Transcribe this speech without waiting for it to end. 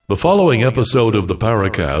The following episode of the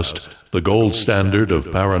Paracast, the gold standard of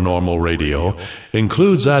paranormal radio,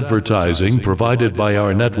 includes advertising provided by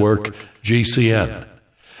our network, GCN.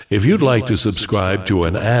 If you'd like to subscribe to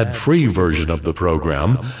an ad-free version of the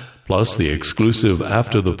program, plus the exclusive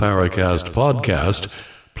After the Paracast podcast,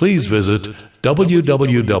 please visit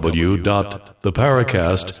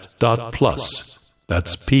www.theparacast.plus.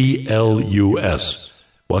 That's P-L-U-S.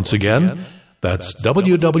 Once again, that's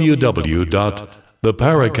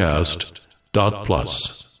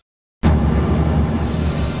www.theparacast.plus.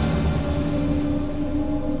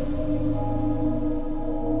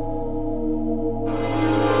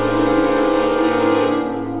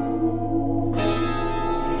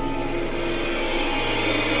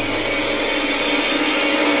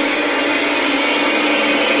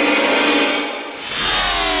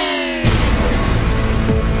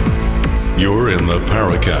 You're in the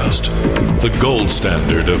Paracast, the gold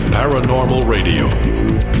standard of paranormal radio.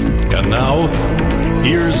 And now,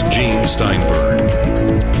 here's Gene Steinberg.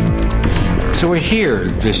 So we're here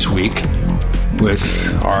this week with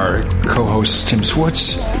our co-host Tim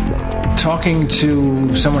Swartz, talking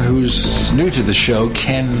to someone who's new to the show,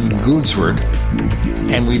 Ken Goudsward.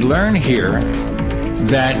 And we learn here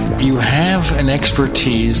that you have an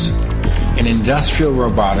expertise in industrial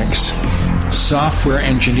robotics, software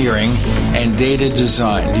engineering, and data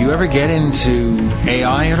design. Do you ever get into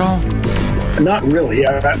AI at all? Not really.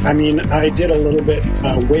 I mean, I did a little bit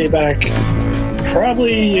way back,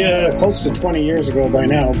 probably close to 20 years ago by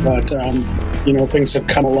now, but, things have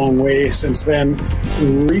come a long way since then.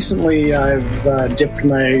 Recently, I've dipped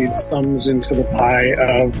my thumbs into the pie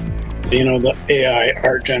of, the AI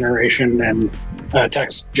art generation and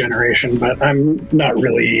text generation, but I'm not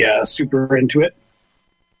really super into it.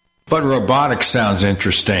 But robotics sounds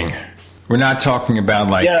interesting. We're not talking about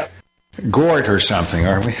Gort or something,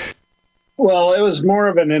 are we? Well, it was more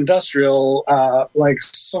of an industrial,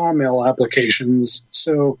 sawmill applications.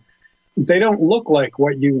 So they don't look like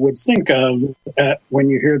what you would think of when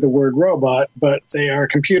you hear the word robot, but they are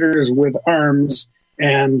computers with arms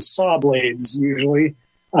and saw blades usually,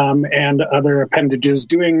 and other appendages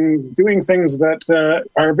doing things that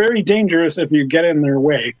are very dangerous if you get in their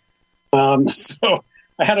way. So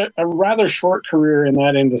I had a rather short career in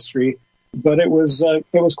that industry, but it was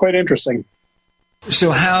quite interesting.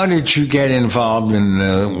 So how did you get involved in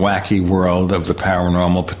the wacky world of the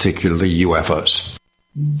paranormal, particularly UFOs?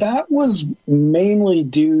 That was mainly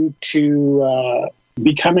due to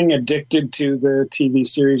becoming addicted to the TV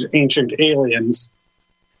series Ancient Aliens,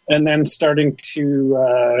 and then starting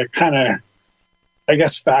to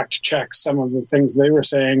fact check some of the things they were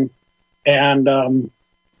saying. And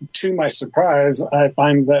to my surprise, I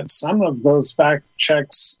find that some of those fact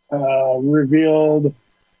checks revealed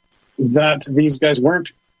that these guys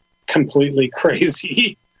weren't completely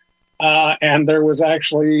crazy, and there was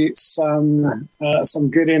actually some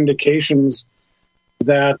good indications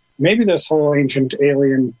that maybe this whole ancient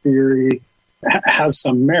alien theory has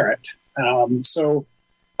some merit. So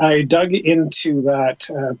I dug into that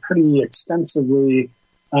pretty extensively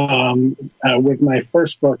with my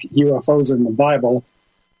first book, UFOs in the Bible.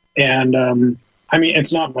 And,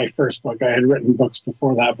 it's not my first book. I had written books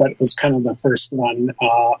before that, but it was kind of the first one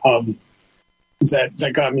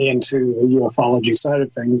that got me into the ufology side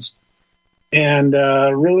of things. And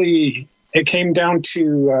really, it came down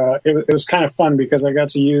to, it was kind of fun because I got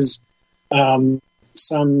to use some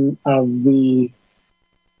of the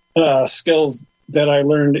skills that I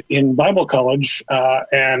learned in Bible college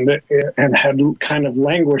and had kind of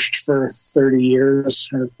languished for 30 years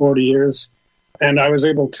or 40 years. And I was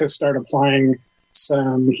able to start applying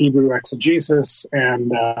some Hebrew exegesis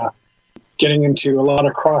and getting into a lot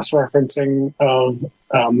of cross-referencing of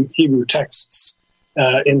Hebrew texts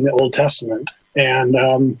in the Old Testament.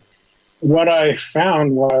 And what I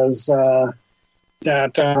found was that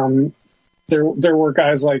there were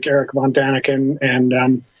guys like Eric von Daniken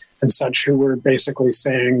and such who were basically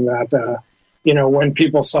saying that, when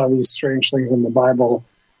people saw these strange things in the Bible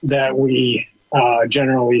that we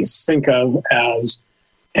generally think of as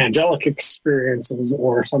angelic experiences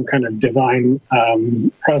or some kind of divine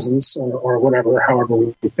presence or whatever, however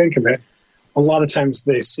we think of it, a lot of times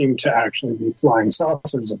they seem to actually be flying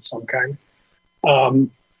saucers of some kind.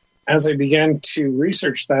 As I began to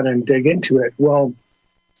research that and dig into it,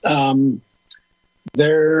 I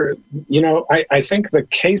think the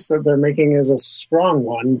case that they're making is a strong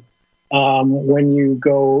one when you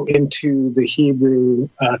go into the Hebrew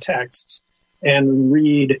texts and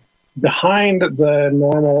read behind the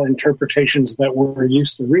normal interpretations that we're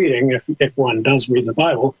used to reading, if one does read the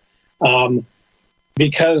Bible,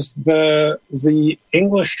 because the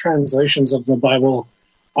English translations of the Bible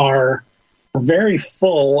are very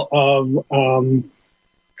full of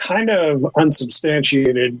kind of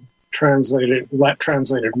unsubstantiated translated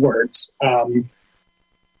words.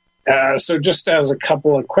 So just as a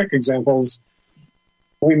couple of quick examples,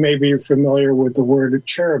 we may be familiar with the word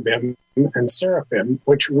cherubim and seraphim,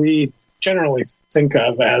 which we generally think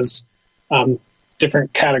of as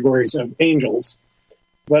different categories of angels.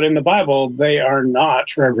 But in the Bible, they are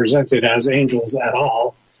not represented as angels at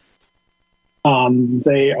all.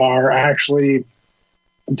 They are actually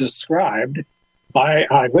described by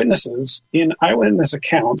eyewitnesses in eyewitness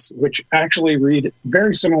accounts, which actually read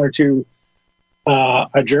very similar to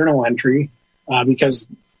a journal entry, because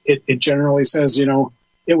it generally says,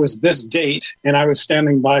 it was this date, and I was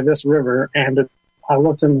standing by this river, and I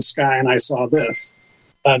looked in the sky, and I saw this.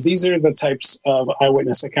 These are the types of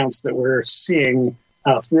eyewitness accounts that we're seeing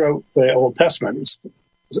throughout the Old Testament,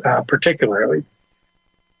 particularly.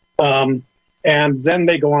 And then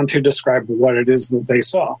they go on to describe what it is that they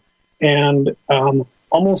saw. And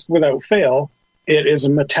almost without fail, it is a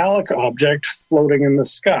metallic object floating in the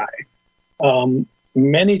sky.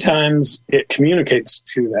 Many times it communicates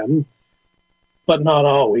to them, but not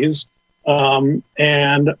always.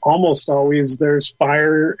 And almost always there's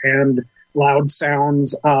fire and loud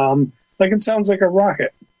sounds, like it sounds like a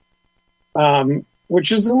rocket,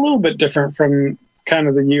 which is a little bit different from kind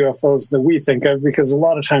of the UFOs that we think of, because a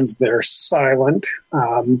lot of times they're silent.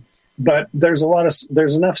 But there's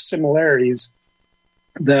enough similarities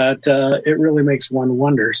that it really makes one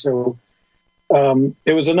wonder. So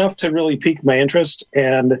it was enough to really pique my interest,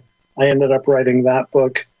 and I ended up writing that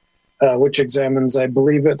book, which examines, I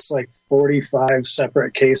believe it's like 45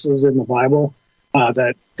 separate cases in the Bible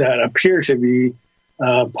that appear to be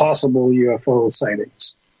possible UFO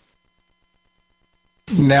sightings.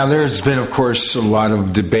 Now, there's been, of course, a lot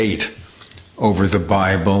of debate over the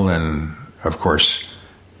Bible and, of course,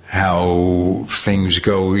 how things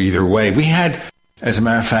go either way. We had, as a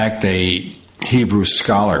matter of fact, a Hebrew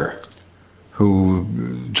scholar who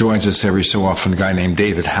joins us every so often, a guy named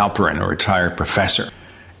David Halperin, a retired professor.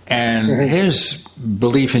 And his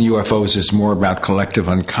belief in UFOs is more about collective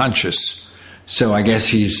unconscious. So I guess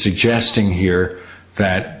he's suggesting here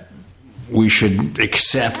that we should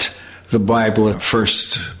accept the Bible at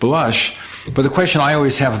first blush. But the question I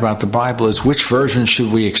always have about the Bible is, which version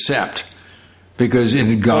should we accept? Because it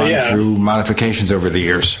had gone through modifications over the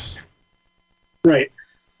years. Right.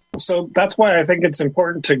 So that's why I think it's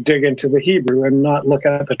important to dig into the Hebrew and not look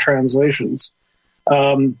at the translations.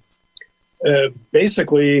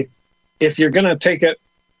 Basically, if you're going to take it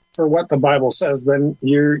for what the Bible says, then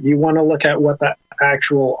you want to look at what the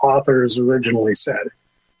actual authors originally said.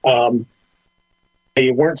 They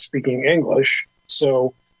weren't speaking English,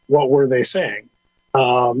 so what were they saying?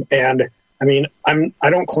 And I mean, I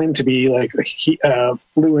don't claim to be like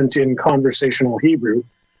fluent in conversational Hebrew,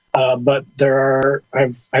 but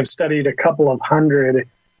I've studied a couple of hundred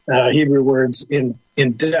Hebrew words in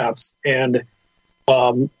depth, and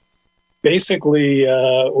basically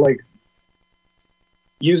like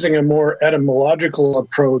using a more etymological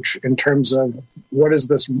approach in terms of what is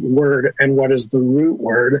this word and what is the root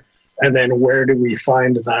word, and then where do we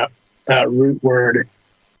find that root word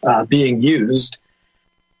being used.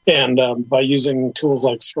 And by using tools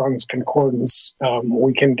like Strong's Concordance,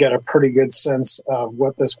 we can get a pretty good sense of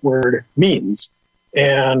what this word means.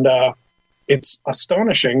 And it's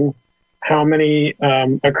astonishing how many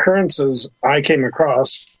occurrences I came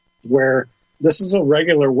across where this is a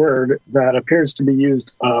regular word that appears to be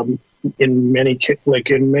used in many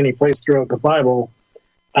places throughout the Bible.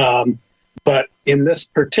 But in this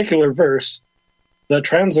particular verse, the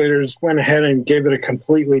translators went ahead and gave it a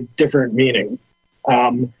completely different meaning.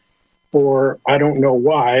 For I don't know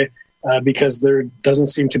why, because there doesn't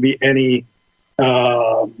seem to be any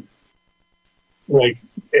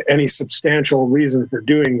any substantial reason for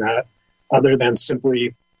doing that, other than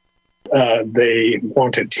simply they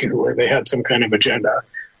wanted to, or they had some kind of agenda,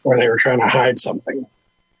 or they were trying to hide something.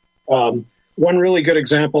 One really good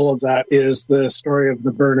example of that is the story of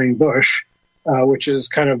the burning bush, which is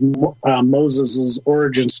kind of Moses'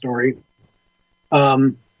 origin story.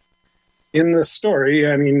 In this story,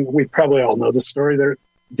 I mean, we probably all know the story.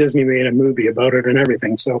 Disney made a movie about it and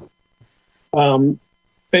everything. So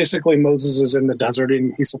basically, Moses is in the desert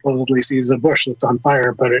and he supposedly sees a bush that's on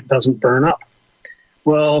fire, but it doesn't burn up.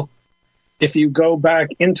 Well, if you go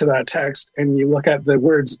back into that text and you look at the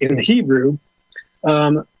words in the Hebrew,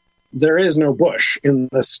 there is no bush in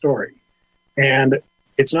this story. And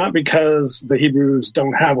it's not because the Hebrews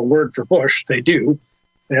don't have a word for bush. They do.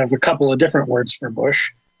 They have a couple of different words for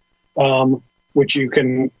bush, which you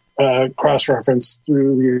can cross-reference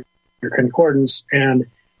through your concordance. And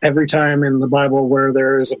every time in the Bible where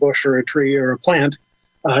there is a bush or a tree or a plant,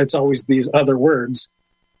 it's always these other words.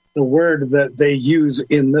 The word that they use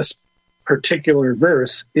in this particular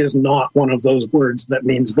verse is not one of those words that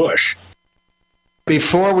means bush.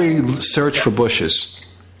 Before we search for bushes,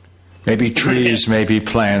 maybe trees, maybe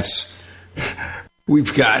plants,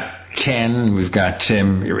 we've got Ken, we've got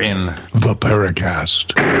Tim, you're in the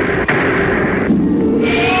Paracast.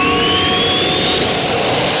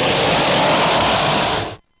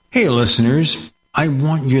 Hey, listeners, I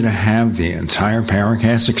want you to have the entire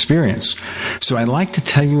Paracast experience. So I'd like to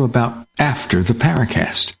tell you about After the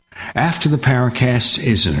Paracast. After the Paracast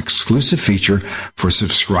is an exclusive feature for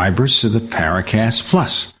subscribers to the Paracast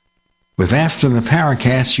Plus. With After the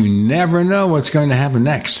Paracast, you never know what's going to happen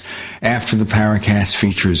next. After the Paracast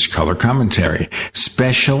features color commentary,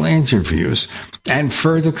 special interviews, and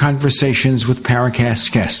further conversations with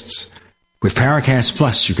Paracast guests. With Paracast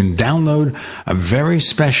Plus, you can download a very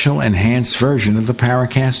special enhanced version of the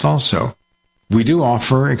Paracast also. We do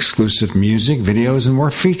offer exclusive music, videos, and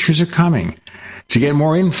more features are coming. To get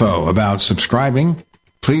more info about subscribing,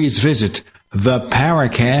 please visit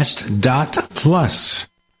theparacast.plus.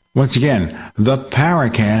 Once again,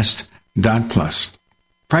 theparacast.plus.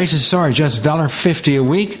 Prices are just $1.50 a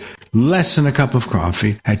week, less than a cup of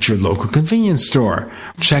coffee at your local convenience store.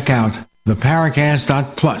 Check out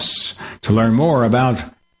theparacast.plus to learn more about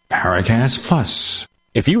Paracast Plus.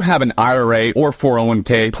 If you have an IRA or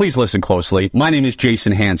 401k, please listen closely. My name is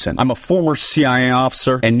Jason Hansen. I'm a former CIA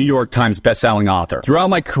officer and New York Times bestselling author. Throughout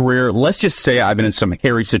my career, let's just say I've been in some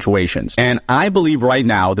hairy situations. And I believe right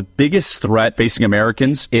now the biggest threat facing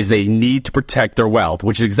Americans is they need to protect their wealth,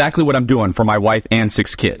 which is exactly what I'm doing for my wife and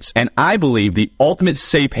 6 kids. And I believe the ultimate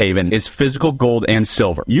safe haven is physical gold and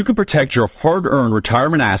silver. You can protect your hard-earned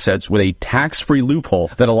retirement assets with a tax-free loophole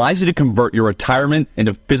that allows you to convert your retirement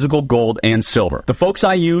into physical gold and silver. The folks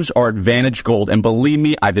I use are Advantage Gold, and believe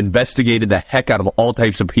me, I've investigated the heck out of all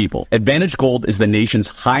types of people. Advantage Gold is the nation's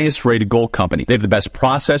highest rated gold company. They have the best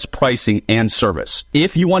process, pricing, and service.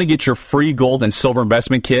 If you want to get your free gold and silver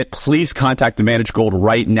investment kit, please contact Advantage Gold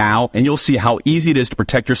right now, and you'll see how easy it is to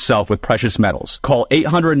protect yourself with precious metals. Call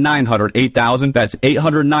 800-900-8000. That's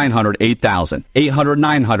 800-900-8000.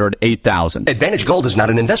 800-900-8000. Advantage Gold is not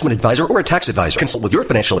an investment advisor or a tax advisor. Consult with your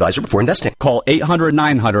financial advisor before investing. Call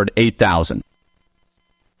 800-900-8000.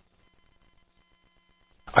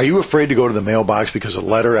 Are you afraid to go to the mailbox because of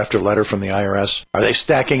letter after letter from the IRS? Are they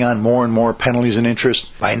stacking on more and more penalties and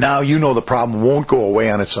interest? By now, you know the problem won't go away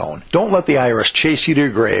on its own. Don't let the IRS chase you to your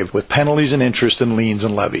grave with penalties and interest and liens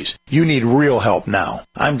and levies. You need real help now.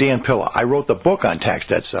 I'm Dan Pilla. I wrote the book on tax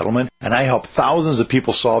debt settlement, and I help thousands of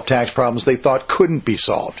people solve tax problems they thought couldn't be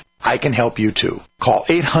solved. I can help you too. Call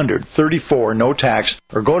 800-34-NO-TAX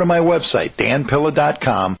or go to my website,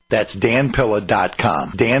 danpilla.com. That's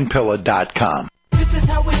danpilla.com. danpilla.com. This is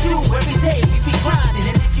how we do every day. We be grinding,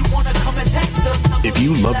 and if you want to come and text us, if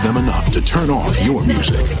you love them enough to turn off your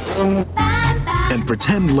music and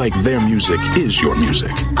pretend like their music is your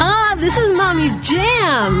music. This is Mommy's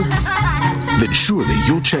jam. Then surely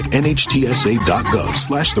you'll check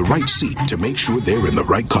nhtsa.gov/the right seat to make sure they're in the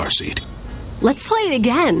right car seat. Let's play it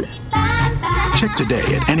again. Check today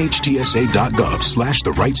at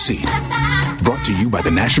nhtsa.gov/the right seat. Brought to you by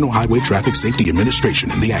the National Highway Traffic Safety Administration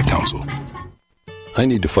and the Ad Council. I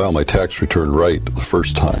need to file my tax return right the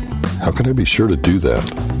first time. How can I be sure to do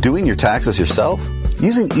that? Doing your taxes yourself?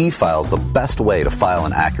 Using e-file is the best way to file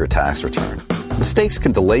an accurate tax return. Mistakes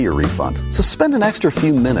can delay your refund, so spend an extra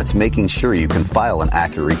few minutes making sure you can file an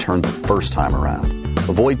accurate return the first time around.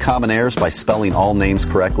 Avoid common errors by spelling all names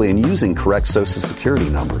correctly and using correct Social Security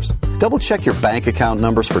numbers. Double-check your bank account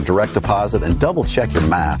numbers for direct deposit and double-check your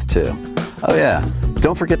math, too. Oh yeah,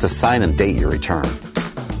 don't forget to sign and date your return.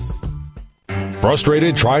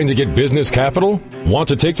 Frustrated trying to get business capital? Want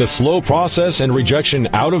to take the slow process and rejection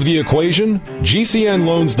out of the equation?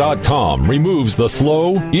 GCNloans.com removes the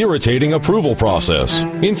slow, irritating approval process.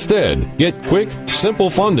 Instead, get quick, simple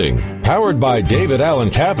funding. Powered by David Allen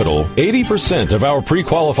Capital, 80% of our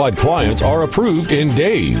pre-qualified clients are approved in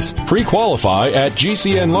days. Pre-qualify at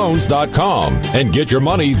GCNloans.com and get your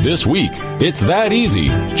money this week. It's that easy.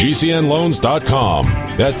 GCNloans.com.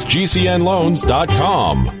 That's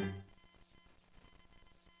GCNloans.com.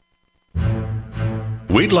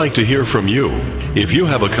 We'd like to hear from you. If you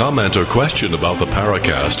have a comment or question about the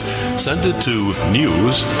Paracast, send it to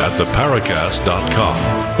news@theparacast.com.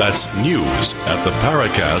 That's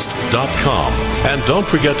news@theparacast.com. And don't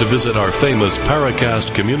forget to visit our famous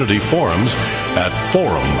Paracast community forums at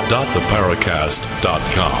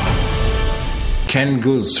forum.theparacast.com. Ken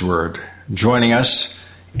Goudsward joining us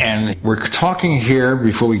And we're talking here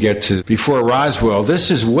before we get to before Roswell.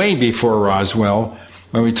 This is way before Roswell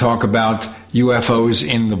when we talk about UFOs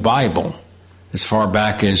in the Bible, as far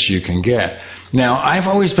back as you can get. Now, I've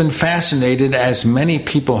always been fascinated, as many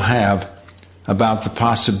people have, about the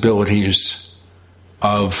possibilities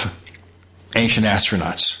of ancient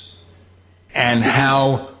astronauts and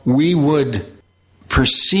how we would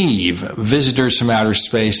perceive visitors from outer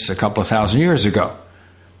space a couple of thousand years ago.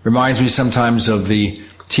 Reminds me sometimes of the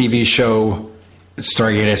TV show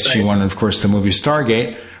Stargate SG-1 and, of course, the movie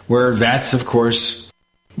Stargate, where that's, of course,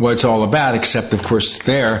 what it's all about, except, of course,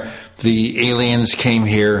 there, the aliens came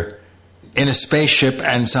here in a spaceship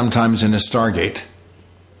and sometimes in a Stargate.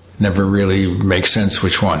 Never really makes sense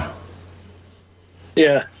which one.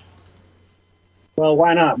 Yeah. Well,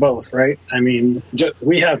 why not both, right? I mean,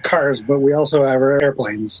 we have cars, but we also have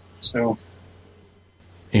airplanes, so...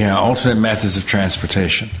 Yeah, alternate methods of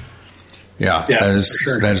transportation. Yeah, that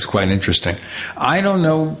is quite interesting. I don't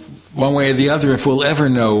know one way or the other if we'll ever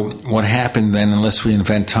know what happened then unless we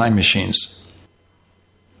invent time machines.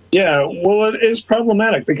 Yeah, well, it is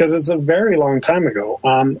problematic because it's a very long time ago.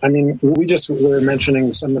 I mean, we just were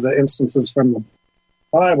mentioning some of the instances from the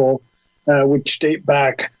Bible, which date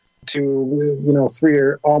back to, 3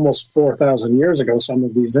 or almost 4,000 years ago, some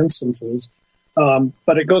of these instances.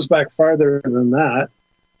 But it goes back farther than that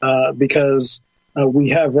because we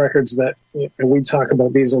have records that, we talk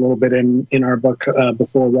about these a little bit in our book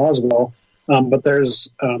Before Roswell, but there's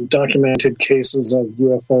documented cases of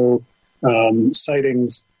UFO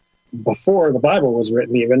sightings before the Bible was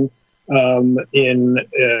written, even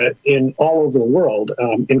in all over the world,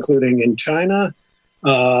 including in China,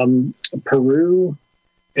 Peru,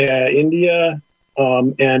 India,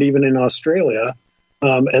 and even in Australia.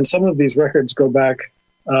 And some of these records go back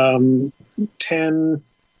 10,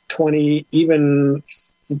 20, even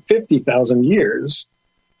 50,000 years,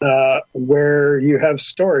 where you have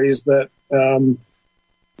stories that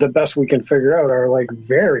the best we can figure out are like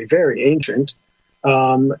very, very ancient.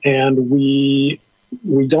 And we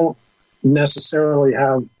don't necessarily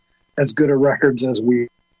have as good a records as we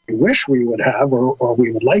wish we would have or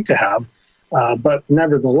we would like to have. But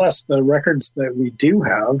nevertheless, the records that we do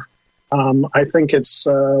have, I think it's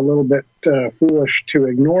a little bit foolish to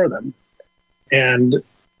ignore them. And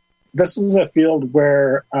this is a field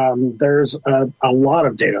where there's a lot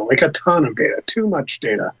of data, like a ton of data, too much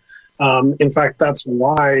data. In fact, that's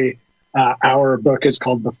why our book is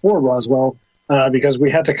called Before Roswell, because we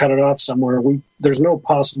had to cut it off somewhere. There's no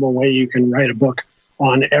possible way you can write a book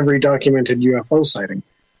on every documented UFO sighting.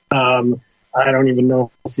 I don't even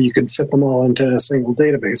know if you could fit them all into a single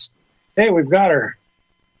database. Hey, we've got her.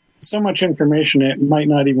 So much information, it might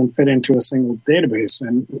not even fit into a single database.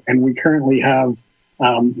 And we currently have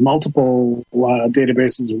multiple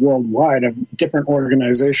databases worldwide of different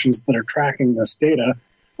organizations that are tracking this data.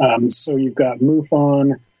 So you've got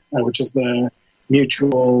MUFON, which is the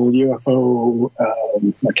Mutual UFO,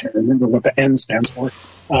 I can't remember what the N stands for.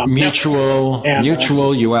 Mutual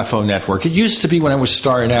UFO Network. It used to be, when it was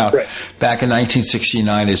starting out back in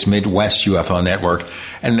 1969, as Midwest UFO Network,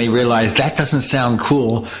 and they realized that doesn't sound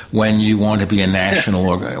cool when you want to be a national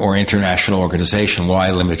or international organization.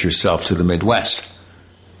 Why limit yourself to the Midwest?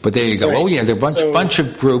 But there you go. Right. Oh yeah, there are a bunch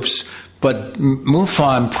of groups, but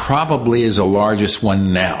MUFON probably is the largest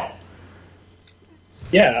one now.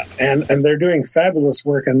 Yeah, and they're doing fabulous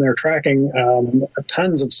work, and they're tracking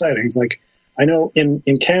tons of sightings. Like, I know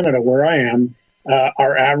in Canada, where I am,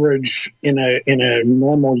 our average in a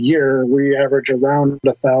normal year, we average around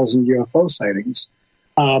 1,000 UFO sightings.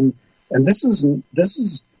 And this is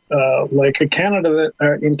like in Canada,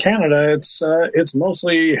 it's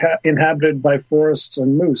mostly inhabited by forests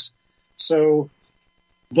and moose. So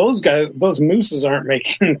those mooses aren't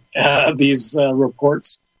making these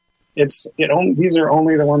reports. These are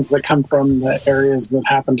only the ones that come from the areas that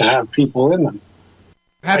happen to have people in them.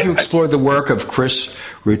 Have you explored the work of Chris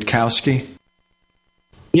Rutkowski?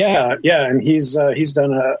 Yeah, and he's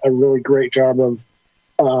done a really great job of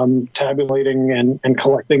tabulating and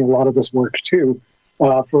collecting a lot of this work too.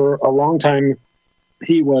 For a long time,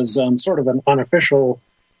 he was sort of an unofficial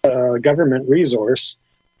government resource,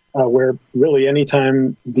 where really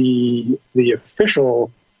anytime the official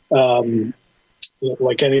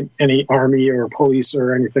like any army or police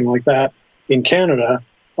or anything like that in Canada,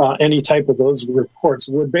 any type of those reports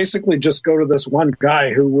would basically just go to this one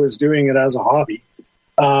guy who was doing it as a hobby.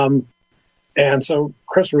 And so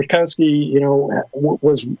Chris Rutkowski,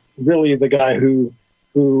 was really the guy who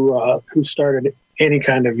started any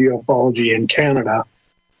kind of ufology in Canada.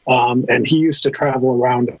 And he used to travel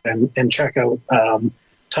around and check out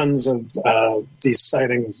tons of these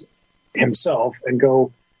sightings himself and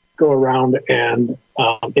go go around and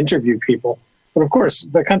interview people. But of course,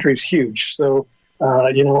 the country's huge, so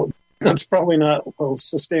that's probably not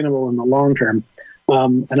sustainable in the long term.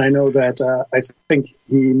 And I know that I think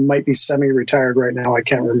he might be semi-retired right now. I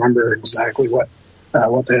can't remember exactly what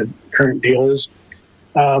the current deal is.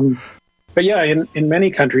 But yeah, in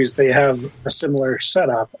many countries they have a similar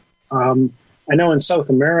setup. I know in South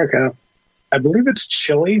America, I believe it's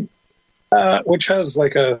Chile, which has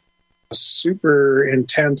like a super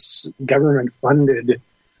intense government-funded,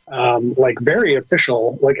 very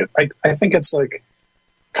official. Like I think it's like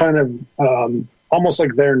kind of almost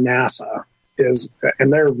like their NASA is,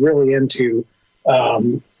 and they're really into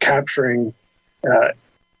capturing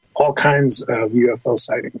all kinds of UFO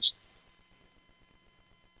sightings.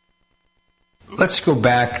 Let's go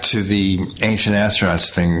back to the ancient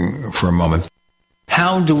astronauts thing for a moment.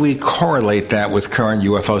 How do we correlate that with current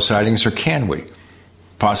UFO sightings, or can we?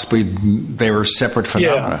 Possibly they were separate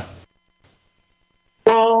phenomena.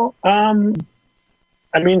 Yeah. Well,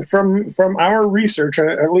 I mean, from our research,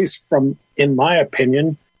 at least in my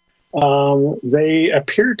opinion, they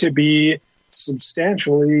appear to be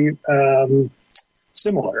substantially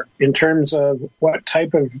similar in terms of what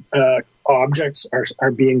type of objects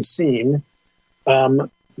are being seen.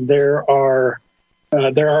 There are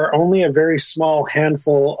only a very small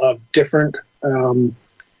handful of different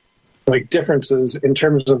differences in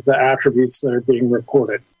terms of the attributes that are being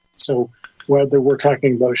reported. So whether we're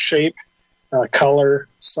talking about shape, color,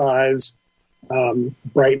 size,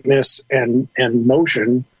 brightness, and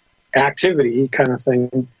motion, activity kind of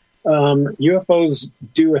thing, UFOs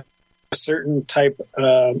do a certain type,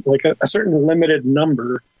 a certain limited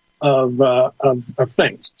number of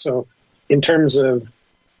things. So in terms of,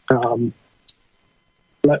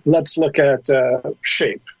 let's look at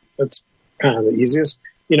shape. That's kind of the easiest.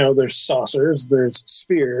 There's saucers, there's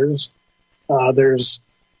spheres, there's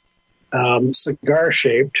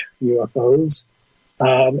cigar-shaped UFOs,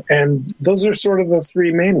 and those are sort of the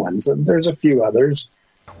three main ones. There's a few others.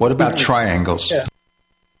 What about triangles? Yeah.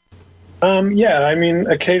 I mean,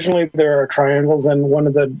 occasionally there are triangles, and one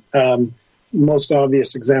of the most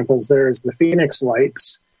obvious examples there is the Phoenix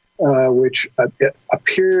Lights, which it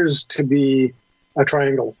appears to be a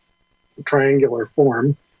triangular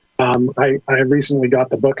form. I recently got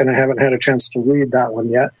the book, and I haven't had a chance to read that one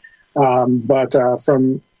yet. But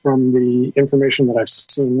from the information that I've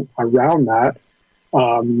seen around that,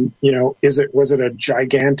 was it a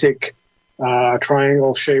gigantic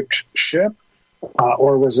triangle-shaped ship,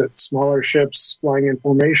 or was it smaller ships flying in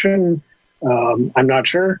formation? I'm not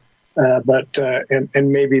sure, but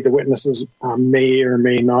maybe the witnesses may or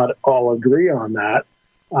may not all agree on that,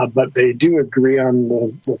 but they do agree on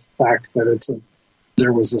the fact that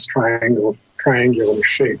there was this triangular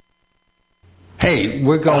shape. Hey,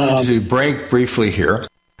 we're going to break briefly here.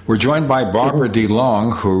 We're joined by Barbara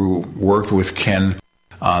DeLong, who worked with Ken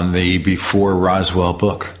on the Before Roswell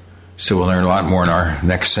book. So we'll learn a lot more in our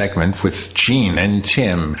next segment with Gene and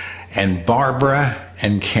Tim and Barbara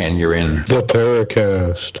and Ken. You're in the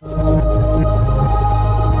Paracast.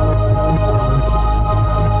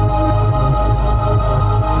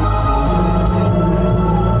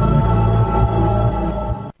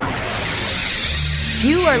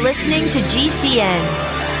 You are listening to GCN.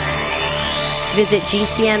 Visit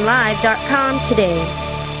GCNlive.com today.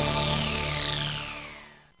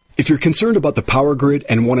 If you're concerned about the power grid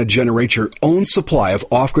and want to generate your own supply of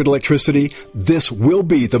off-grid electricity, this will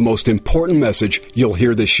be the most important message you'll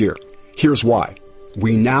hear this year. Here's why.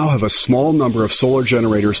 We now have a small number of solar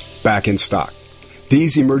generators back in stock.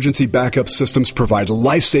 These emergency backup systems provide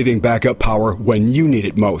life-saving backup power when you need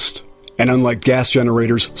it most. And unlike gas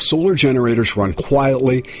generators, solar generators run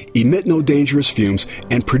quietly, emit no dangerous fumes,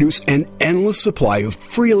 and produce an endless supply of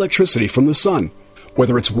free electricity from the sun.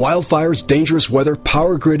 Whether it's wildfires, dangerous weather,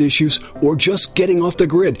 power grid issues, or just getting off the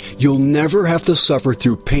grid, you'll never have to suffer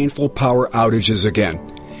through painful power outages again.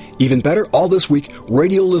 Even better, all this week,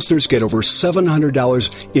 radio listeners get over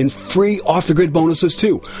 $700 in free off-the-grid bonuses,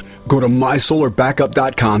 too. Go to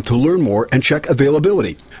mysolarbackup.com to learn more and check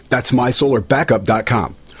availability. That's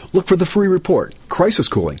mysolarbackup.com. Look for the free report, Crisis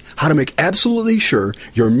Cooling, how to make absolutely sure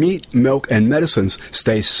your meat, milk, and medicines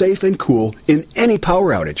stay safe and cool in any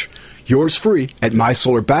power outage. Yours free at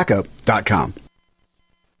mysolarbackup.com.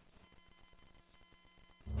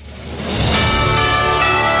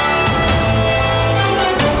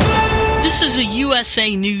 This is a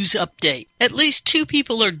USA News Update. At least 2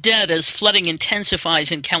 people are dead as flooding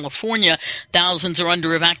intensifies in California. Thousands are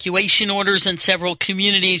under evacuation orders and several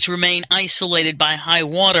communities remain isolated by high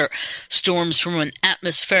water. Storms from an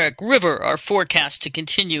atmospheric river are forecast to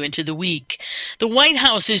continue into the week. The White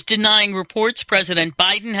House is denying reports President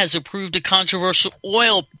Biden has approved a controversial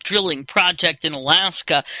oil drilling project in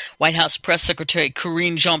Alaska. White House Press Secretary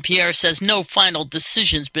Karine Jean-Pierre says no final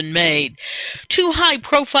decision's been made. 2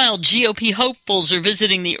 high-profile GOP hopefuls are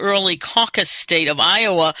visiting the early caucus state of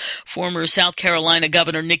Iowa. Former South Carolina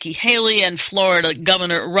Governor Nikki Haley and Florida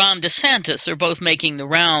Governor Ron DeSantis are both making the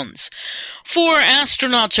rounds. 4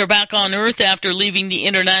 astronauts are back on Earth after leaving the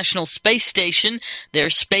International Space Station. Their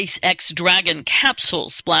SpaceX Dragon capsule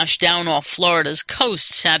splashed down off Florida's coast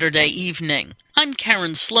Saturday evening. I'm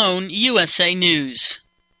Karen Sloan, USA News.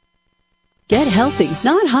 Get healthy,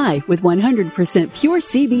 not high, with 100% pure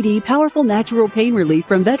CBD powerful natural pain relief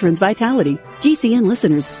from Veterans Vitality. GCN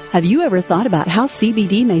listeners, have you ever thought about how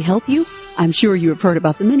CBD may help you? I'm sure you have heard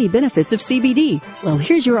about the many benefits of CBD. Well,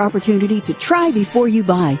 here's your opportunity to try before you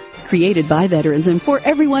buy. Created by veterans and for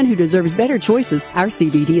everyone who deserves better choices, our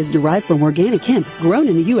CBD is derived from organic hemp, grown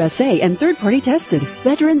in the USA and third-party tested.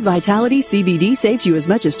 Veterans Vitality CBD saves you as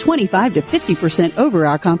much as 25 to 50% over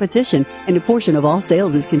our competition, and a portion of all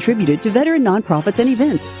sales is contributed to veteran nonprofits and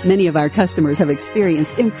events. Many of our customers have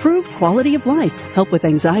experienced improved quality of life, help with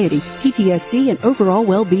anxiety, PTSD, and overall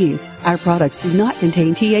well-being. Our products do not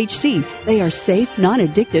contain THC. They are safe,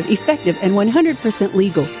 non-addictive, effective, and 100%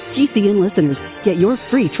 legal. GCN listeners, get your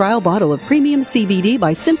free trial bottle of premium CBD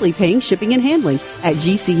by simply paying shipping and handling at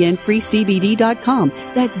GCNFreeCBD.com.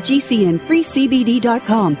 That's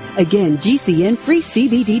GCNFreeCBD.com. Again,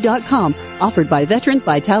 GCNFreeCBD.com. Offered by Veterans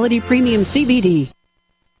Vitality Premium CBD.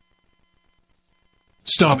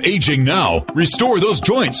 Stop aging now. Restore those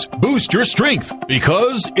joints. Boost your strength.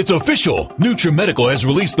 Because it's official. NutriMedical has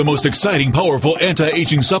released the most exciting, powerful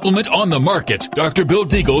anti-aging supplement on the market. Dr. Bill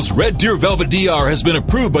Deagle's Red Deer Velvet DR has been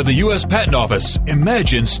approved by the U.S. Patent Office.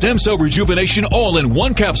 Imagine stem cell rejuvenation all in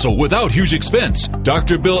one capsule without huge expense.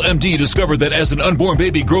 Dr. Bill MD discovered that as an unborn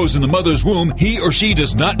baby grows in the mother's womb, he or she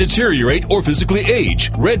does not deteriorate or physically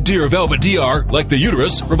age. Red Deer Velvet DR, like the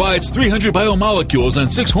uterus, provides 300 biomolecules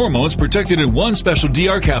and 6 hormones protected in one special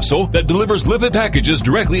DR capsule that delivers lipid packages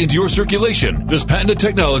directly into your circulation. This patented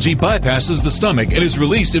technology bypasses the stomach and is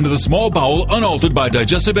released into the small bowel unaltered by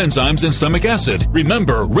digestive enzymes and stomach acid.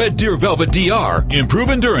 Remember, Red Deer Velvet DR. Improve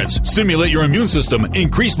endurance, stimulate your immune system,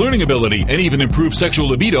 increase learning ability, and even improve sexual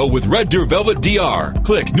libido with Red Deer Velvet DR.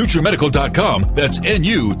 Click NutriMedical.com, that's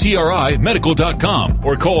NUTRI medical.com,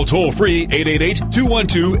 or call toll-free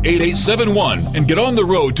 888-212-8871 and get on the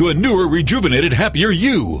road to a newer, rejuvenated, happier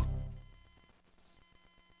you.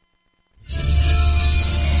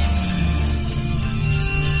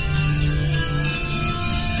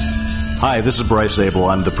 Hi, this is Bryce Abel.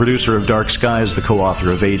 I'm the producer of Dark Skies, the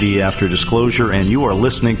co-author of AD After Disclosure, and you are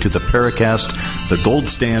listening to the Paracast, the gold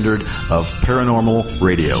standard of paranormal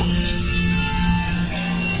radio.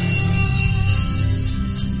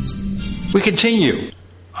 We continue.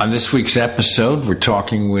 On this week's episode, we're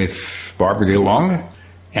talking with Barbara DeLong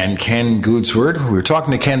and Ken Goudsward. We're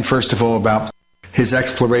talking to Ken, first of all, about his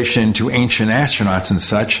exploration into ancient astronauts and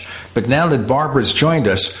such. But now that Barbara's joined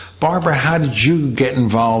us, Barbara, how did you get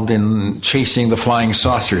involved in chasing the flying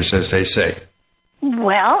saucers, as they say?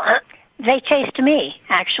 Well, they chased me,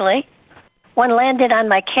 actually. One landed on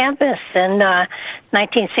my campus in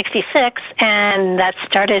 1966, and that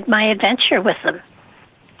started my adventure with them.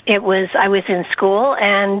 I was in school,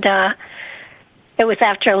 and it was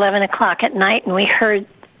after 11 o'clock at night, and we heard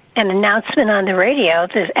an announcement on the radio,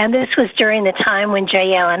 and this was during the time when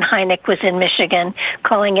J. Allen Hynek was in Michigan,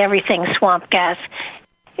 calling everything swamp gas,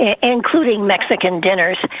 including Mexican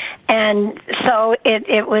dinners. And so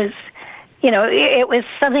it was, it was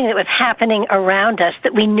something that was happening around us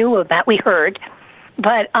that we knew about, we heard.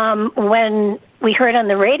 But when we heard on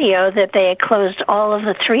the radio that they had closed all of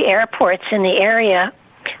the 3 airports in the area,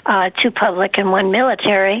 2 public and 1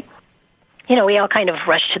 military, we all kind of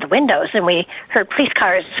rushed to the windows, and we heard police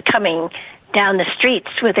cars coming down the streets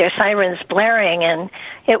with their sirens blaring, and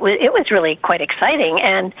it was really quite exciting.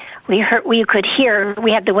 And we could hear,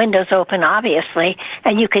 we had the windows open, obviously,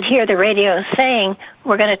 and you could hear the radio saying,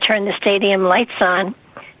 "We're going to turn the stadium lights on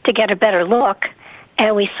to get a better look."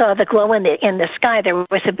 And we saw the glow in the sky. There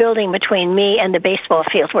was a building between me and the baseball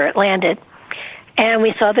field where it landed, and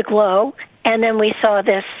we saw the glow, and then we saw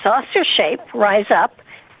this saucer shape rise up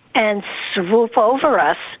and swoop over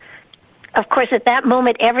us. Of course, at that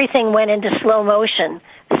moment, everything went into slow motion,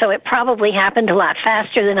 so it probably happened a lot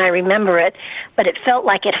faster than I remember it, but it felt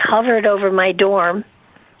like it hovered over my dorm,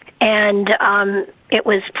 And it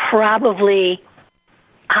was probably,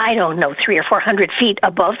 I don't know, 300 or 400 feet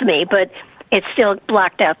above me, but it still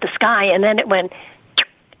blocked out the sky. And then it went,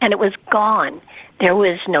 and it was gone. There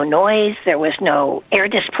was no noise. There was no air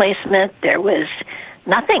displacement. There was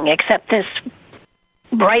nothing except this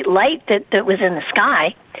bright light that was in the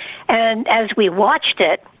sky. And as we watched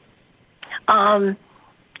it,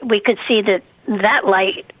 we could see that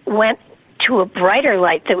light went to a brighter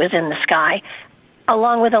light that was in the sky,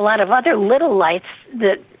 along with a lot of other little lights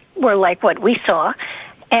that were like what we saw.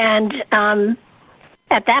 And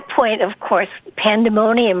at that point, of course,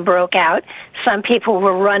 pandemonium broke out. Some people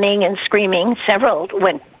were running and screaming. Several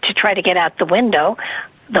went to try to get out the window,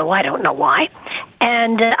 though I don't know why.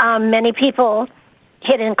 And many people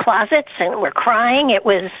hid in closets and were crying. It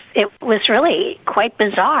was really quite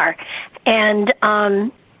bizarre. And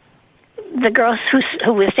the girl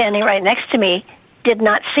who was standing right next to me did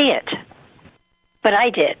not see it, but I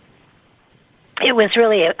did. It was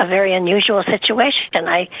really a very unusual situation.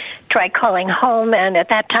 I tried calling home, and at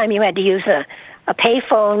that time you had to use a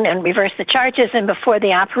payphone and reverse the charges, and before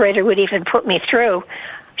the operator would even put me through,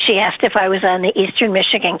 she asked if I was on the Eastern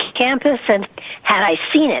Michigan campus and had I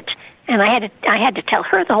seen it. And I had to tell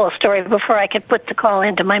her the whole story before I could put the call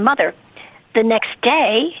into my mother. The next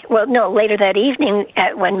day, later that evening,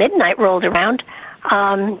 when midnight rolled around,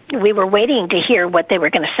 we were waiting to hear what they were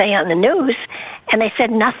going to say on the news, and they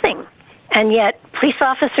said nothing. And yet police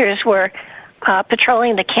officers were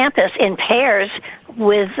patrolling the campus in pairs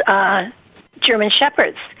with German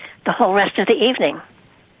shepherds the whole rest of the evening.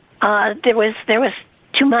 There was,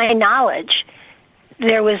 to my knowledge,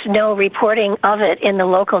 there was no reporting of it in the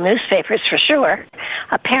local newspapers for sure.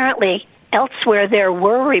 Apparently, elsewhere there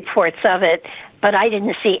were reports of it, but I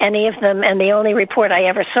didn't see any of them, and the only report I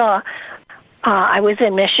ever saw, I was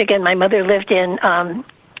in Michigan. My mother lived in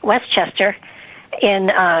Westchester in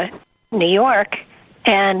New York,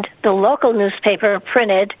 and the local newspaper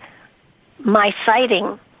printed my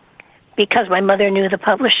sighting because my mother knew the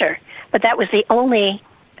publisher. But that was the only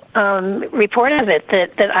report of it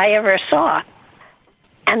that I ever saw.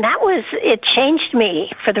 And it changed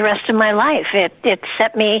me for the rest of my life. It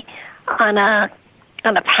set me on a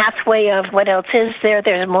pathway of what else is there.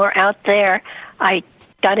 There's more out there. I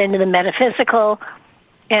got into the metaphysical,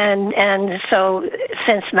 and so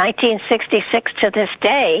since 1966 to this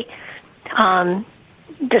day,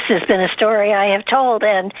 this has been a story I have told,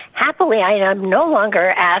 and happily I am no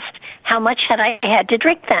longer asked how much had I had to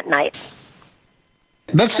drink that night.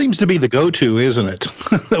 That seems to be the go-to, isn't it?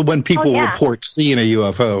 When people report seeing a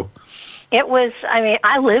UFO. It was,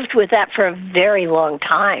 I lived with that for a very long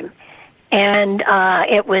time. And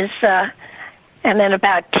it was, and then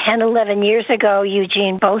about 10, 11 years ago,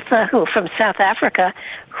 Eugene Botha, who from South Africa,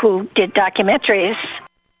 who did documentaries.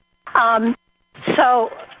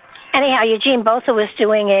 So anyhow, Eugene Botha was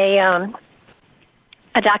doing a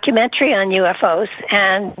documentary on UFOs,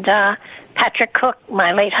 and Patrick Cook,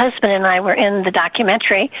 my late husband, and I were in the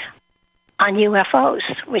documentary on UFOs,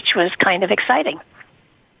 which was kind of exciting.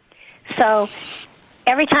 So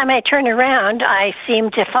every time I turn around, I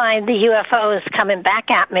seem to find the UFOs coming back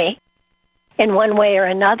at me in one way or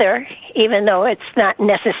another, even though it's not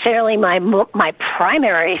necessarily my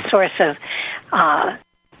primary source of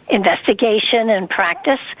investigation and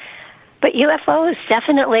practice. But UFOs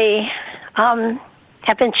definitely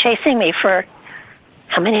have been chasing me for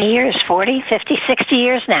how many years? 40, 50, 60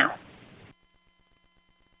 years now.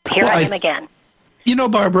 Here I am again. You know,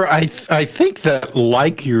 Barbara, I think that,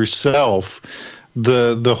 like yourself,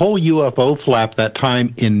 the whole UFO flap that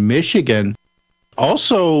time in Michigan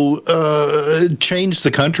also changed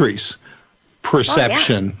the country's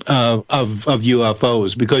perception of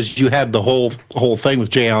UFOs, because you had the whole thing with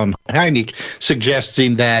J. Allen Hynek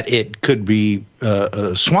suggesting that it could be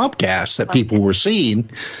swamp gas that people were seeing,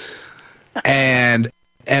 and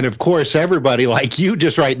of course everybody, like you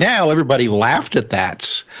just right now, everybody laughed at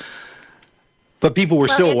that, but people were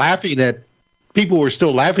still laughing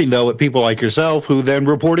though at people like yourself who then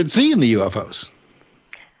reported seeing the UFOs.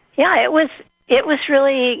 Yeah, it was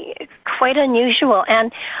really quite unusual.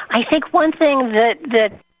 And I think one thing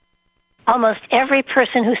that almost every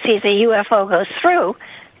person who sees a UFO goes through,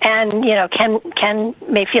 and Ken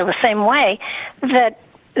may feel the same way, that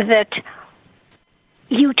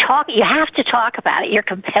you have to talk about it. You're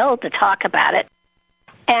compelled to talk about it.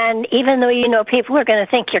 And even though people are going to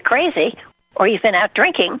think you're crazy or you've been out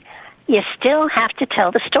drinking, you still have to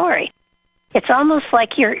tell the story. It's almost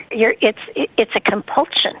like it's a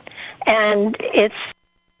compulsion. And it's,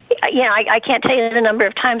 I can't tell you the number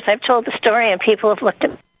of times I've told the story and people have looked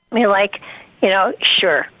at me like,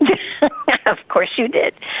 sure, of course you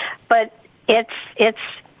did. But it's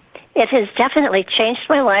it has definitely changed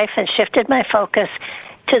my life and shifted my focus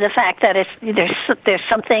to the fact that there's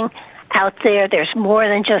something out there. There's more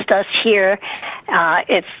than just us here.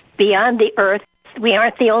 It's beyond the earth. We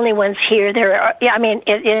aren't the only ones here.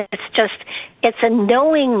 It's a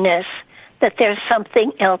knowingness that there's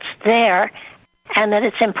something else there, and that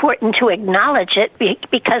it's important to acknowledge it,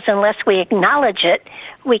 because unless we acknowledge it,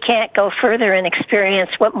 we can't go further and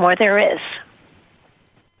experience what more there is.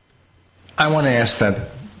 I want to ask that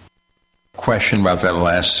question about that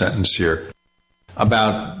last sentence here,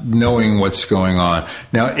 about knowing what's going on.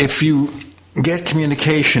 Now, if you get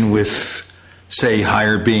communication with, say,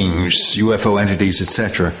 higher beings, UFO entities,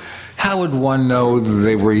 etc., how would one know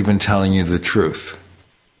they were even telling you the truth?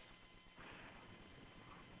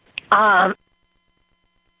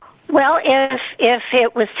 Well, if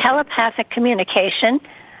it was telepathic communication,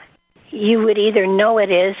 you would either know it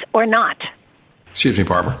is or not. Excuse me,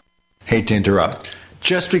 Barbara. Hate to interrupt.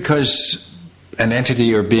 Just because an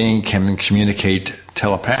entity or being can communicate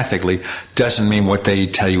telepathically doesn't mean what they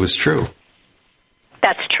tell you is true.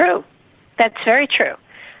 That's true. That's very true.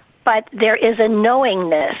 But there is a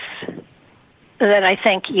knowingness that I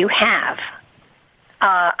think you have.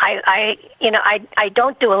 I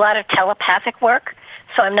don't do a lot of telepathic work,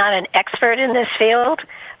 so I'm not an expert in this field,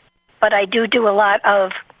 but I do a lot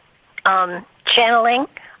of channeling.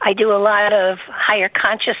 I do a lot of higher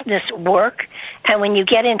consciousness work, and when you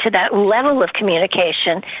get into that level of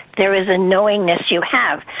communication, there is a knowingness you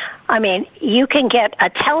have. I mean, you can get a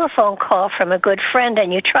telephone call from a good friend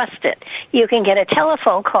and you trust it. You can get a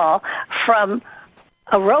telephone call from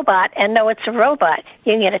a robot and know it's a robot.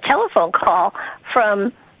 You can get a telephone call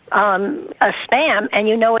from a spam and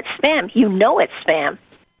you know it's spam. You know it's spam.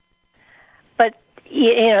 But,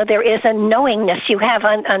 there is a knowingness you have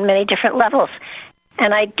on many different levels.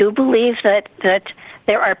 And I do believe that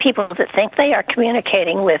there are people that think they are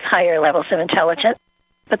communicating with higher levels of intelligence,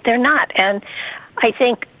 but they're not. And I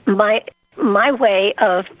think my way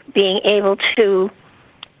of being able to,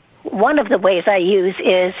 one of the ways I use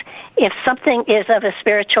is, if something is of a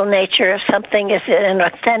spiritual nature, if something is an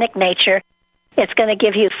authentic nature, it's going to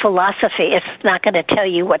give you philosophy. It's not going to tell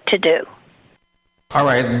you what to do. All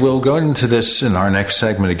right, we'll go into this in our next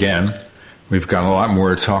segment again. We've got a lot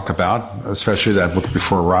more to talk about, especially that book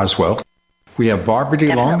before Roswell. We have Barbara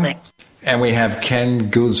DeLong, and we have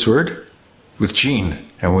Ken Goudsward with Gene,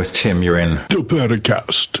 and with Tim, you're in The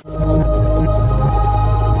Paracast.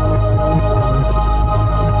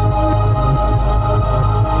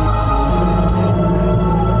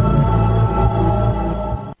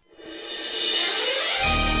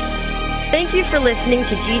 Thank you for listening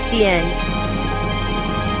to GCN.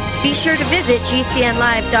 Be sure to visit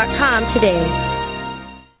GCNlive.com today.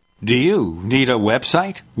 Do you need a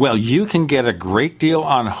website? Well, you can get a great deal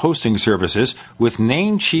on hosting services with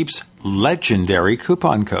Namecheap's legendary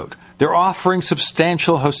coupon code. They're offering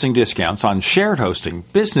substantial hosting discounts on shared hosting,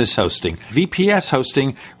 business hosting, VPS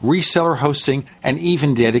hosting, reseller hosting, and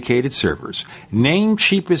even dedicated servers.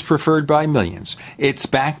 Namecheap is preferred by millions. It's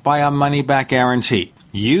backed by a money-back guarantee.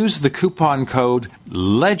 Use the coupon code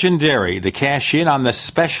LEGENDARY to cash in on the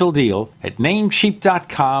special deal at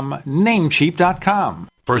Namecheap.com, Namecheap.com.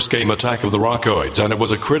 First came Attack of the Rockoids, and it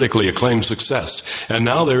was a critically acclaimed success. And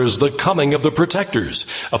now there's The Coming of the Protectors.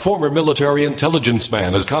 A former military intelligence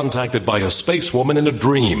man is contacted by a space woman in a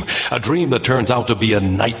dream that turns out to be a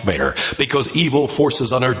nightmare because evil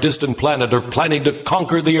forces on her distant planet are planning to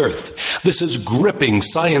conquer the Earth. This is gripping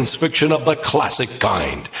science fiction of the classic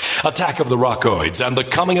kind. Attack of the Rockoids and The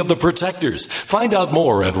Coming of the Protectors. Find out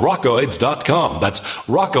more at rockoids.com. That's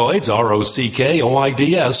Rockoids,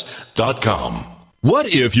 ROCKOIDS.com. What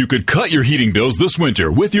if you could cut your heating bills this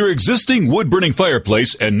winter with your existing wood-burning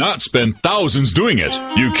fireplace and not spend thousands doing it?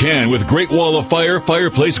 You can with Great Wall of Fire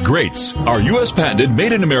fireplace grates. Our U.S. patented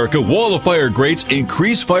made-in-America Wall of Fire grates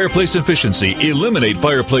increase fireplace efficiency, eliminate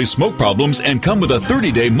fireplace smoke problems, and come with a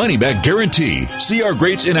 30-day money-back guarantee. See our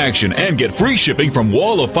grates in action and get free shipping from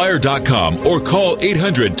walloffire.com or call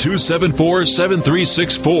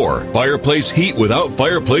 800-274-7364. Fireplace heat without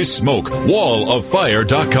fireplace smoke.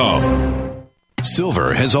 walloffire.com.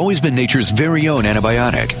 Silver has always been nature's very own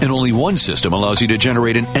antibiotic, and only one system allows you to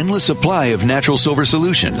generate an endless supply of natural silver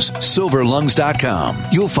solutions. SilverLungs.com.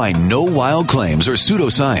 You'll find no wild claims or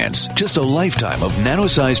pseudoscience, just a lifetime of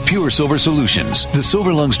nano-sized pure silver solutions. The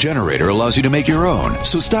Silver Lungs generator allows you to make your own,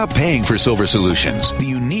 so stop paying for silver solutions. The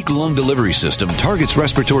unique lung delivery system targets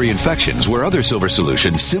respiratory infections where other silver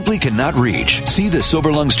solutions simply cannot reach. See the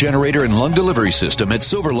Silver Lungs generator and lung delivery system at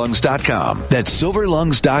SilverLungs.com. That's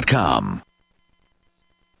SilverLungs.com.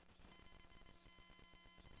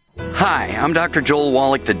 Hi, I'm Dr. Joel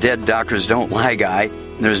Wallach, the Dead Doctors Don't Lie guy.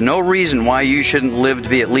 There's no reason why you shouldn't live to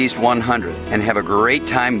be at least 100 and have a great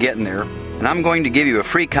time getting there. And I'm going to give you a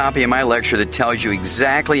free copy of my lecture that tells you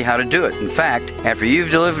exactly how to do it. In fact, after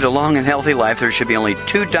you've lived a long and healthy life, there should be only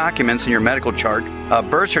 2 documents in your medical chart, a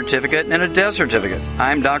birth certificate and a death certificate.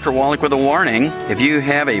 I'm Dr. Wallach with a warning. If you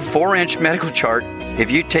have a 4-inch medical chart, if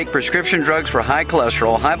you take prescription drugs for high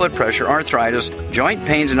cholesterol, high blood pressure, arthritis, joint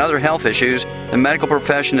pains, and other health issues, the medical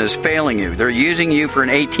profession is failing you. They're using you for an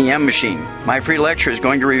ATM machine. My free lecture is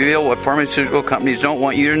going to reveal what pharmaceutical companies don't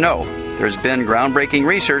want you to know. There's been groundbreaking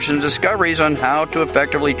research and discoveries on how to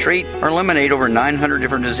effectively treat or eliminate over 900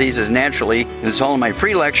 different diseases naturally, and it's all in my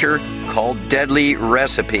free lecture called Deadly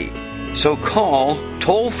Recipe. So call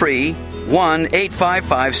toll-free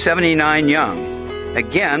 1-855-79-YOUNG.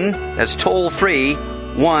 Again, that's toll-free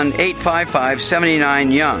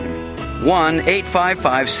 1-855-79-YOUNG.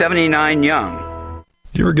 1-855-79-YOUNG.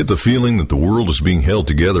 You ever get the feeling that the world is being held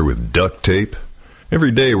together with duct tape?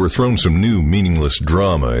 Every day we're thrown some new meaningless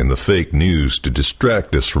drama in the fake news to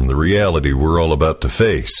distract us from the reality we're all about to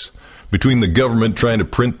face. Between the government trying to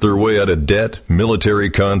print their way out of debt, military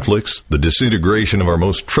conflicts, the disintegration of our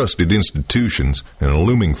most trusted institutions, and a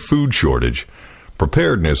looming food shortage,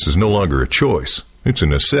 preparedness is no longer a choice. It's a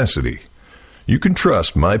necessity. You can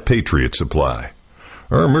trust My Patriot Supply.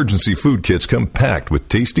 Our emergency food kits come packed with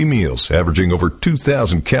tasty meals averaging over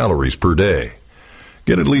 2,000 calories per day.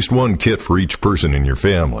 Get at least 1 kit for each person in your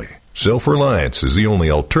family. Self-reliance is the only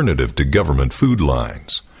alternative to government food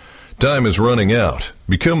lines. Time is running out.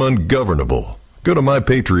 Become ungovernable. Go to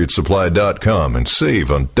MyPatriotSupply.com and save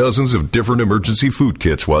on dozens of different emergency food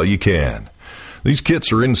kits while you can. These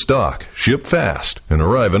kits are in stock, ship fast, and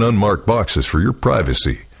arrive in unmarked boxes for your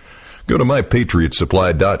privacy. Go to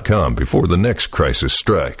MyPatriotSupply.com before the next crisis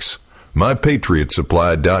strikes.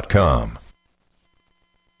 MyPatriotSupply.com.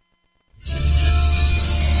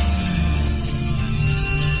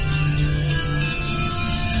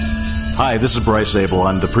 Hi, this is Bryce Abel.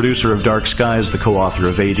 I'm the producer of Dark Skies, the co-author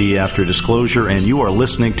of AD After Disclosure, and you are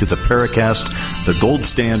listening to the Paracast, the gold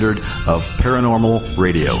standard of paranormal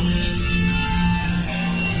radio.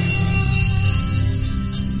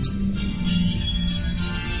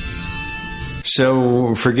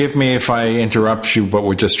 So, forgive me if I interrupt you, but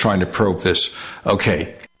we're just trying to probe this.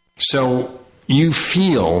 Okay, so you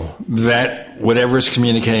feel that whatever's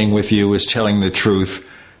communicating with you is telling the truth.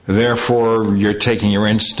 Therefore, you're taking your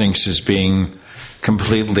instincts as being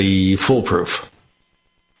completely foolproof.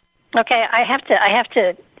 Okay, I have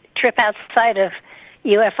to trip outside of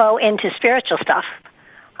UFO into spiritual stuff.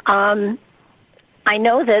 I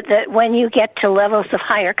know that when you get to levels of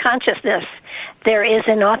higher consciousness, there is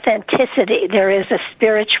an authenticity, there is a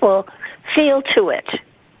spiritual feel to it.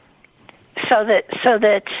 So that,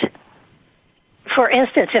 for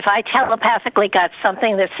instance, if I telepathically got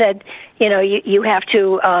something that said, you have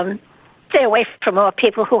to stay away from all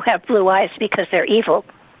people who have blue eyes because they're evil,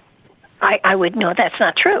 I would know that's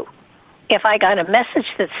not true. If I got a message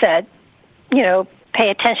that said, pay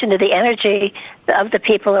attention to the energy of the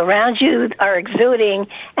people around you are exuding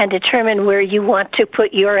and determine where you want to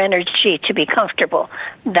put your energy to be comfortable,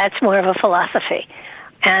 that's more of a philosophy.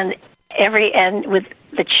 And with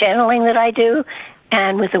the channeling that I do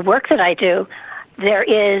and with the work that I do, there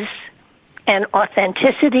is an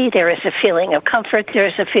authenticity, there is a feeling of comfort, there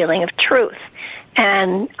is a feeling of truth.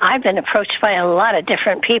 And I've been approached by a lot of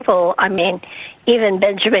different people. I mean, even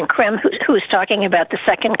Benjamin Krem, who's talking about the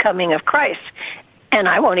second coming of Christ, and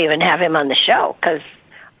I won't even have him on the show because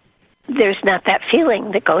there's not that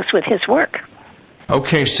feeling that goes with his work.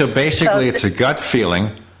 Okay, so basically it's a gut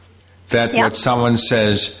feeling that what someone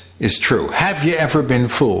says is true. Have you ever been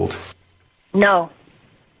fooled? No,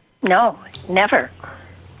 never.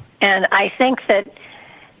 And I think that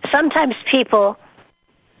sometimes people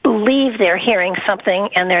believe they're hearing something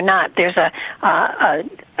and they're not. There's a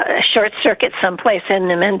short circuit someplace in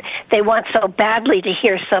them, and they want so badly to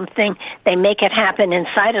hear something, they make it happen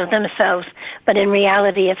inside of themselves, but in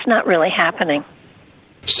reality it's not really happening.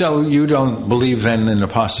 So you don't believe then in the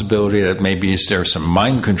possibility that maybe there's some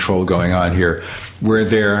mind control going on here where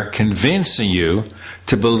they're convincing you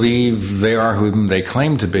to believe they are whom they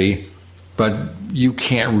claim to be, but you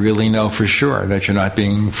can't really know for sure that you're not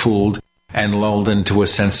being fooled and lulled into a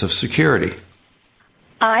sense of security?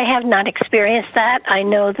 I have not experienced that. I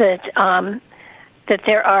know that that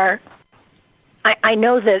there are. I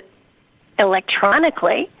know that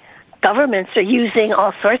electronically, governments are using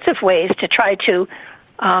all sorts of ways to try to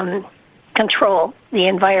control the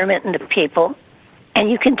environment and the people,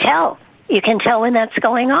 and you can tell. You can tell when that's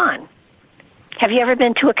going on. Have you ever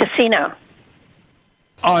been to a casino?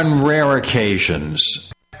 On rare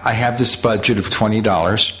occasions. I have this budget of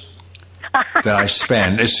 $20. that I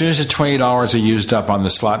spend. As soon as the $20 are used up on the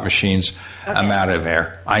slot machines, I'm out of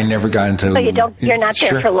there. I never got into. So you're not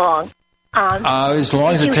there for long. As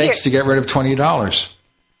long as it takes to get rid of $20.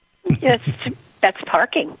 That's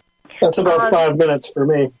parking. That's about 5 minutes for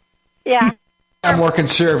me. Yeah. I'm more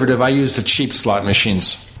conservative. I use the cheap slot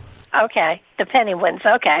machines. Okay, the penny ones.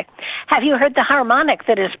 Okay. Have you heard the harmonic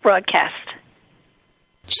that is broadcast?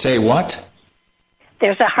 Say what?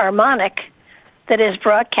 There's a harmonic that is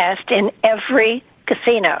broadcast in every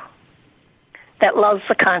casino that lulls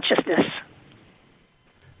the consciousness.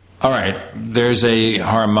 All right, there's a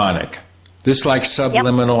harmonic. This like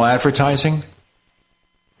subliminal advertising?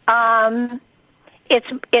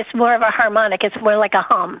 It's more of a harmonic. It's more like a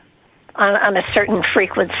hum on a certain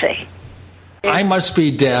frequency. I must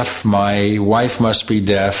be deaf. My wife must be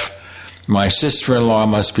deaf. My sister-in-law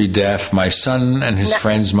must be deaf. My son and his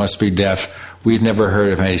friends must be deaf. We've never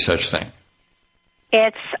heard of any such thing.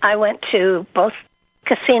 I went to both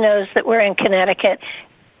casinos that were in Connecticut.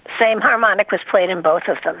 Same harmonic was played in both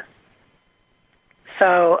of them.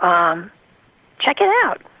 So check it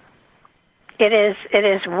out. It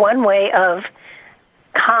is one way of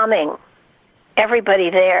calming everybody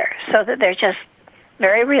there so that they're just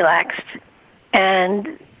very relaxed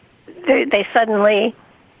and they suddenly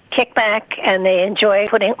kick back and they enjoy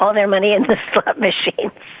putting all their money in the slot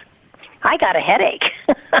machines. I got a headache.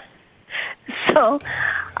 So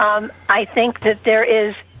I think that there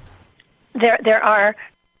are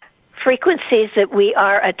frequencies that we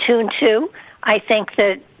are attuned to. I think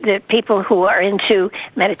that people who are into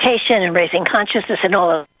meditation and raising consciousness and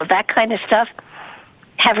all of that kind of stuff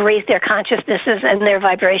have raised their consciousnesses and their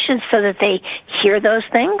vibrations so that they hear those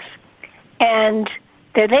things, and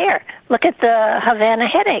they're there. Look at the Havana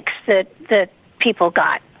headaches that people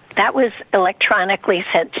got. That was electronically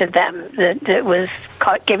sent to them. That was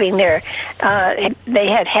caught giving their. They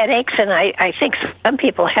had headaches, and I think some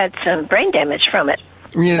people had some brain damage from it.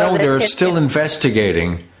 You know, they're still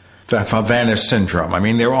investigating the Havana syndrome. I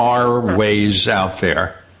mean, there are ways out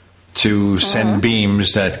there to send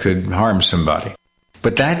beams that could harm somebody.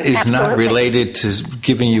 But that is not related to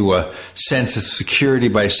giving you a sense of security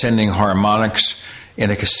by sending harmonics in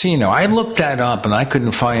a casino. I looked that up and I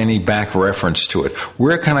couldn't find any back reference to it.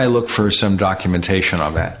 Where can I look for some documentation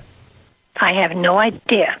on that? I have no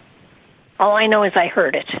idea. All I know is I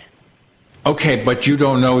heard it. Okay, but you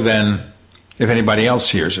don't know then if anybody else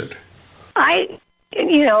hears it. I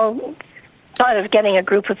thought of getting a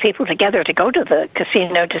group of people together to go to the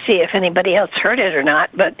casino to see if anybody else heard it or not,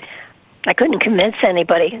 but I couldn't convince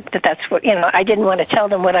anybody that that's what, I didn't want to tell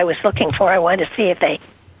them what I was looking for. I wanted to see if they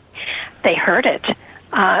heard it.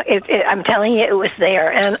 I'm telling you, it was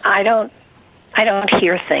there, and I don't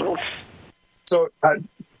hear things. So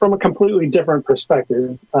from a completely different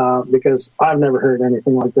perspective, because I've never heard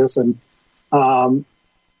anything like this, and I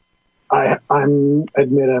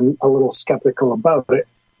admit I'm a little skeptical about it,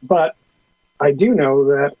 but I do know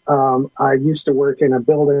that I used to work in a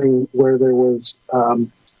building where there was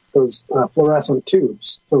those fluorescent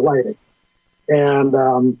tubes for lighting,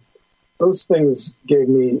 and those things gave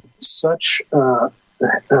me such a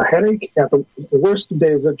headache. At the worst of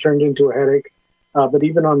days, it turned into a headache, but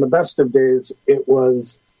even on the best of days, it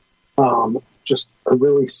was just a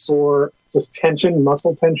really sore, just tension,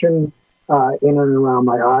 muscle tension in and around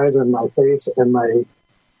my eyes and my face, and I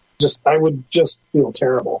would just feel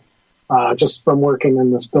terrible just from working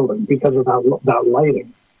in this building because of that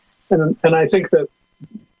lighting. And I think that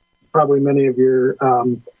probably many of your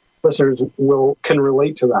listeners can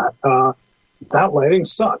relate to that. That lighting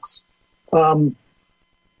sucks.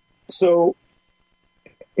 So,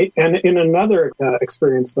 and in another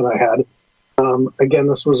experience that I had, again,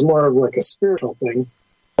 this was more of like a spiritual thing.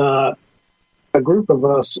 A group of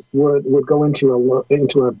us would go into a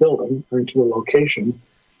building or into a location,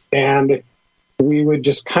 and we would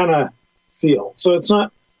just kind of feel. So it's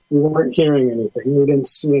not, we weren't hearing anything, we didn't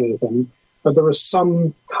see anything, but there was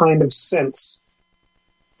some kind of sense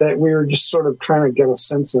that we were just sort of trying to get a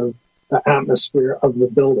sense of the atmosphere of the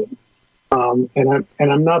building. And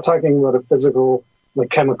I'm not talking about a physical, like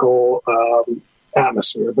chemical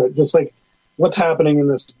atmosphere, but just like what's happening in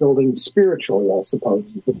this building spiritually, I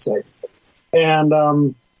suppose you could say.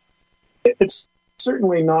 And it's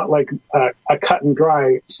certainly not like a cut and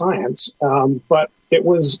dry science, but it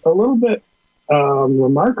was a little bit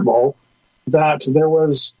remarkable that there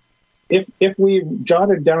was, if we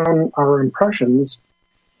jotted down our impressions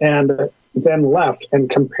and then left and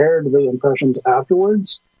compared the impressions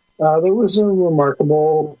afterwards, there was a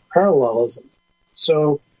remarkable parallelism.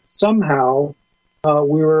 So somehow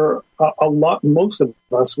most of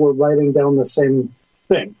us were writing down the same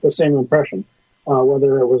thing, the same impression.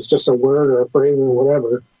 whether it was just a word or a phrase or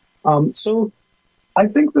whatever. So I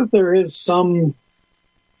think that there is some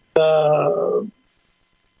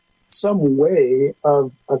way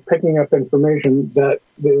of picking up information that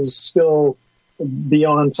is still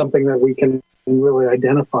beyond something that we can really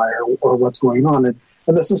identify or what's going on. And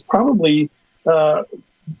this is probably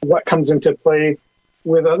what comes into play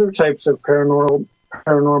with other types of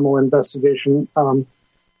paranormal investigation,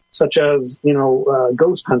 such as,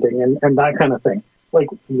 ghost hunting and that kind of thing. Like,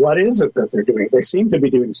 what is it that they're doing? They seem to be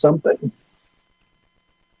doing something.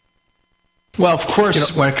 Well, of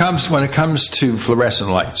course, when it comes to fluorescent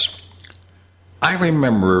lights, I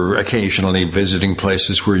remember occasionally visiting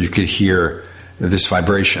places where you could hear this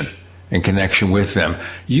vibration in connection with them.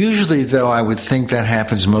 Usually, though, I would think that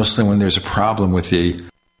happens mostly when there's a problem with the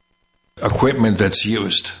equipment that's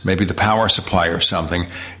used. Maybe the power supply or something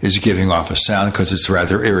is giving off a sound because it's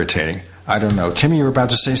rather irritating. I don't know. Timmy, you were about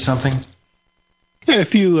to say something? Yeah,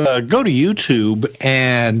 if you go to YouTube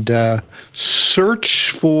and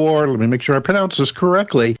search for, let me make sure I pronounce this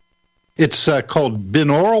correctly, it's called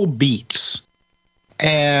binaural beats.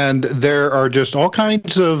 And there are just all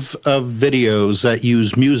kinds of videos that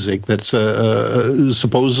use music that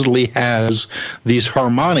supposedly has these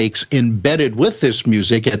harmonics embedded with this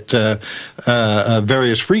music at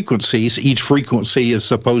various frequencies. Each frequency is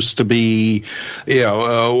supposed to be,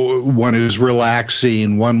 one is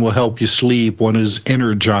relaxing, one will help you sleep, one is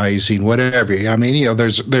energizing, whatever. I mean,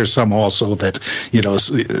 there's some also that,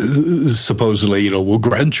 supposedly, will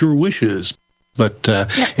grant your wishes. But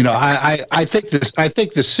I think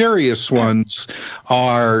the serious ones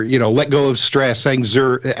are let go of stress,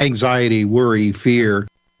 anxiety, worry, fear.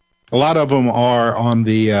 A lot of them are on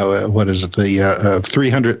the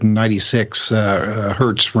 396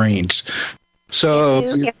 hertz range. So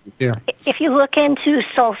if you look into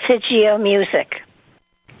solfeggio music,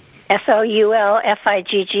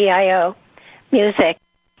 SOULFIGGIO music,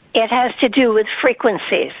 it has to do with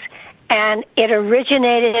frequencies, and it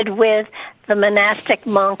originated with the monastic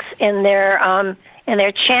monks in their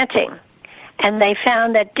chanting, and they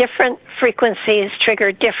found that different frequencies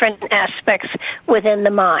trigger different aspects within the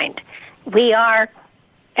mind. We are,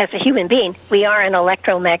 as a human being, we are an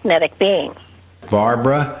electromagnetic being.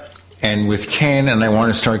 Barbara, and with Ken, and I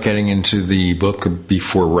want to start getting into the book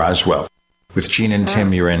Before Roswell. With Gene and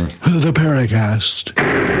Tim, you're in the Paracast.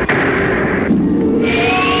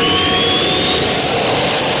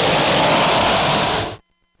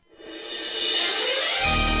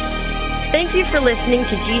 Thank you for listening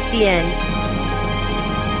to GCN.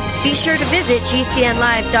 Be sure to visit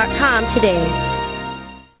GCNlive.com today.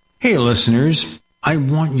 Hey, listeners. I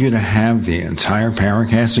want you to have the entire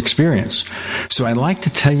Paracast experience. So I'd like to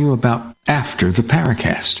tell you about After the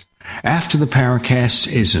Paracast. After the Paracast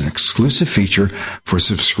is an exclusive feature for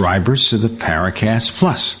subscribers to the Paracast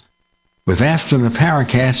Plus. With After the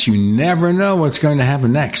Paracast, you never know what's going to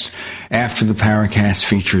happen next. After the Paracast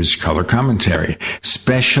features color commentary,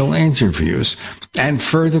 special interviews, and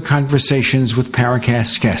further conversations with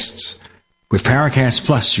Paracast guests. With Paracast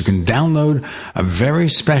Plus, you can download a very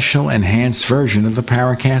special enhanced version of the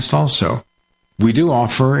Paracast also. We do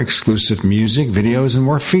offer exclusive music, videos, and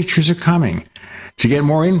more features are coming. To get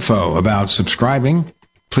more info about subscribing,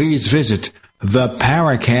 please visit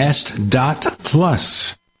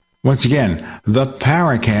theparacast.plus. Once again,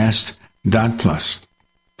 theparacast.plus.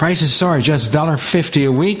 Prices are just $1.50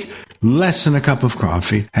 a week, less than a cup of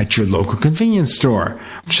coffee at your local convenience store.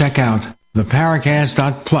 Check out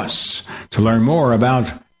theparacast.plus to learn more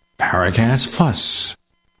about Paracast Plus.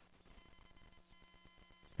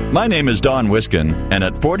 My name is Don Wiskin, and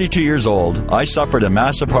at 42 years old, I suffered a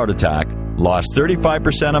massive heart attack, lost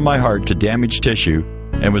 35% of my heart to damaged tissue,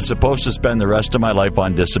 and was supposed to spend the rest of my life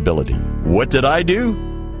on disability. What did I do?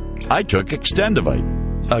 I took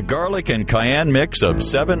Extendivite, a garlic and cayenne mix of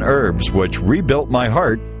 7 herbs which rebuilt my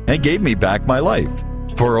heart and gave me back my life.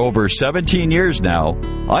 For over 17 years now,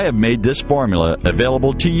 I have made this formula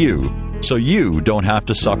available to you so you don't have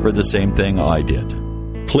to suffer the same thing I did.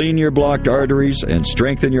 Clean your blocked arteries and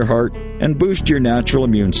strengthen your heart and boost your natural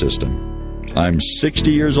immune system. I'm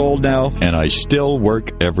 60 years old now, and I still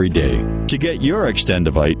work every day. To get your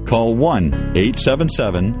Extendivite, call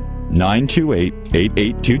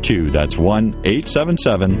 1-877-928-8822. That's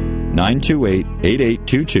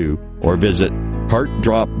 1-877-928-8822, or visit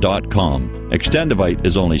heartdrop.com. Extendivite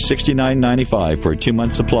is only $69.95 for a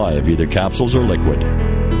 2-month supply of either capsules or liquid.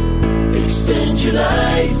 Extend your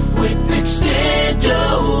life with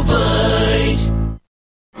Extendovite.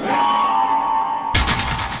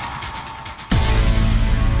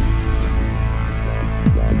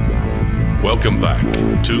 Welcome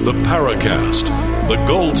back to the Paracast, the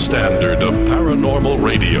gold standard of paranormal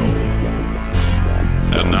radio.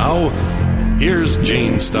 And now, here's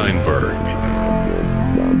Gene Steinberg.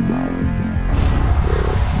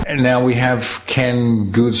 And now we have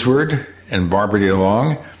Ken Goudsward and Barbara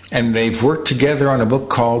DeLong, and they've worked together on a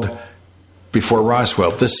book called Before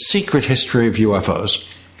Roswell, The Secret History of UFOs.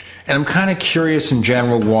 And I'm kind of curious in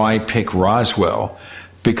general why pick Roswell,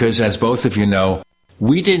 because as both of you know,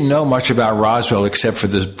 we didn't know much about Roswell except for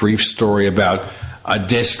this brief story about a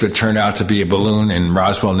disc that turned out to be a balloon in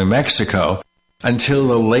Roswell, New Mexico, until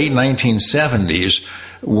the late 1970s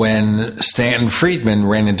when Stanton Friedman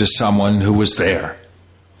ran into someone who was there,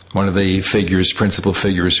 one of the principal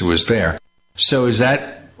figures who was there. So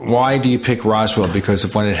why do you pick Roswell? Because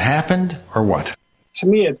of when it happened or what? To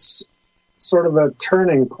me, it's sort of a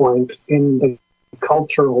turning point in the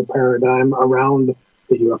cultural paradigm around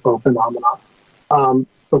the UFO phenomenon.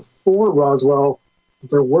 Before Roswell,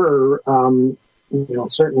 there were,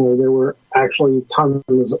 certainly there were actually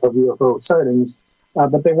tons of UFO sightings,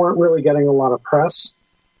 but they weren't really getting a lot of press.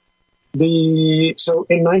 So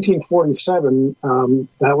in 1947,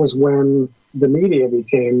 that was when the media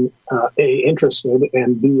became interested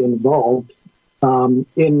and B, involved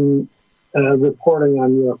in reporting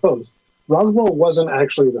on UFOs. Roswell wasn't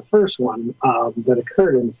actually the first one that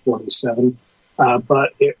occurred in 1947, but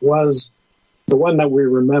it was the one that we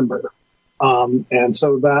remember. And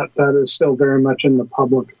so that is still very much in the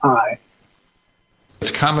public eye.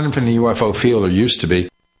 It's common in the UFO field, or used to be,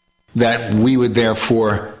 that we would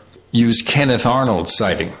therefore use Kenneth Arnold's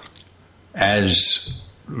sighting as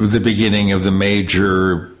the beginning of the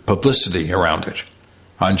major publicity around it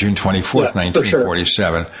on June 24th,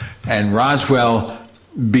 1947. Sure. And Roswell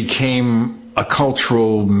became a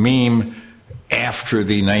cultural meme after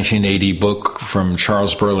the 1980 book from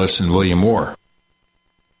Charles Burles and William Moore.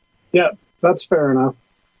 Yeah, that's fair enough.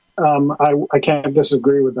 I can't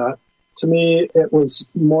disagree with that. To me, it was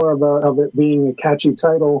more of it being a catchy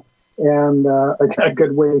title and a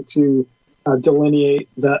good way to delineate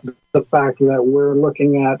the fact that we're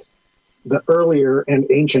looking at the earlier and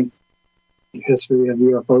ancient history of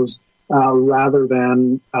UFOs rather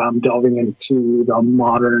than delving into the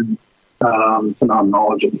modern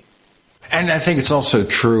phenomenology. And I think it's also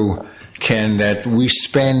true, Ken, that we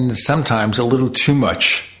spend sometimes a little too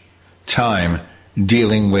much time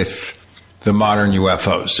dealing with the modern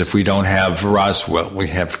UFOs. If we don't have Roswell, we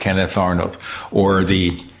have Kenneth Arnold, or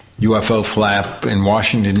the UFO flap in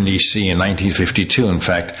Washington, D.C. in 1952. In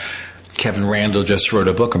fact, Kevin Randall just wrote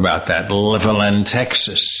a book about that. Liverland,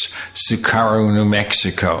 Texas, Sicario, New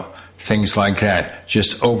Mexico, things like that,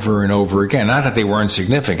 just over and over again. Not that they weren't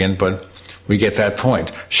significant, but we get that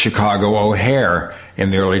point. Chicago O'Hare in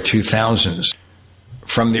the early 2000s.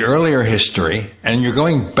 From the earlier history, and you're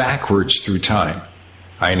going backwards through time,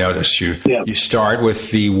 I notice you. Yes. You start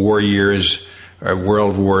with the war years,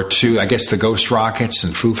 World War II, I guess the Ghost Rockets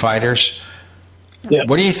and Foo Fighters. Yeah.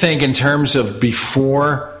 What do you think in terms of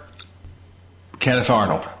before Kenneth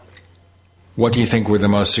Arnold? What do you think were the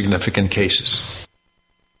most significant cases?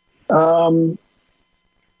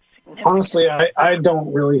 Honestly, I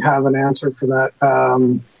don't really have an answer for that.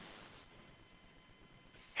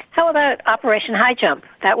 How about Operation High Jump?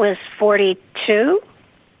 That was 1942?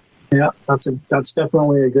 Yeah, that's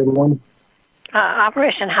definitely a good one.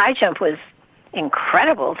 Operation High Jump was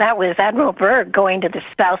incredible. That was Admiral Byrd going to the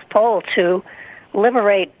South Pole to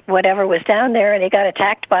liberate whatever was down there, and he got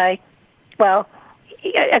attacked by, well,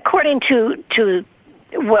 according to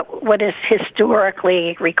what is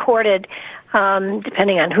historically recorded,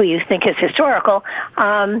 depending on who you think is historical,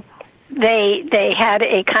 they had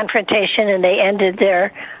a confrontation and they ended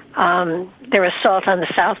their assault on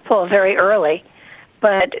the South Pole very early.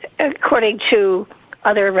 But according to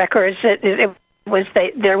other records, there was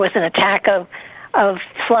an attack of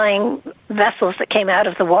flying vessels that came out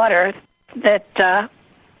of the water that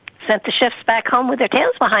sent the ships back home with their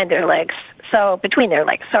tails behind their legs. So between their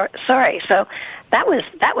legs, sorry. So that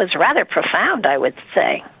was rather profound, I would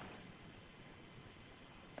say.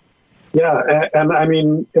 Yeah, and I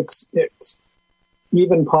mean it's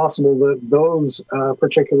even possible that those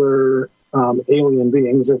particular alien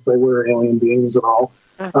beings, if they were alien beings at all,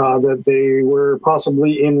 that they were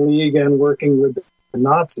possibly in league and working with the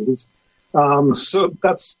Nazis. So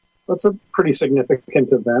that's a pretty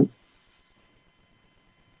significant event.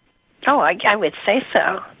 Oh, I would say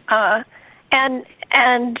so. And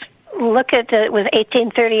look at it was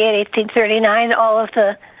 1838, 1839. All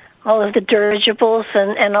of the dirigibles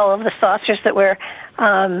and all of the saucers that were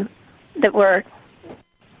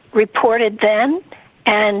reported then,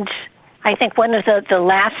 and I think one of the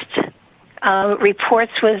last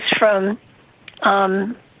reports was from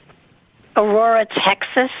Aurora,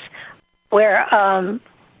 Texas, where a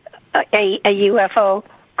UFO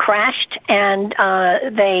crashed, and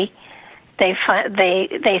they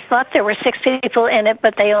thought there were 6 people in it,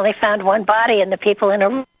 but they only found one body, and the people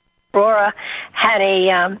in Aurora had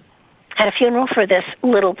a funeral for this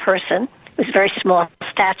little person. It was very small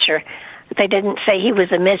stature. They didn't say he was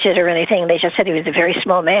a midget or anything. They just said he was a very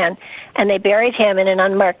small man. And they buried him in an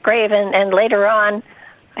unmarked grave. And later on,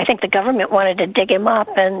 I think the government wanted to dig him up,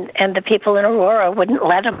 and the people in Aurora wouldn't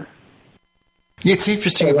let him. It's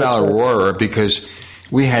interesting about Aurora because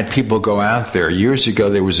we had people go out there. Years ago,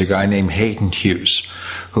 there was a guy named Hayden Hughes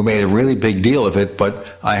who made a really big deal of it,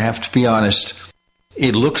 but I have to be honest,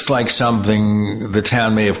 it looks like something the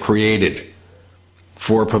town may have created.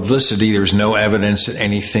 For publicity, there's no evidence that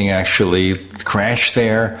anything actually crashed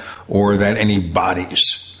there or that any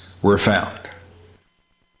bodies were found.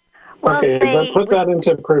 Well, okay, but put that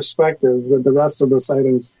into perspective with the rest of the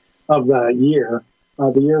sightings of that year.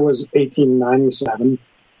 The year was 1897,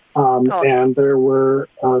 and there were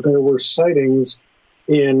sightings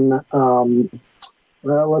in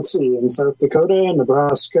let's see, in South Dakota,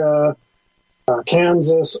 Nebraska,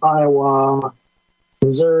 Kansas, Iowa,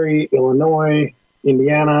 Missouri, Illinois,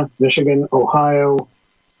 Indiana, Michigan, Ohio,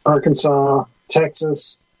 Arkansas,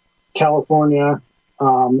 Texas, California,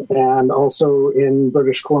 and also in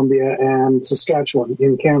British Columbia and Saskatchewan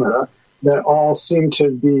in Canada, that all seem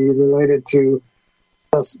to be related to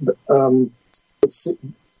us. It's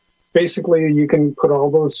basically, you can put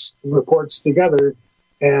all those reports together,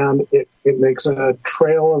 and it makes a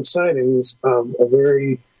trail of sightings of a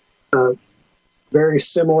very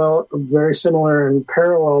similar and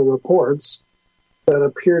parallel reports that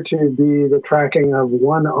appear to be the tracking of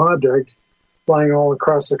one object flying all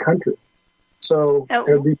across the country. So it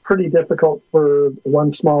would be pretty difficult for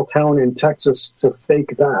one small town in Texas to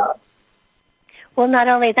fake that. Well, not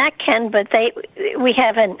only that, Ken, but we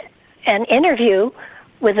have an interview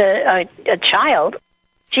with a child.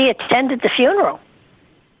 She attended the funeral.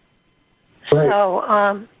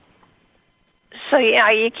 Right. So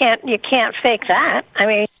yeah, you can't fake that. I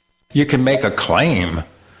mean, you can make a claim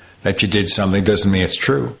that you did something, doesn't mean it's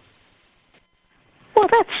true. Well,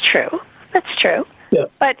 that's true. That's true. Yeah.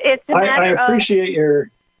 But it's a matter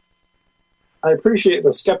I appreciate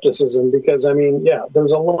the skepticism because, I mean, yeah,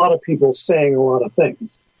 there's a lot of people saying a lot of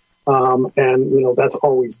things. And, that's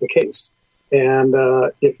always the case. And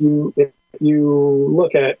if you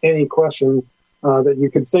look at any question that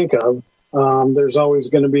you could think of, there's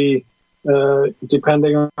always going to be,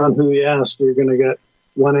 depending on who you ask, you're going to get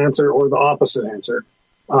one answer or the opposite answer.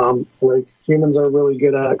 Like humans are really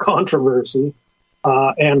good at controversy.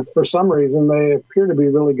 And for some reason, they appear to be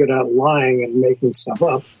really good at lying and making stuff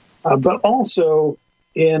up. But also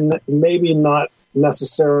in maybe not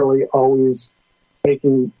necessarily always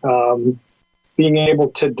making, being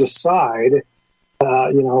able to decide,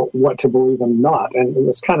 what to believe and not. And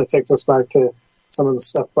this kind of takes us back to some of the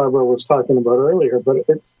stuff Barbara was talking about earlier. But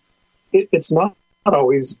it's not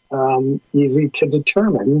always easy to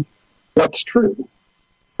determine what's true.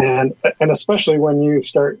 And especially when you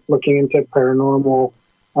start looking into paranormal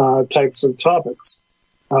types of topics,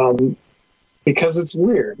 because it's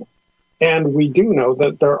weird. And we do know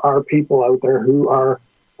that there are people out there who are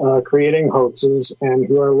creating hoaxes and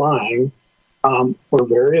who are lying for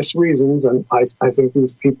various reasons. And I think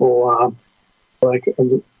these people,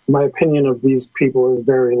 my opinion of these people is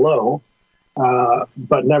very low,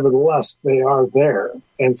 but nevertheless, they are there.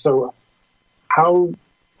 And so how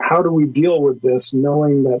do we deal with this,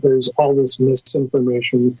 knowing that there's all this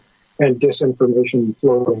misinformation and disinformation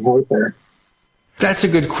floating out there? That's a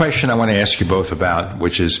good question I want to ask you both about,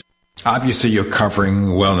 which is, obviously you're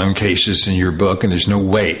covering well-known cases in your book, and there's no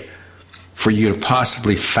way for you to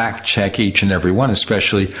possibly fact-check each and every one,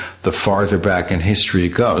 especially the farther back in history it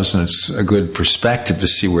goes, and it's a good perspective to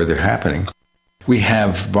see where they're happening. We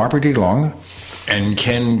have Barbara DeLong and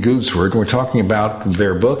Ken Goudsward. We're talking about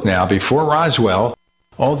their book now, Before Roswell,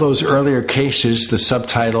 all those earlier cases, the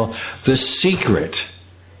subtitle, The Secret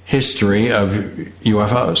History of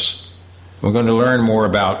UFOs. We're going to learn more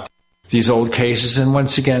about these old cases and,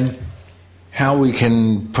 once again, how we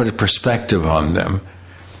can put a perspective on them.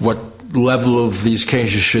 What level of these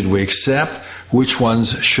cases should we accept? Which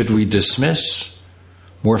ones should we dismiss?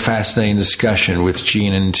 More fascinating discussion with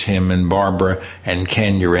Gene and Tim and Barbara and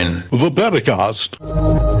Ken. You're in The Paracast.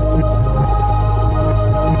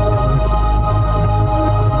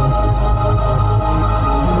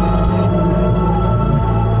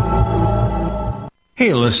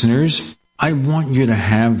 Hey, listeners, I want you to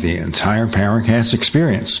have the entire Paracast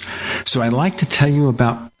experience. So I'd like to tell you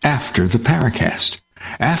about After the Paracast.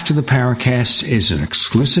 After the Paracast is an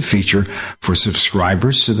exclusive feature for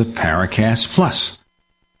subscribers to the Paracast Plus.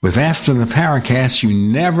 With After the Paracast, you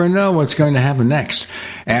never know what's going to happen next.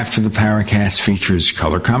 After the Paracast features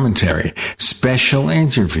color commentary, special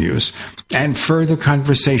interviews, and further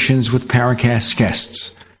conversations with Paracast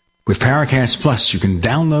guests. With Paracast Plus, you can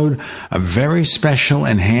download a very special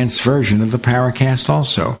enhanced version of the Paracast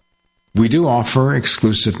also. We do offer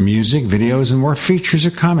exclusive music, videos, and more features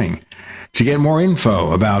are coming. To get more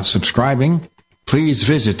info about subscribing, please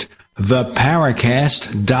visit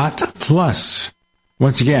theparacast.plus.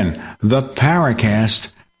 Once again,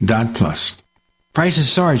 theparacast.plus.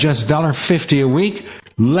 Prices are just $1.50 a week,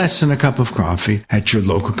 less than a cup of coffee at your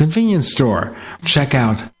local convenience store. Check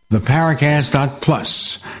out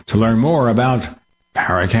theparacast.plus to learn more about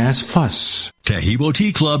Paracast Plus. Tahibo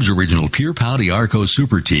Tea Club's original Pure Pau de Arco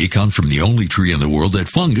Super Tea comes from the only tree in the world that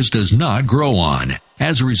fungus does not grow on.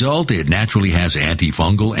 As a result, it naturally has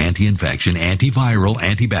antifungal, anti-infection, antiviral,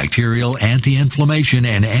 antibacterial, anti-inflammation,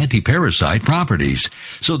 and anti-parasite properties.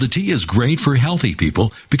 So the tea is great for healthy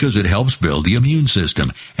people because it helps build the immune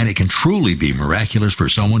system, and it can truly be miraculous for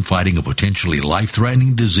someone fighting a potentially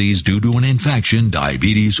life-threatening disease due to an infection,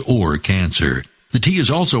 diabetes, or cancer. The tea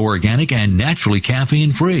is also organic and naturally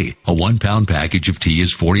caffeine-free. A 1-pound package of tea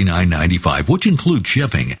is $49.95, which includes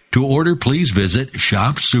shipping. To order, please visit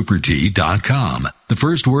shopsupertea.com. The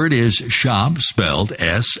first word is shop, spelled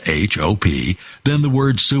S-H-O-P, then the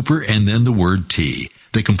word super, and then the word tea.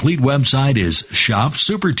 The complete website is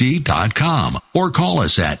shopsupertea.com, or call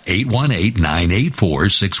us at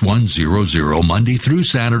 818-984-6100 Monday through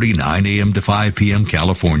Saturday, 9 a.m. to 5 p.m.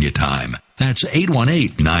 California time. That's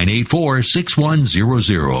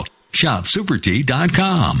 818-984-6100.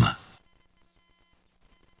 ShopSuperTea.com.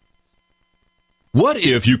 What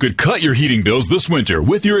if you could cut your heating bills this winter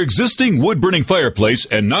with your existing wood-burning fireplace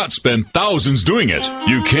and not spend thousands doing it?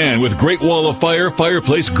 You can with Great Wall of Fire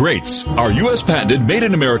fireplace grates. Our U.S. patented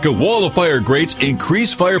made-in-America Wall of Fire grates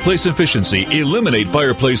increase fireplace efficiency, eliminate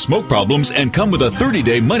fireplace smoke problems, and come with a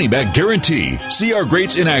 30-day money-back guarantee. See our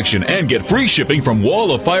grates in action and get free shipping from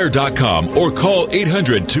walloffire.com or call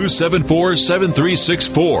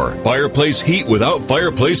 800-274-7364. Fireplace heat without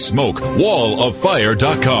fireplace smoke.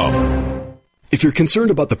 walloffire.com. If you're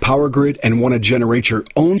concerned about the power grid and want to generate your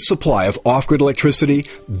own supply of off-grid electricity,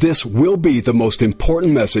 this will be the most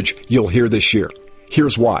important message you'll hear this year.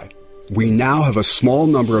 Here's why. We now have a small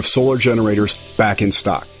number of solar generators back in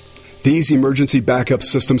stock. These emergency backup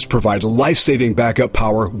systems provide life-saving backup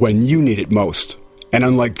power when you need it most. And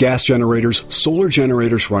unlike gas generators, solar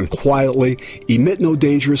generators run quietly, emit no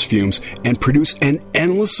dangerous fumes, and produce an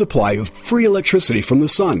endless supply of free electricity from the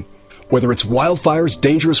sun. Whether it's wildfires,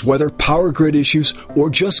 dangerous weather, power grid issues, or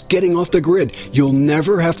just getting off the grid, you'll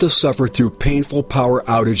never have to suffer through painful power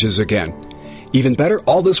outages again. Even better,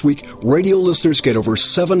 all this week, radio listeners get over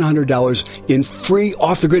 $700 in free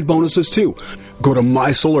off-the-grid bonuses too. Go to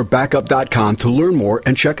mysolarbackup.com to learn more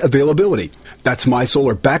and check availability. That's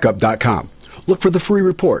mysolarbackup.com. Look for the free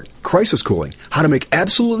report, Crisis Cooling, how to make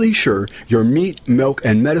absolutely sure your meat, milk,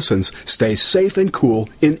 and medicines stay safe and cool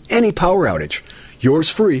in any power outage.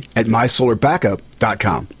 Yours free at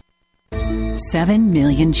mysolarbackup.com. 7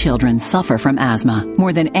 million children suffer from asthma,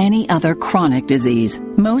 more than any other chronic disease.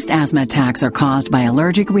 Most asthma attacks are caused by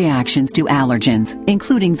allergic reactions to allergens,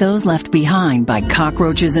 including those left behind by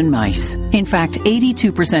cockroaches and mice. In fact,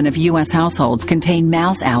 82% of U.S. households contain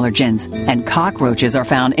mouse allergens, and cockroaches are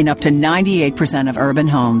found in up to 98% of urban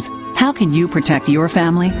homes. How can you protect your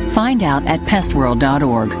family? Find out at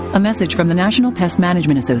pestworld.org. A message from the National Pest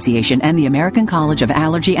Management Association and the American College of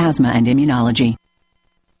Allergy, Asthma, and Immunology.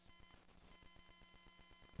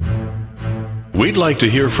 We'd like to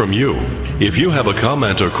hear from you. If you have a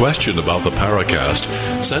comment or question about the Paracast,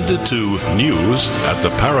 send it to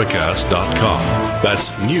news@theparacast.com.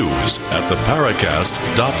 That's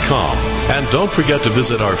news@theparacast.com. And don't forget to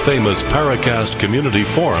visit our famous Paracast community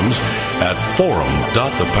forums at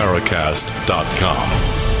forum.theparacast.com.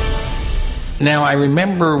 Now, I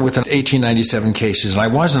remember with the 1897 cases, and I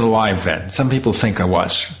wasn't alive then. Some people think I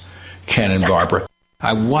was, Ken and Barbara.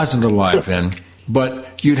 I wasn't alive then.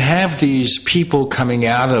 But you'd have these people coming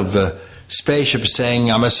out of the spaceship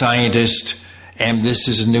saying, I'm a scientist, and this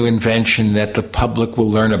is a new invention that the public will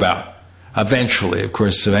learn about. Eventually. Of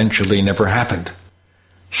course, eventually never happened.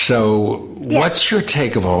 So what's your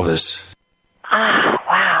take of all this?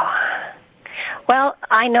 Wow. Well,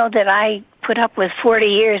 I know that I put up with 40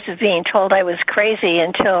 years of being told I was crazy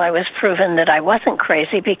until I was proven that I wasn't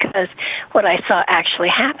crazy because what I saw actually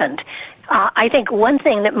happened. I think one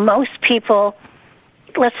thing that most people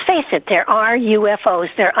let's face it, there are UFOs.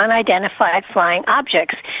 They're unidentified flying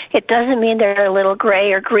objects. It doesn't mean there are little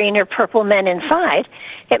gray or green or purple men inside.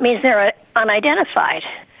 It means they're unidentified.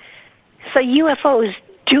 So UFOs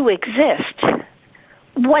do exist.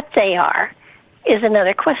 What they are is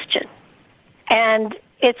another question. And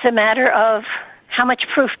it's a matter of how much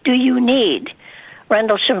proof do you need?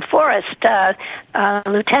 Rendlesham Forrest,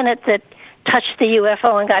 lieutenant that touched the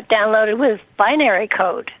UFO and got downloaded with binary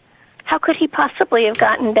code. How could he possibly have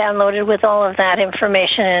gotten downloaded with all of that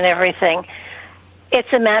information and everything?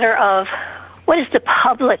 It's a matter of what is the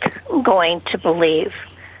public going to believe?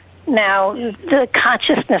 Now, the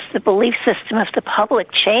consciousness, the belief system of the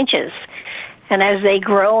public changes. And as they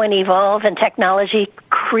grow and evolve and technology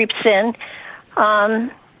creeps in,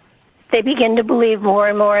 they begin to believe more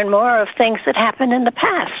and more and more of things that happened in the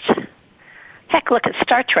past. Heck, look at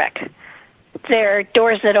Star Trek. There are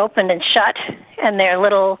doors that opened and shut, and their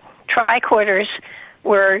little tricorders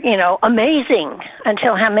were, amazing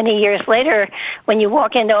until how many years later, when you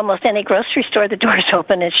walk into almost any grocery store, the doors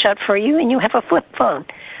open and shut for you, and you have a flip phone.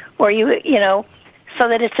 Or so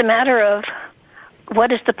that it's a matter of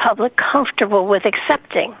what is the public comfortable with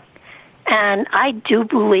accepting. And I do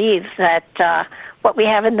believe that what we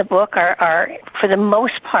have in the book are, for the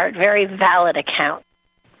most part, very valid accounts.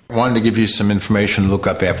 I wanted to give you some information to look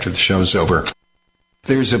up after the show's over.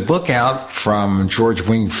 There's a book out from George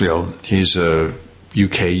Wingfield. He's a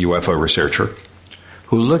UK UFO researcher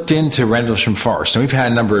who looked into Rendlesham Forest. And we've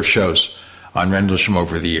had a number of shows on Rendlesham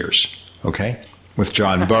over the years, okay, with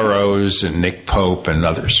John Burroughs and Nick Pope and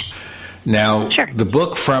others. Now, The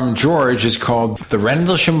book from George is called The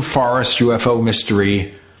Rendlesham Forest UFO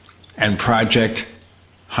Mystery and Project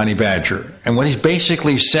Honey Badger. And what he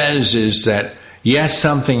basically says is that, yes,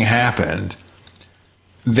 something happened.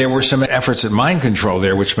 There were some efforts at mind control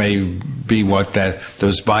there, which may be what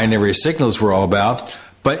those binary signals were all about.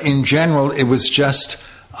 But in general, it was just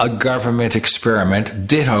a government experiment,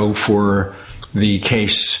 ditto for the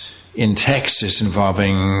case in Texas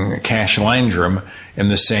involving Cash Landrum in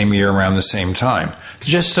the same year around the same time.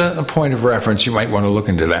 Just a point of reference. You might want to look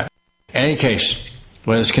into that. In any case,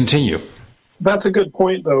 let us continue. That's a good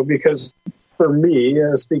point, though, because for me,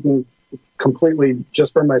 speaking completely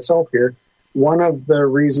just for myself here, one of the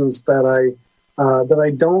reasons that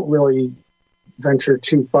I don't really venture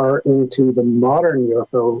too far into the modern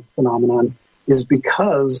UFO phenomenon is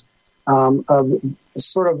because of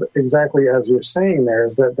sort of exactly as you're saying there,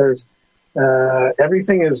 is that there's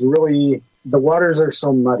everything is really, the waters are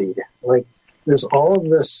so muddied. Like there's all of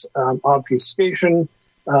this obfuscation.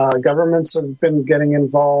 Governments have been getting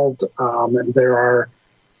involved. And there are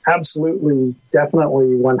absolutely,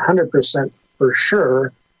 definitely 100% for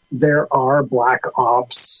sure, there are black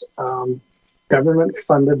ops,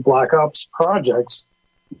 government-funded black ops projects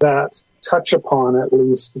that touch upon at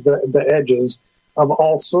least the edges of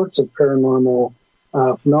all sorts of paranormal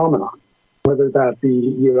phenomenon, whether that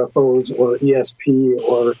be UFOs or ESP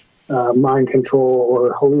or mind control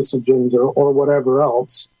or hallucinogens or whatever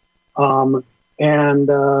else. And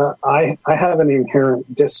I have an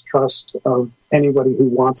inherent distrust of anybody who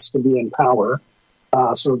wants to be in power,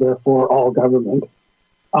 so therefore all government.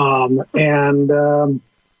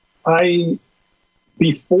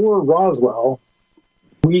 Before Roswell,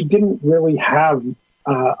 we didn't really have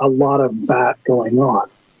a lot of that going on,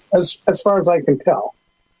 as far as I can tell.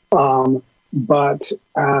 But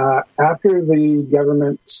after the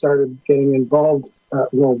government started getting involved,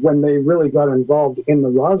 when they really got involved in the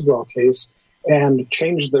Roswell case and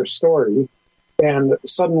changed their story, and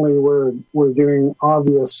suddenly we're doing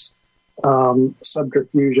obvious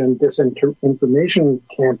subterfuge and disinformation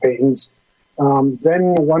campaigns,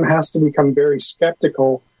 then one has to become very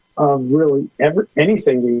skeptical of really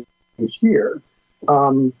anything you hear.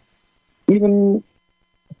 Even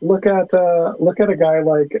look at a guy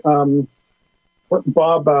like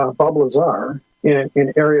Bob Lazar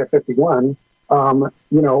in Area 51.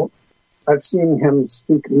 I've seen him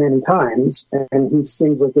speak many times, and he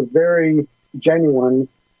seems like a very genuine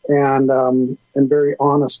and very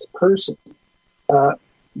honest person.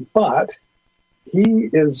 But he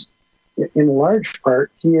is, in large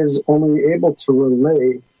part, he is only able to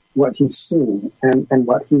relay what he's seen and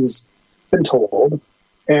what he's been told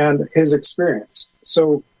and his experience.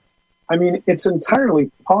 So, I mean, it's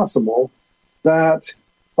entirely possible that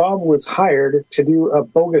Bob was hired to do a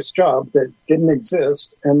bogus job that didn't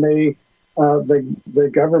exist, and the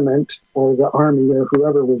government or the army or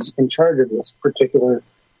whoever was in charge of this particular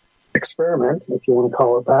experiment, if you want to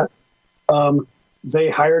call it that, they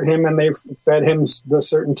hired him and they fed him the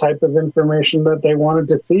certain type of information that they wanted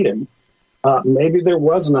to feed him. Maybe there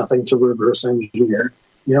was nothing to reverse engineer.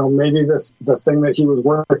 maybe the thing that he was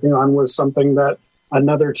working on was something that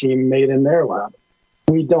another team made in their lab.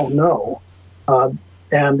 We don't know. And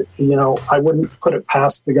I wouldn't put it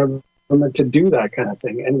past the government to do that kind of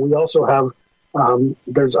thing. And we also have,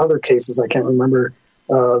 there's other cases, I can't remember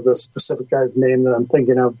the specific guy's name that I'm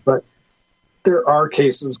thinking of, but there are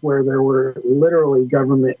cases where there were literally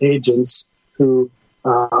government agents who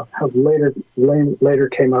have later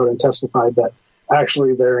came out and testified that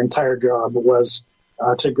actually their entire job was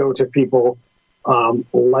to go to people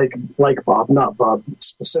like Bob, not Bob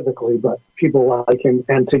specifically, but people like him,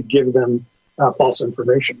 and to give them false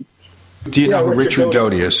information. Do you know who Richard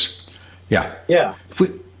Doty is? Yeah. Yeah.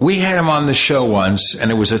 We had him on the show once,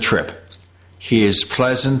 and it was a trip. He is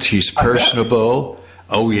pleasant. He's personable.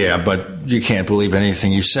 Oh, yeah, but you can't believe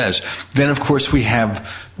anything he says. Then, of course, we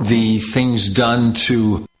have the things done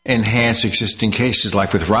to enhance existing cases,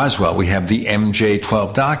 like with Roswell. We have the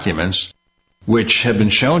MJ-12 documents, which have been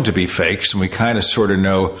shown to be fakes, and we kind of sort of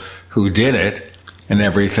know who did it and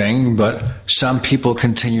everything, but some people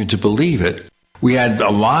continue to believe it. We had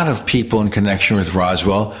a lot of people in connection with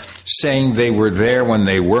Roswell saying they were there when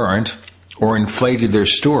they weren't, or inflated their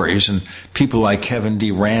stories, and people like Kevin D.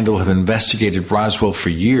 Randall have investigated Roswell for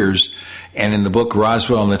years, and in the book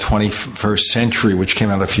Roswell in the 21st Century, which came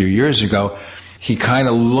out a few years ago, he kind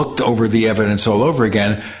of looked over the evidence all over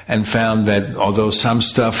again and found that although some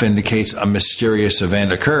stuff indicates a mysterious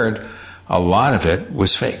event occurred, a lot of it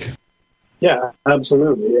was fake. Yeah,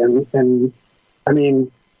 absolutely. And I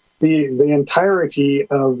mean, the entirety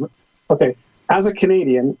of, okay, as a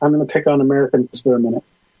Canadian, I'm going to pick on Americans for a minute.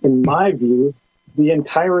 In my view, the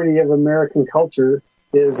entirety of American culture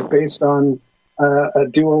is based on a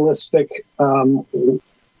dualistic,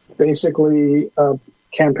 basically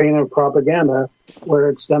campaign of propaganda where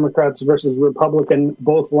it's Democrats versus Republican,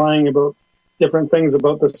 both lying about different things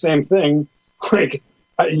about the same thing. Like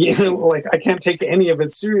I can't take any of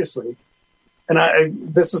it seriously.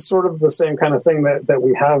 And this is sort of the same kind of thing that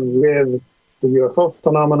we have with the UFO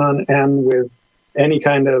phenomenon and with any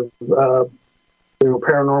kind of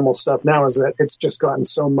paranormal stuff now, is that it's just gotten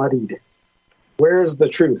so muddied. Where's the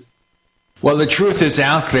truth? Well, the truth is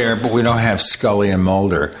out there, but we don't have Scully and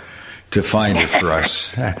Mulder to find it for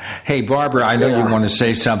us. Hey, Barbara, I know you want to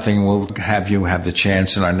say something. We'll have you have the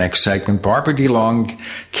chance in our next segment. Barbara DeLong,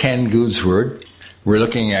 Ken Goudsward. We're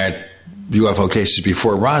looking at UFO cases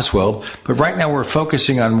before Roswell, but right now we're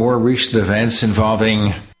focusing on more recent events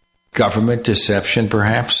involving government deception,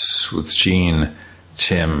 perhaps, with Gene,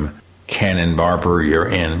 Tim, Ken, and Barbara. You're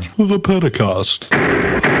in the Pentecost.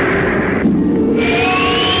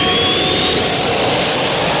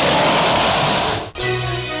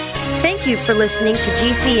 Thank you for listening to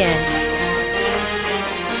GCN.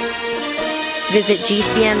 Visit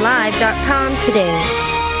GCNlive.com today.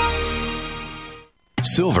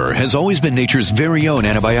 Silver has always been nature's very own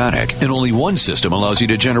antibiotic, and only one system allows you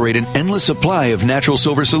to generate an endless supply of natural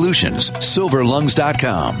silver solutions.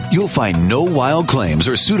 SilverLungs.com. You'll find no wild claims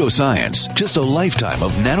or pseudoscience, just a lifetime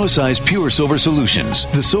of nano-sized pure silver solutions.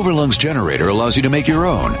 The Silver Lungs generator allows you to make your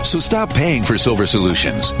own, so stop paying for silver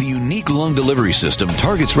solutions. The unique lung delivery system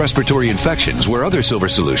targets respiratory infections where other silver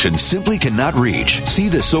solutions simply cannot reach. See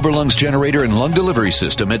the Silver Lungs generator and lung delivery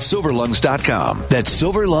system at SilverLungs.com. That's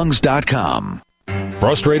SilverLungs.com.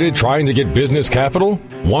 Frustrated trying to get business capital?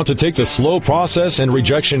 Want to take the slow process and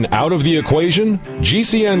rejection out of the equation?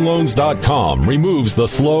 GCNloans.com removes the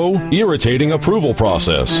slow, irritating approval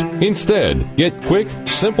process. Instead, get quick,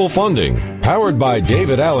 simple funding. Powered by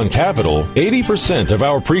David Allen Capital, 80% of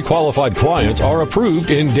our pre-qualified clients are approved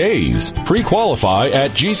in days. Pre-qualify at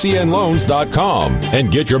GCNloans.com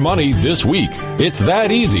and get your money this week. It's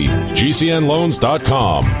that easy.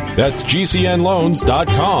 GCNloans.com. That's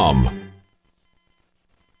GCNloans.com.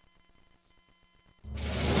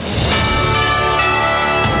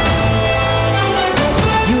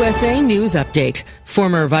 USA News Update.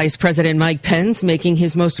 Former Vice President Mike Pence making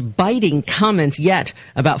his most biting comments yet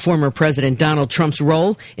about former President Donald Trump's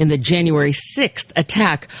role in the January 6th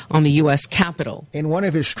attack on the U.S. Capitol. In one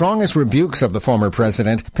of his strongest rebukes of the former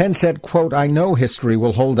president, Pence said, quote, "I know history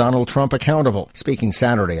will hold Donald Trump accountable." Speaking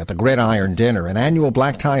Saturday at the Gridiron Dinner, an annual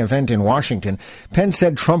black tie event in Washington, Pence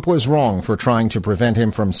said Trump was wrong for trying to prevent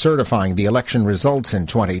him from certifying the election results in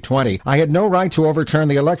 2020. "I had no right to overturn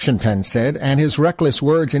the election," Pence said, and his reckless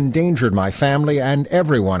words endangered my family and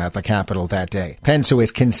everyone at the Capitol that day. Pence, who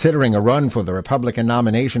is considering a run for the Republican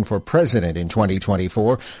nomination for president in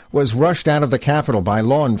 2024, was rushed out of the Capitol by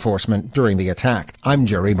law enforcement during the attack. I'm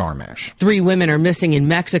Jerry Barmash. 3 women are missing in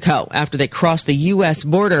Mexico after they crossed the U.S.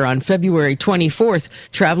 border on February 24th,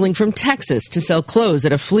 traveling from Texas to sell clothes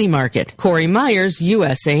at a flea market. Corey Myers,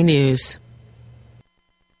 USA News.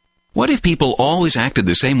 What if people always acted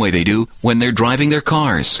the same way they do when they're driving their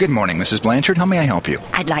cars? Good morning, Mrs. Blanchard. How may I help you?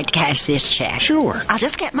 I'd like to cash this check. Sure. I'll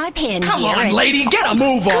just get my pen Come here. on, lady, get a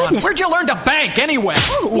move on. Goodness. Where'd you learn to bank anyway?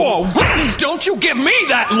 Ooh. Whoa, don't you give me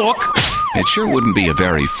that look. It sure wouldn't be a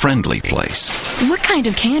very friendly place. What kind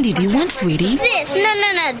of candy do you want, sweetie? This.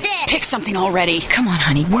 No, this. Pick something already. Come on,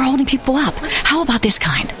 honey. We're holding people up. How about this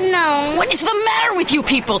kind? No. What is the matter with you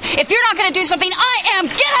people? If you're not going to do something, I am.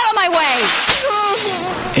 Get out of my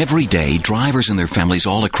way. Every day, drivers and their families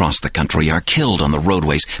all across the country are killed on the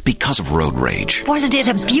roadways because of road rage. Wasn't it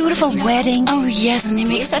a beautiful wedding? Oh, yes, and they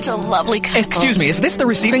make such a lovely couple. Excuse me, is this the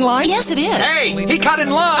receiving line? Yes, it is. Hey, he cut in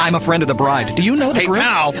line. I'm a friend of the bride. Do you know the group? Hey,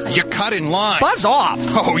 pal, you cut in line. Buzz off.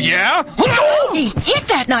 Oh, yeah? He hit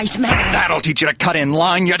that nice man. That'll teach you to cut in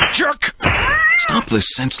line, you jerk. Stop the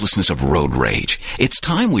senselessness of road rage. It's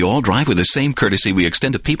time we all drive with the same courtesy we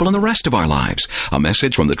extend to people in the rest of our lives. A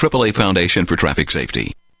message from the AAA Foundation for Traffic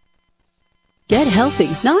Safety. Get healthy,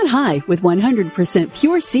 not high, with 100%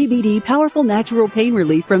 pure CBD powerful natural pain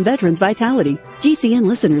relief from Veterans Vitality. GCN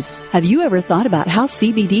listeners, have you ever thought about how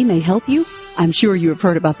CBD may help you? I'm sure you have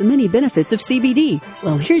heard about the many benefits of CBD.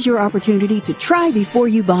 Well, here's your opportunity to try before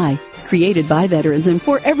you buy. Created by veterans and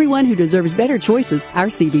for everyone who deserves better choices, our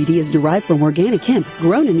CBD is derived from organic hemp,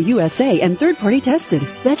 grown in the USA and third-party tested.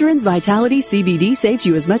 Veterans Vitality CBD saves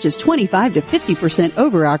you as much as 25 to 50%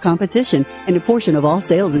 over our competition, and a portion of all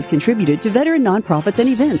sales is contributed to veteran nonprofits and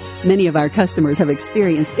events. Many of our customers have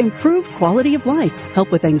experienced improved quality of life,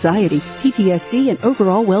 help with anxiety, PTSD, and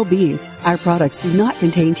overall well-being. Our products do not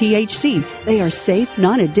contain THC. They are safe,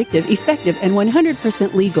 non-addictive, effective, and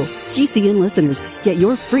 100% legal. GCN listeners, get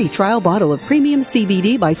your free trial bottle of premium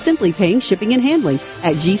CBD by simply paying shipping and handling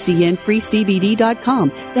at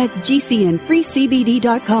GCNFreeCBD.com. That's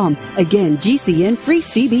GCNFreeCBD.com. Again,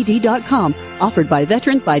 GCNFreeCBD.com. Offered by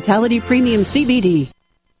Veterans Vitality Premium CBD.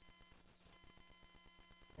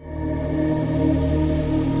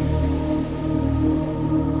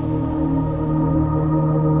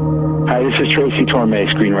 Hi, this is Tracy Torme,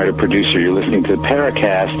 screenwriter-producer. You're listening to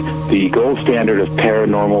Paracast, the gold standard of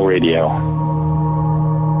paranormal radio.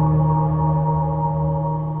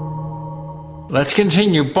 Let's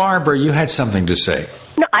continue. Barbara, you had something to say.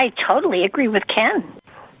 No, I totally agree with Ken.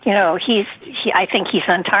 You know, I think he's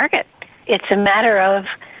on target. It's a matter of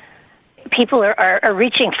people are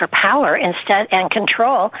reaching for power and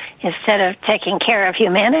control instead of taking care of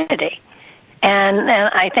humanity. And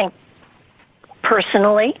I think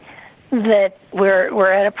personally that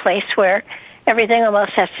we're at a place where everything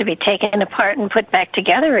almost has to be taken apart and put back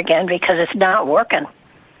together again because it's not working.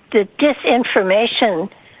 The disinformation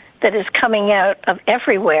that is coming out of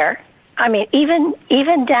everywhere, I mean,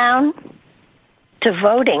 even down to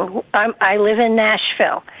voting. I live in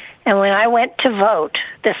Nashville, and when I went to vote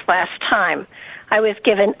this last time, I was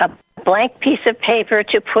given a blank piece of paper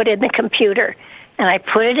to put in the computer, and I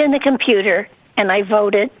put it in the computer, and I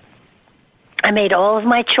voted. I made all of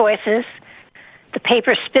my choices. The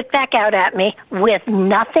paper spit back out at me with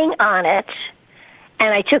nothing on it,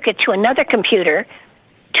 and I took it to another computer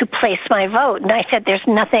to place my vote. And I said, there's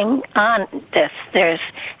nothing on this.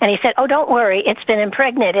 And he said, oh, don't worry, it's been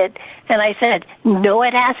impregnated. And I said, no,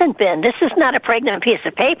 it hasn't been. This is not a pregnant piece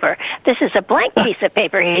of paper. This is a blank piece of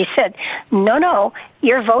paper. He said, no,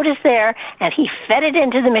 your vote is there. And he fed it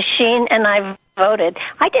into the machine, and I voted.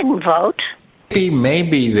 I didn't vote.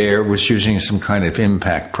 Maybe there was using some kind of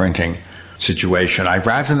impact printing situation. I'd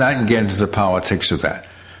rather not get into the politics of that.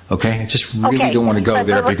 Okay? I just really don't want to go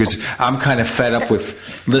there because I'm kind of fed up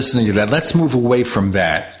with listening to that. Let's move away from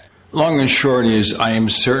that. Long and short is, I am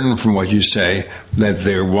certain from what you say that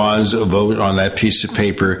there was a vote on that piece of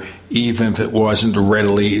paper, even if it wasn't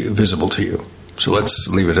readily visible to you. So let's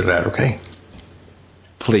leave it at that, okay?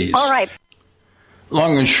 Please. All right.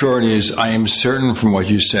 Long and short is, I am certain from what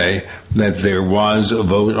you say that there was a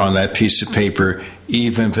vote on that piece of paper,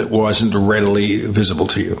 even if it wasn't readily visible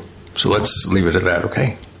to you. So let's leave it at that,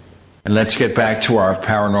 okay? And let's get back to our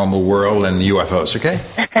paranormal world and UFOs, okay?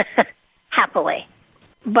 Happily.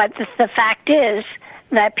 But the fact is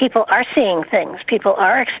that people are seeing things. People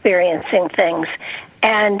are experiencing things.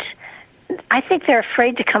 And I think they're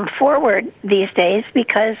afraid to come forward these days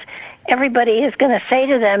because everybody is going to say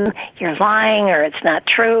to them, you're lying or it's not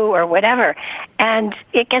true or whatever. And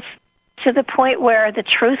it gets to the point where the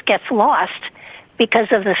truth gets lost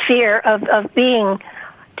because of the fear of being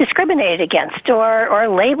discriminated against or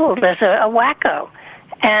labeled as a wacko.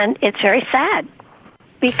 And it's very sad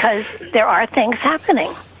because there are things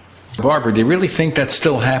happening. Barbara, do you really think that's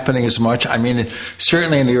still happening as much? I mean,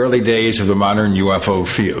 certainly in the early days of the modern UFO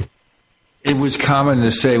field, it was common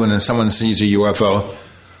to say when someone sees a UFO,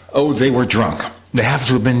 oh, they were drunk. They have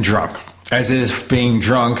to have been drunk, as if being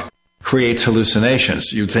drunk creates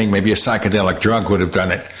hallucinations. You'd think maybe a psychedelic drug would have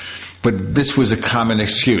done it. But this was a common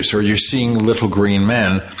excuse, or you're seeing little green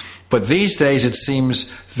men. But these days it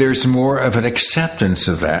seems there's more of an acceptance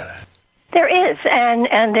of that. There is,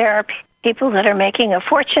 and there are people that are making a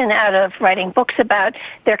fortune out of writing books about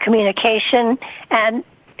their communication, and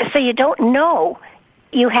so you don't know.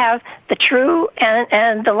 You have the true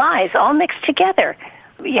and the lies all mixed together.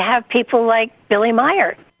 You have people like Billy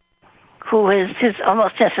Meyer, who has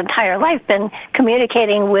almost his entire life been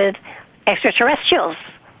communicating with extraterrestrials.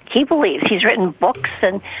 He believes. He's written books,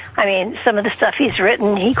 and I mean, some of the stuff he's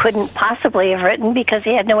written he couldn't possibly have written because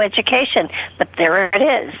he had no education, but there it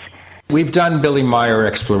is. We've done Billy Meyer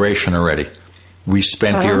exploration already. We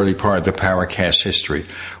spent the early part of the Paracast history.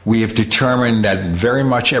 We have determined that very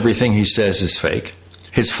much everything he says is fake.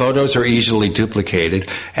 His photos are easily duplicated,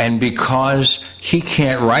 and because he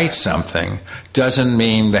can't write something doesn't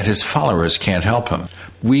mean that his followers can't help him.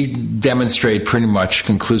 We demonstrate pretty much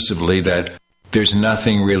conclusively that there's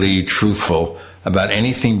nothing really truthful about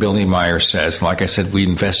anything Billy Meyer says. Like I said, we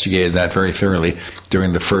investigated that very thoroughly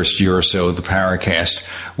during the first year or so of the Paracast.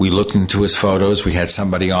 We looked into his photos. We had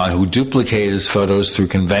somebody on who duplicated his photos through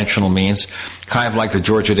conventional means, kind of like the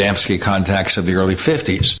George Adamski contacts of the early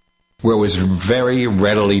 50s, where it was very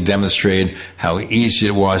readily demonstrated how easy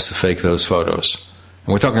it was to fake those photos.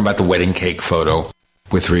 And we're talking about the wedding cake photo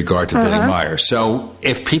with regard to Billy Meyer. So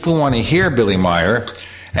if people want to hear Billy Meyer,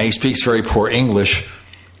 and he speaks very poor English,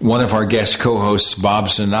 one of our guest co-hosts, Bob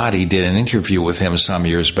Zanotti, did an interview with him some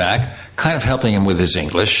years back, kind of helping him with his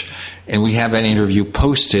English. And we have that interview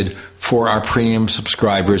posted for our premium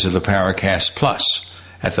subscribers of the Paracast Plus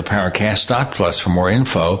at theparacast.plus for more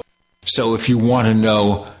info. So if you want to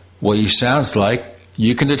know what he sounds like,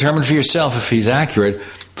 you can determine for yourself if he's accurate.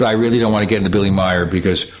 But I really don't want to get into Billy Meyer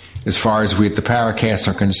because as far as we at the Paracast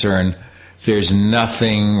are concerned, there's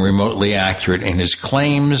nothing remotely accurate in his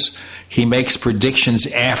claims. He makes predictions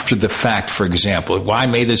after the fact, for example. Well, I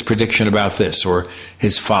made this prediction about this, or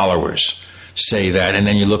his followers say that, and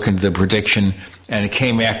then you look into the prediction, and it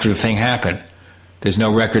came after the thing happened. There's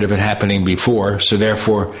no record of it happening before, so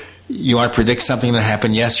therefore, you want to predict something that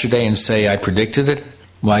happened yesterday and say, I predicted it?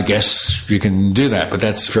 Well, I guess you can do that, but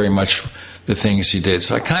that's very much the things he did.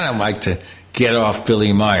 So I kind of like to get off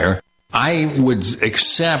Billy Meyer. I would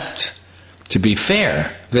accept, to be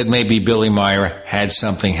fair, that maybe Billy Meyer had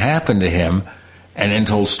something happen to him and then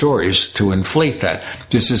told stories to inflate that.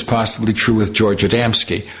 This is possibly true with George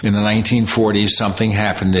Adamski. In the 1940s, something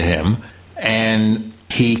happened to him, and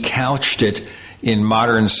he couched it in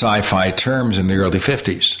modern sci-fi terms in the early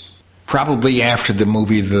 50s. Probably after the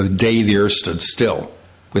movie The Day the Earth Stood Still,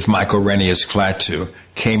 with Michael Rennie as Klaatu,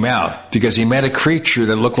 came out, because he met a creature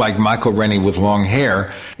that looked like Michael Rennie with long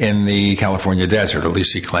hair in the California desert, at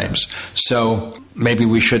least he claims. So maybe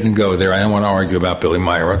we shouldn't go there. I don't want to argue about Billy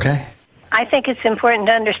Meyer, okay? I think it's important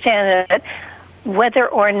to understand that whether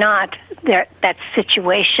or not that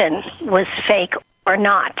situation was fake or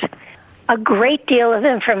not, a great deal of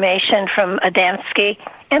information from Adamski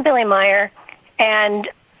and Billy Meyer and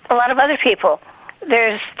a lot of other people,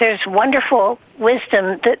 there's wonderful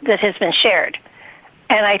wisdom that has been shared.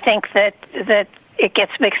 And I think that it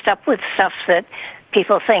gets mixed up with stuff that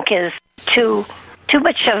people think is too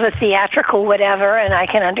much of a theatrical whatever, and I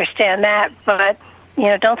can understand that. But,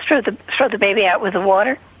 don't throw the baby out with the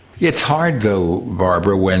water. It's hard, though,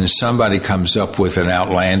 Barbara, when somebody comes up with an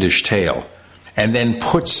outlandish tale and then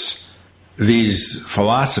puts these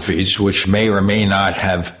philosophies, which may or may not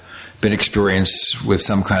have been experienced with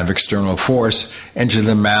some kind of external force, into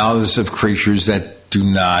the mouths of creatures that do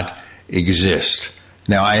not exist.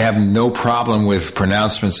 Now, I have no problem with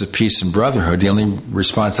pronouncements of peace and brotherhood. The only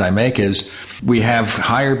response I make is we have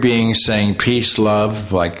higher beings saying peace,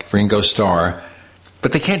 love, like Ringo Starr,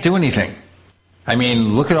 but they can't do anything. I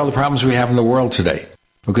mean, look at all the problems we have in the world today.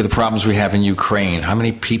 Look at the problems we have in Ukraine. How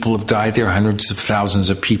many people have died there? Hundreds of thousands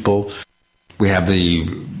of people. We have the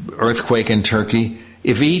earthquake in Turkey.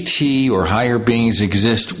 If ET or higher beings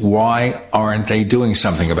exist, why aren't they doing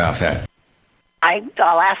something about that?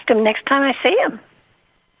 I'll ask him next time I see him.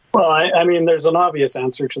 Well, I mean, there's an obvious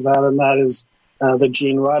answer to that, and that is the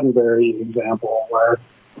Gene Roddenberry example, where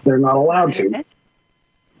they're not allowed to.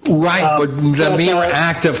 Right, but the mere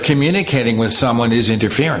act of communicating with someone is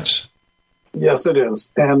interference. Yes, it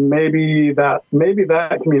is, and maybe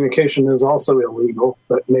that communication is also illegal,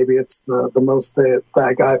 but maybe it's the most that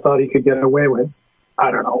guy thought he could get away with. I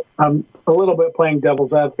don't know. I'm a little bit playing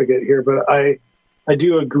devil's advocate here, but I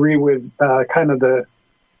do agree with kind of the,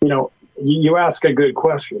 you ask a good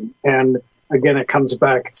question, and again, it comes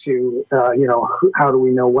back to, how do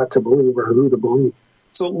we know what to believe or who to believe?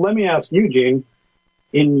 So let me ask you, Gene,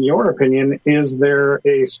 in your opinion, is there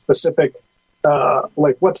a specific,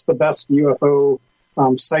 what's the best UFO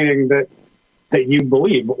sighting that you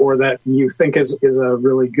believe or that you think is a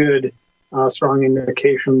really good, strong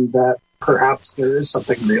indication that perhaps there is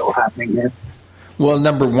something real happening here? Well,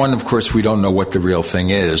 number one, of course, we don't know what the real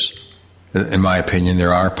thing is. In my opinion,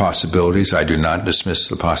 there are possibilities. I do not dismiss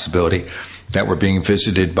the possibility that we're being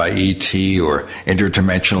visited by ET or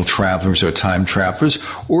interdimensional travelers or time travelers,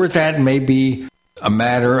 or that may be a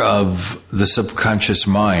matter of the subconscious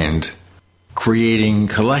mind creating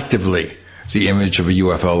collectively the image of a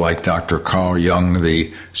UFO, like Dr. Carl Jung,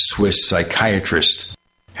 the Swiss psychiatrist,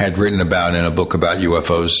 had written about in a book about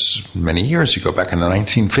UFOs many years ago, back in the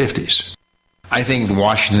 1950s. I think the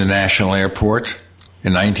Washington National Airport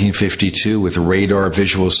in 1952 with radar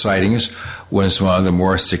visual sightings was one of the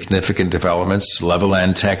more significant developments.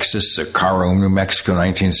 Levelland, Texas, Caro, New Mexico,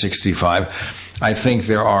 1965. I think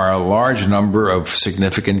there are a large number of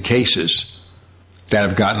significant cases that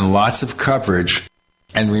have gotten lots of coverage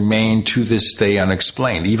and remain to this day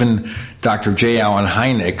unexplained. Even Dr. J. Allen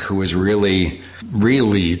Hynek, who was really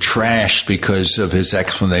trashed because of his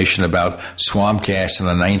explanation about swamp gas in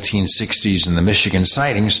the 1960s and the Michigan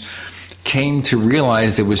sightings, came to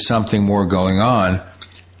realize there was something more going on.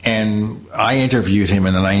 And I interviewed him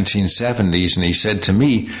in the 1970s, and he said to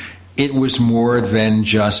me, it was more than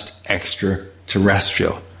just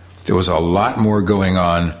extraterrestrial. There was a lot more going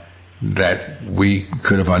on that we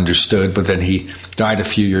could have understood, but then he died a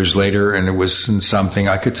few years later, and it wasn't something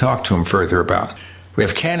I could talk to him further about. We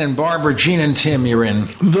have Ken and Barbara. Gene and Tim, you're in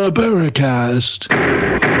the Paracast.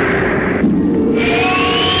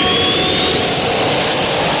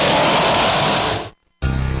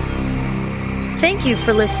 Thank you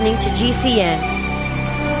for listening to GCN.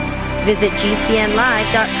 Visit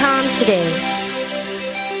GCNlive.com today.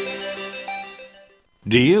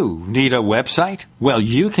 Do you need a website? Well,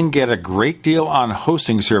 you can get a great deal on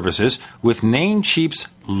hosting services with Namecheap's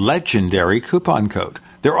legendary coupon code.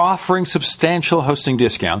 They're offering substantial hosting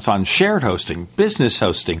discounts on shared hosting, business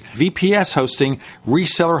hosting, VPS hosting,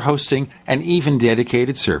 reseller hosting, and even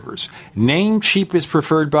dedicated servers. Namecheap is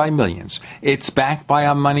preferred by millions. It's backed by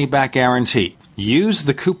a money-back guarantee. Use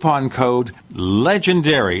the coupon code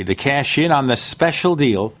LEGENDARY to cash in on the special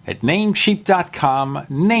deal at Namecheap.com,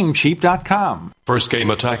 Namecheap.com. First came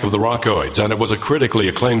Attack of the Rockoids, and it was a critically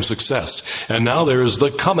acclaimed success. And now there's The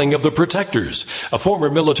Coming of the Protectors. A former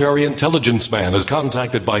military intelligence man is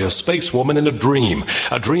contacted by a space woman in a dream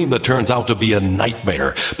that turns out to be a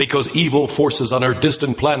nightmare because evil forces on her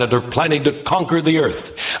distant planet are planning to conquer the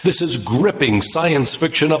Earth. This is gripping science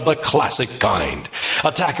fiction of the classic kind.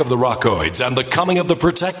 Attack of the Rockoids and The Coming of the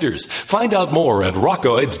Protectors. Find out more at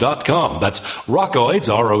rockoids.com. That's Rockoids,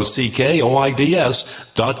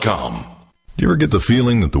 ROCKOIDS.com. Do you ever get the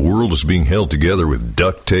feeling that the world is being held together with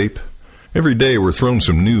duct tape? Every day we're thrown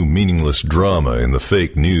some new meaningless drama in the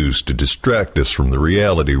fake news to distract us from the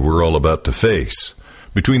reality we're all about to face.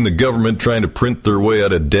 Between the government trying to print their way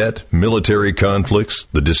out of debt, military conflicts,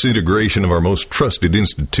 the disintegration of our most trusted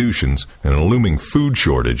institutions, and a looming food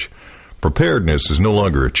shortage, preparedness is no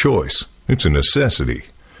longer a choice. It's a necessity.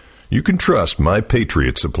 You can trust My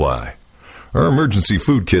Patriot Supply. Our emergency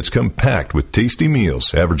food kits come packed with tasty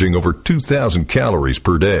meals, averaging over 2,000 calories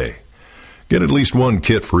per day. Get at least one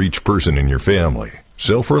kit for each person in your family.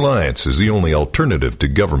 Self-reliance is the only alternative to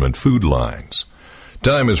government food lines.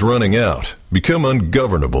 Time is running out. Become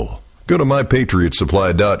ungovernable. Go to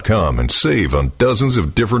MyPatriotSupply.com and save on dozens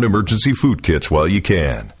of different emergency food kits while you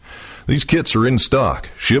can. These kits are in stock,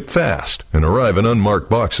 ship fast, and arrive in unmarked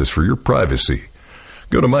boxes for your privacy.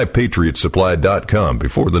 Go to MyPatriotSupply.com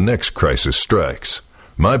before the next crisis strikes.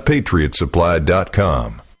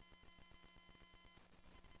 MyPatriotSupply.com.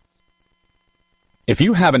 If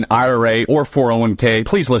you have an IRA or 401k,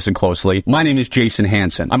 please listen closely. My name is Jason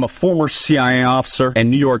Hansen. I'm a former CIA officer and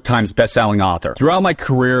New York Times bestselling author. Throughout my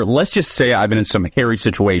career, let's just say I've been in some hairy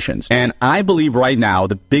situations. And I believe right now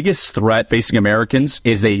the biggest threat facing Americans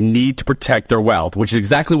is they need to protect their wealth, which is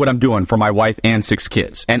exactly what I'm doing for my wife and 6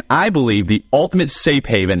 kids. And I believe the ultimate safe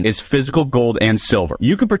haven is physical gold and silver.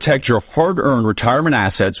 You can protect your hard-earned retirement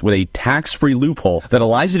assets with a tax-free loophole that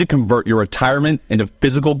allows you to convert your retirement into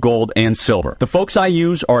physical gold and silver. The folks books I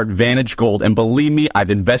use are Advantage Gold, and believe me, I've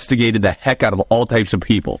investigated the heck out of all types of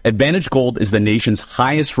people. Advantage Gold is the nation's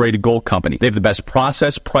highest-rated gold company. They have the best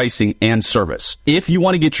process, pricing, and service. If you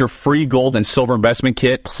want to get your free gold and silver investment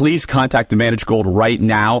kit, please contact Advantage Gold right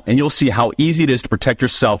now, and you'll see how easy it is to protect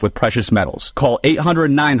yourself with precious metals. Call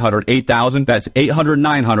 800-900-8000. That's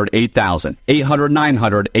 800-900-8000.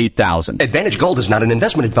 800-900-8000. Advantage Gold is not an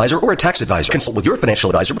investment advisor or a tax advisor. Consult with your financial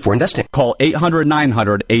advisor before investing. Call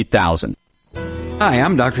 800-900-8000. Hi,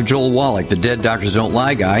 I'm Dr. Joel Wallach, the Dead Doctors Don't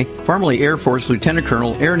Lie guy, formerly Air Force Lieutenant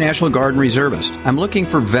Colonel, Air National Guard and Reservist. I'm looking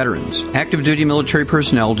for veterans, active duty military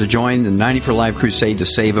personnel to join the 90 for Life crusade to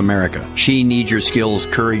save America. She needs your skills,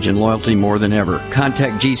 courage, and loyalty more than ever.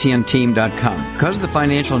 Contact GCNteam.com. Because of the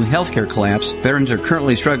financial and healthcare collapse, veterans are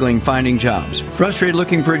currently struggling finding jobs. Frustrated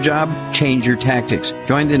looking for a job? Change your tactics.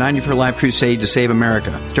 Join the 90 for Life crusade to save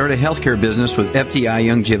America. Start a healthcare business with FDI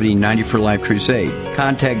Longevity 90 for Life crusade.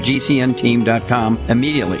 Contact GCNteam.com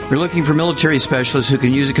immediately. We're looking for military specialists who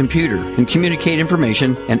can use a computer and communicate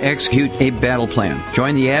information and execute a battle plan.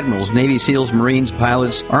 Join the admirals, Navy SEALs, Marines,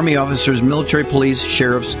 pilots, Army officers, military police,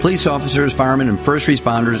 sheriffs, police officers, firemen, and first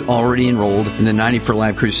responders already enrolled in the 90 for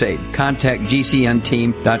Life crusade. Contact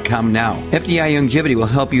GCNteam.com now. FDI Longevity will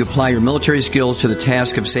help you apply your military skills to the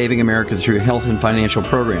task of saving America through health and financial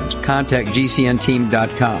programs. Contact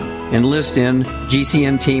GCNteam.com. Enlist in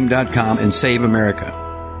GCNteam.com and save America.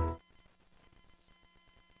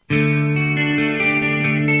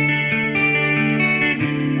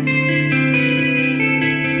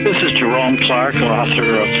 This is Jerome Clark, author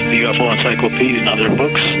of the UFO Encyclopedia and other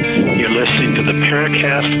books. You're listening to the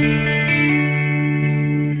Paracast.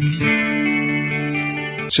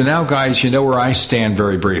 So now, guys, you know where I stand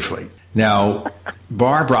very briefly. Now,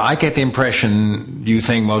 Barbara, I get the impression you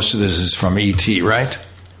think most of this is from E.T., right?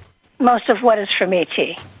 Most of what is from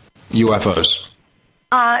E.T.? UFOs.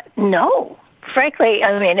 No. Frankly,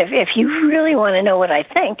 I mean, if you really want to know what I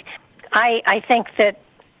think that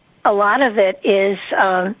a lot of it is,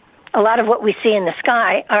 a lot of what we see in the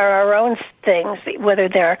sky are our own things, whether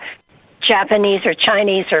they're Japanese or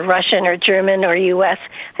Chinese or Russian or German or U.S.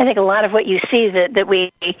 I think a lot of what you see that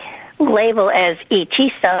we label as ET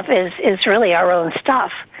stuff is really our own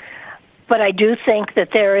stuff. But I do think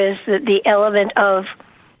that there is the element of,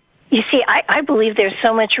 you see, I believe there's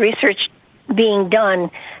so much research being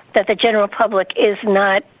done that the general public is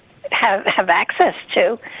not have access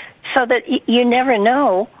to, so that you never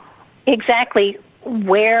know exactly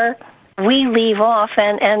where we leave off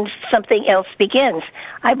and something else begins.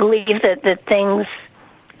 I believe that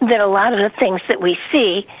a lot of the things that we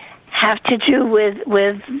see have to do with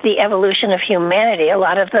the evolution of humanity. A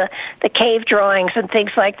lot of the cave drawings and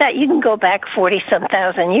things like that, you can go back 40-some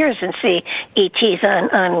thousand years and see ETs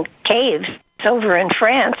on caves over in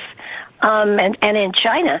France and in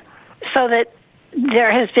China. So that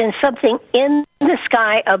there has been something in the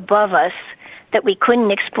sky above us that we couldn't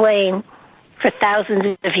explain for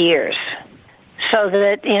thousands of years. So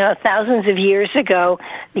that, thousands of years ago,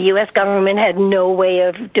 the U.S. government had no way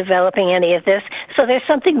of developing any of this. So there's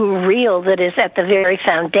something real that is at the very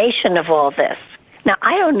foundation of all this. Now,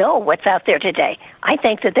 I don't know what's out there today. I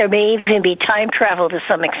think that there may even be time travel to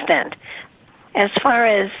some extent. As far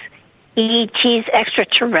as ETs,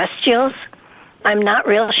 extraterrestrials, I'm not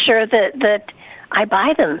real sure that I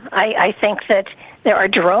buy them. I think that there are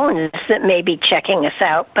drones that may be checking us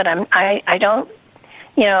out, but I don't,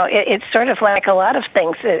 it's sort of like a lot of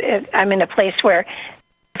things. I'm in a place where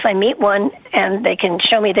if I meet one and they can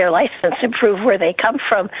show me their license and prove where they come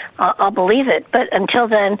from, I'll believe it. But until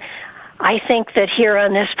then, I think that here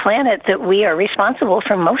on this planet that we are responsible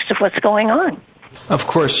for most of what's going on. Of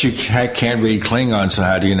course, you can't read Klingon, so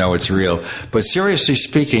how do you know it's real? But seriously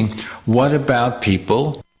speaking, what about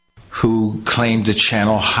people who claim to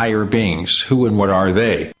channel higher beings? Who and what are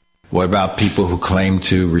they? What about people who claim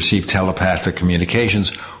to receive telepathic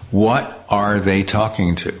communications? What are they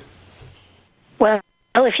talking to? Well,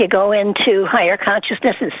 if you go into higher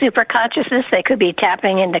consciousness and super consciousness, they could be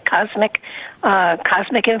tapping into cosmic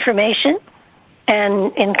information.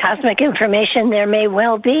 And in cosmic information, there may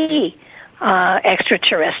well be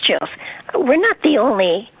extraterrestrials. We're not the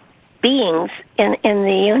only beings in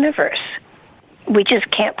the universe. We just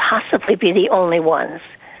can't possibly be the only ones.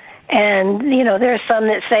 And, there are some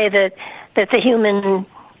that say that the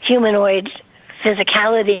humanoid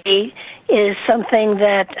physicality is something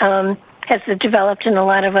that has developed in a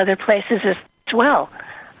lot of other places as well.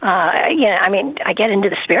 I get into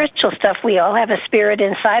the spiritual stuff. We all have a spirit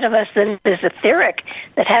inside of us that is etheric,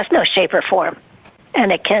 that has no shape or form.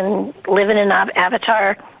 And it can live in an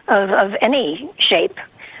avatar of any shape.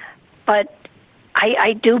 But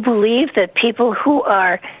I do believe that people who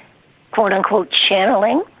are quote-unquote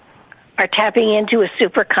channeling, are tapping into a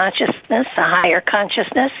super consciousness, a higher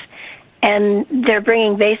consciousness, and they're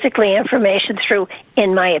bringing basically information through,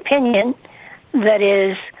 in my opinion, that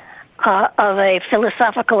is of a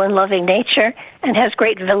philosophical and loving nature and has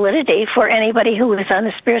great validity for anybody who is on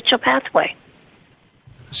a spiritual pathway.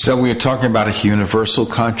 So we're talking about a universal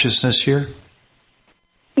consciousness here?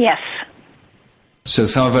 Yes. So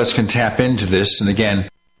some of us can tap into this, and again,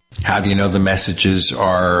 how do you know the messages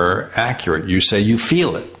are accurate? You say you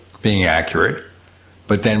feel it being accurate,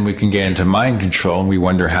 but then we can get into mind control, and we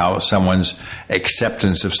wonder how someone's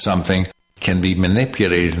acceptance of something can be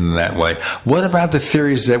manipulated in that way. What about the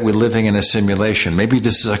theories that we're living in a simulation? Maybe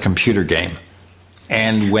this is a computer game,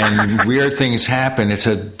 and when weird things happen, it's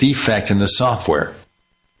a defect in the software.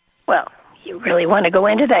 Well, you really want to go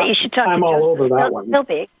into that, you should talk to Joseph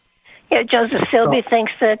Silby. Yeah, Joseph Silby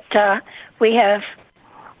thinks that we have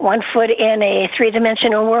 1 foot in a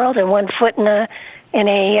three-dimensional world and 1 foot in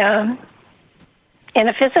a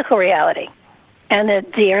physical reality, and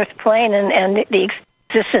that the Earth plane and the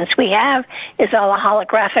existence we have is all a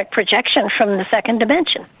holographic projection from the second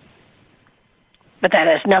dimension. But that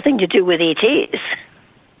has nothing to do with ETs.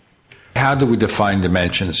 How do we define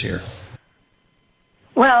dimensions here?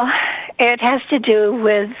 Well, it has to do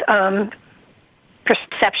with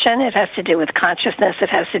perception. It has to do with consciousness. It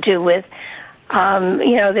has to do with,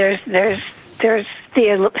 there's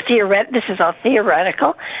this is all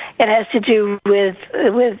theoretical. It has to do with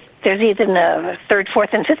there's even a third,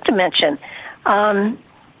 fourth, and fifth dimension.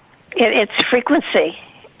 It's frequency.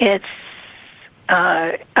 It's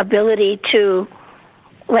ability to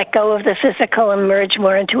let go of the physical and merge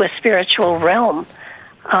more into a spiritual realm.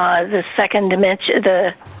 The second dimension,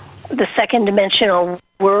 the second dimensional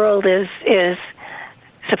world is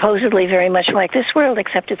supposedly very much like this world,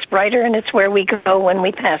 except it's brighter, and it's where we go when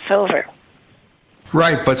we pass over.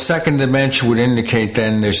 Right, but second dimension would indicate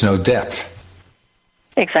then there's no depth.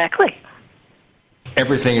 Exactly.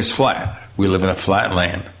 Everything is flat. We live in a flat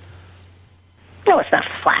land. No, it's not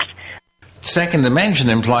flat. Second dimension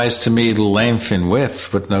implies to me length and width,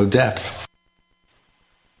 but no depth.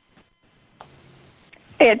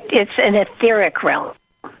 It's an etheric realm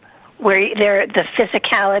where the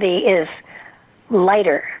physicality is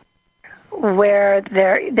lighter, where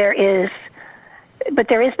there is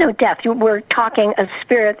no depth. We're talking a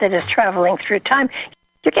spirit that is traveling through time.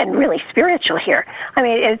 You're getting really spiritual here. I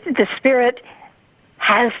mean, the spirit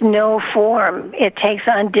has no form. It takes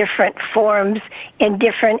on different forms in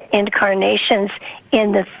different incarnations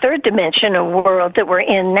in the third dimensional world that we're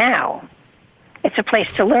in now. It's a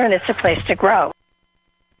place to learn. It's a place to grow.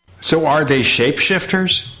 So are they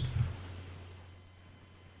shapeshifters?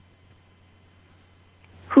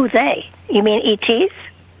 Who they? You mean ETs?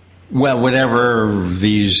 Well, whatever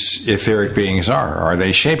these etheric beings are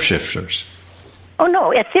they shapeshifters? Oh,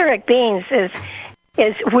 no. Etheric beings is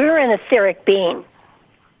we're an etheric being.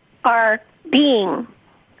 Our being,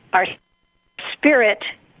 our spirit,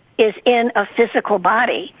 is in a physical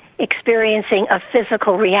body, experiencing a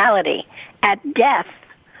physical reality. At death,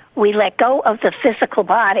 we let go of the physical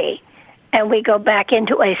body, and we go back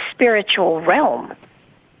into a spiritual realm.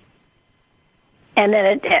 And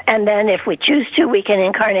then, if we choose to, we can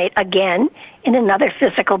incarnate again in another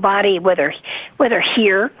physical body, whether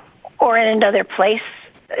here or in another place,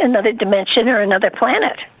 another dimension, or another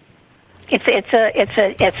planet.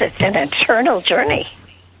 It's an eternal journey.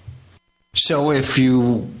 So, if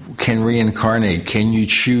you can reincarnate, can you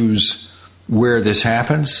choose where this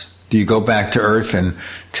happens? Do you go back to Earth and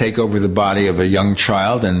take over the body of a young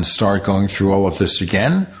child and start going through all of this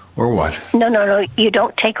again, or what? No. You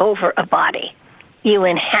don't take over a body. You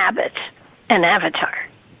inhabit an avatar.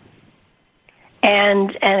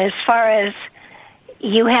 And as far as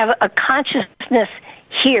you have a consciousness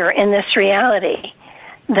here in this reality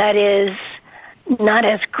that is not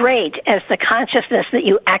as great as the consciousness that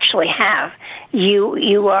you actually have.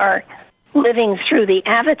 You are living through the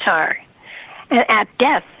avatar. And at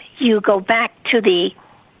death, you go back to the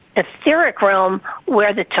etheric realm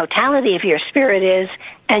where the totality of your spirit is,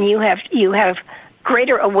 and you have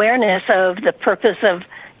greater awareness of the purpose of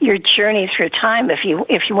your journey through time, if you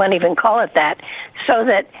want to even call it that, so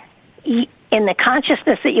that in the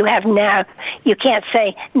consciousness that you have now, you can't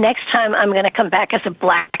say, next time I'm going to come back as a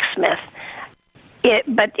blacksmith.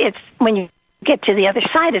 But it's when you get to the other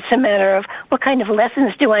side, it's a matter of what kind of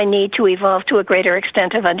lessons do I need to evolve to a greater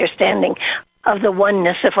extent of understanding of the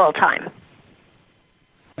oneness of all time.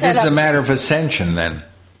 This is a matter of ascension, then?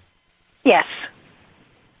 Yes.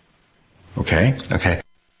 Okay.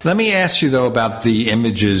 Let me ask you, though, about the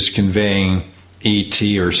images conveying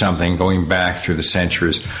E.T. or something going back through the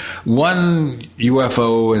centuries. One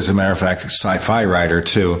UFO, as a matter of fact, sci-fi writer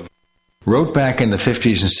too, wrote back in the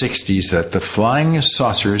 50s and 60s that the flying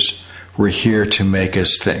saucers were here to make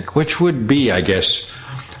us think, which would be, I guess,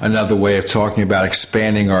 another way of talking about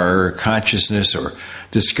expanding our consciousness or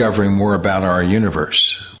discovering more about our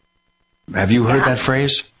universe. Have you heard that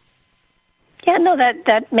phrase? Yeah, no,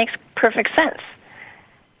 that makes perfect sense.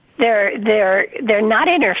 They're not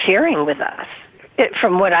interfering with us,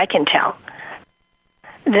 from what I can tell.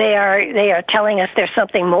 They are telling us there's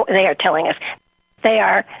something more. They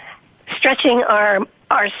are stretching our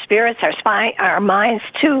spirits, our minds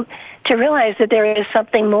to realize that there is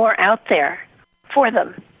something more out there for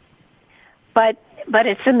them. But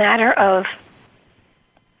it's a matter of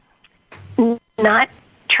not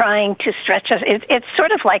trying to stretch us. It's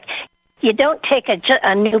sort of like you don't take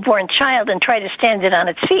a newborn child and try to stand it on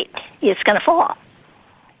its feet. It's going to fall.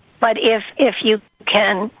 But if you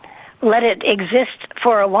can let it exist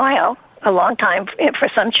for a while, a long time for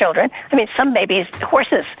some children. I mean, some babies,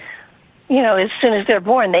 horses, as soon as they're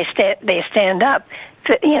born, they stand up.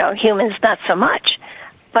 Humans not so much.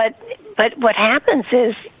 But what happens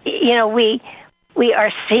is, we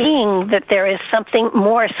are seeing that there is something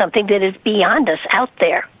more, something that is beyond us out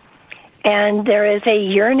there. And there is a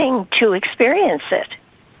yearning to experience it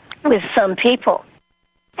with some people.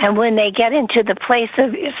 And when they get into the place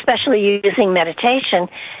of, especially using meditation,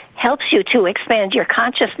 helps you to expand your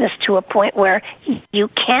consciousness to a point where you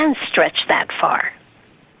can stretch that far.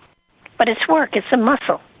 But it's work, it's a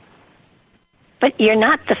muscle. But you're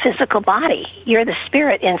not the physical body. You're the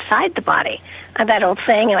spirit inside the body. And that old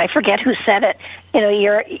saying, and I forget who said it,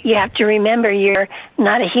 you have to remember you're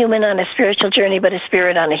not a human on a spiritual journey, but a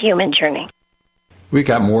spirit on a human journey. We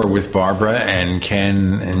got more with Barbara and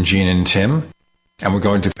Ken and Jean and Tim, and we're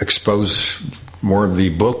going to expose more of the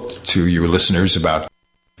book to your listeners about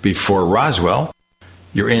Before Roswell.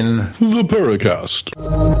 You're in the Paracast.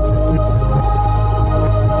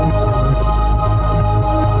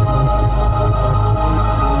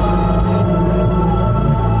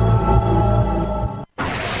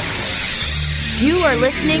 You are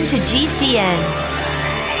listening to GCN.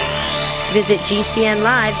 Visit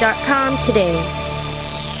GCNlive.com today.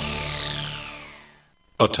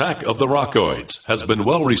 Attack of the Rockoids has been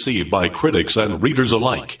well received by critics and readers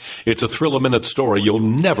alike. It's a thrill-a-minute story you'll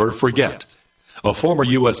never forget. A former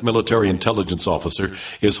U.S. military intelligence officer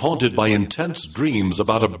is haunted by intense dreams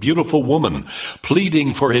about a beautiful woman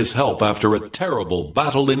pleading for his help after a terrible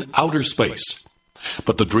battle in outer space.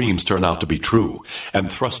 But the dreams turn out to be true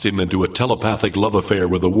and thrust him into a telepathic love affair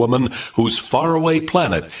with a woman whose faraway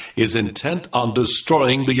planet is intent on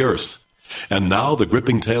destroying the Earth. And now the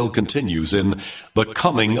gripping tale continues in The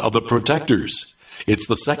Coming of the Protectors. It's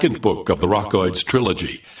the second book of the Rockoids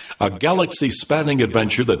trilogy, a galaxy-spanning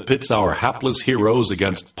adventure that pits our hapless heroes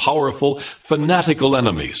against powerful, fanatical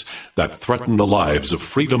enemies that threaten the lives of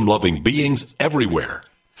freedom-loving beings everywhere.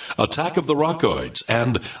 Attack of the Rockoids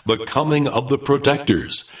and The Coming of the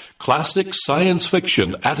Protectors. Classic science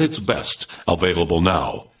fiction at its best. Available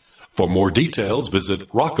now. For more details, visit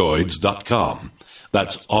rockoids.com.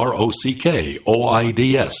 That's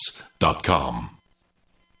ROCKOIDS.com.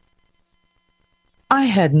 I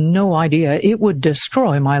had no idea it would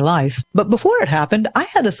destroy my life. But before it happened, I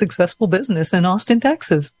had a successful business in Austin,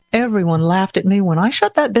 Texas. Everyone laughed at me when I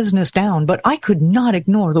shut that business down, but I could not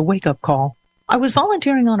ignore the wake-up call. I was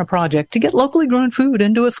volunteering on a project to get locally grown food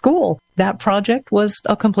into a school. That project was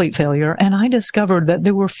a complete failure, and I discovered that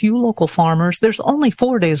there were few local farmers. There's only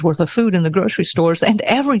 4 days' worth of food in the grocery stores, and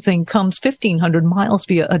everything comes 1,500 miles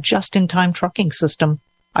via a just-in-time trucking system.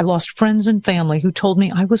 I lost friends and family who told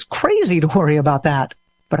me I was crazy to worry about that.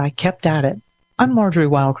 But I kept at it. I'm Marjorie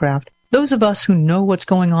Wildcraft. Those of us who know what's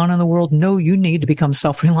going on in the world know you need to become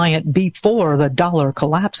self-reliant before the dollar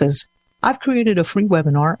collapses. I've created a free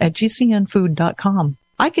webinar at gcnfood.com.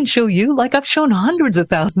 I can show you, like I've shown hundreds of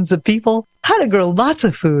thousands of people, how to grow lots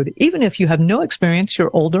of food, even if you have no experience,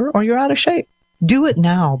 you're older, or you're out of shape. Do it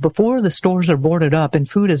now before the stores are boarded up and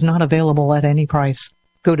food is not available at any price.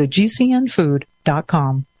 Go to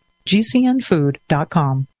gcnfood.com.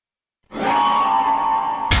 gcnfood.com.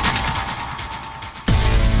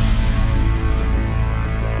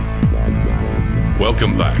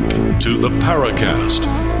 Welcome back to the Paracast,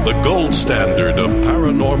 the gold standard of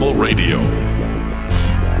paranormal radio.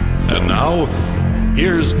 And now,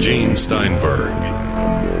 here's Gene Steinberg.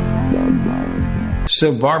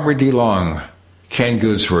 So, Barbara DeLong, Ken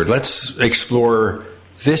Goudsward, let's explore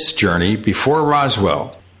this journey before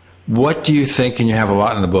Roswell. What do you think, and you have a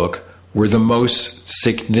lot in the book, were the most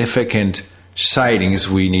significant sightings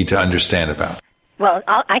we need to understand about? Well,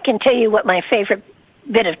 I can tell you what my favorite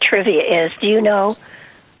bit of trivia is. Do you know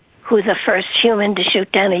who the first human to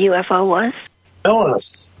shoot down a UFO was? Tell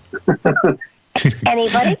us.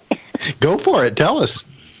 Anybody? Go for it. Tell us.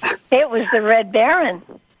 It was the Red Baron,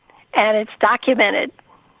 and it's documented.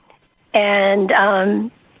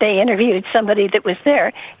 And they interviewed somebody that was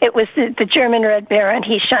there. It was the German Red Baron.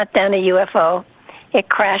 He shot down a UFO. It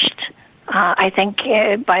crashed, I think,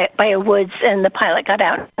 by a woods, and the pilot got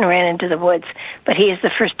out and ran into the woods. But he is the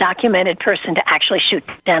first documented person to actually shoot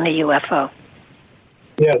down a UFO.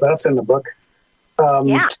 Yeah, that's in the book.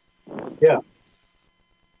 Yeah.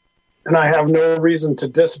 And I have no reason to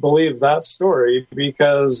disbelieve that story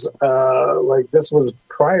because, this was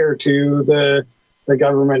prior to the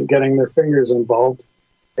government getting their fingers involved,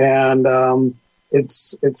 and it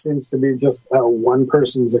seems to be just one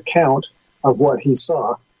person's account of what he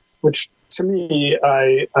saw, which to me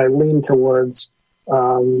I lean towards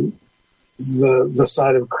the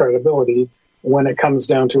side of credibility when it comes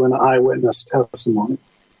down to an eyewitness testimony.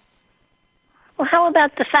 Well, how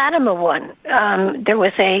about the Fatima one? There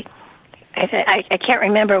was I can't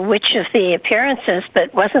remember which of the appearances,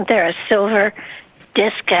 but wasn't there a silver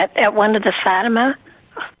disc at one of the Fatima?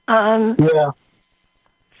 Yeah,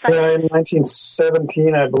 in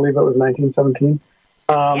 1917, I believe it was 1917.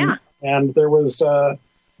 Yeah. And there was,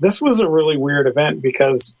 this was a really weird event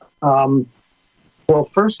because,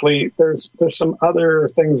 firstly, there's some other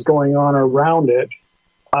things going on around it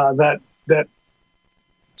that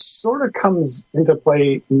sort of comes into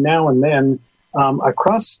play now and then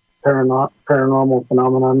across paranormal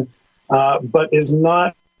phenomenon, but is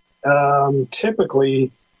not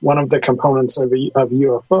typically one of the components of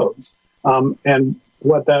UFOs. And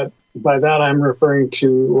by that I'm referring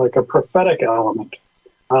to like a prophetic element.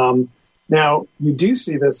 Now, you do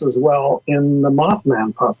see this as well in the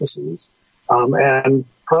Mothman prophecies, and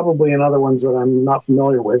probably in other ones that I'm not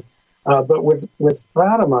familiar with. But with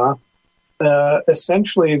Fatima,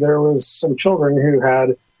 essentially there was some children who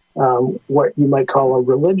had what you might call a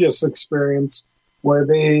religious experience where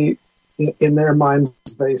they, in their minds,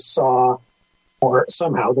 they saw, or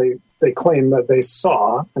somehow they claim that they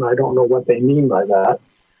saw, and I don't know what they mean by that,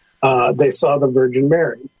 they saw the Virgin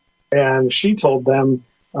Mary. And she told them,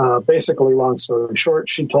 basically, long story short,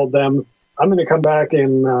 she told them, I'm going to come back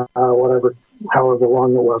in however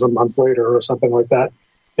long it was, a month later or something like that,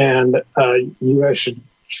 and you guys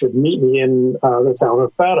should meet me in the town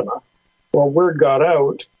of Fatima. Well, word got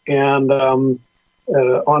out, and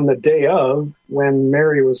on the day of, when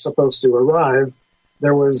Mary was supposed to arrive,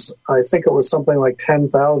 there was, I think it was something like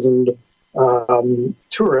 10,000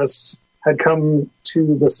 tourists had come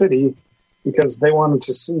to the city because they wanted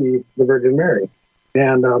to see the Virgin Mary.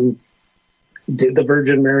 And did the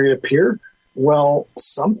Virgin Mary appear? Well,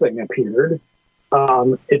 something appeared.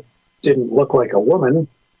 It didn't look like a woman.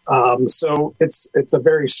 So it's a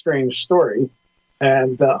very strange story.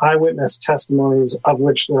 And the eyewitness testimonies, of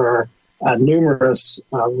which there are numerous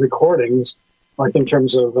recordings, like in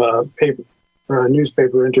terms of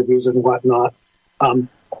newspaper interviews and whatnot, a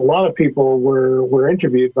lot of people were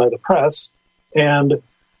interviewed by the press, and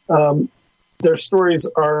their stories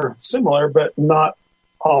are similar, but not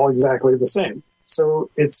all exactly the same.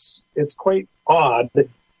 So it's quite odd.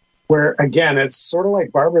 Where again, it's sort of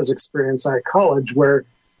like Barbara's experience at college, where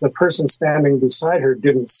the person standing beside her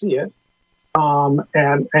didn't see it.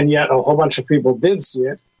 And yet a whole bunch of people did see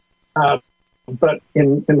it. But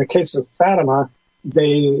in the case of Fatima,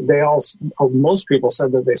 most people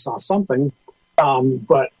said that they saw something.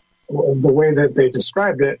 But the way that they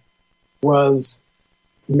described it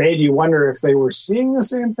made you wonder if they were seeing the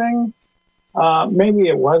same thing. Maybe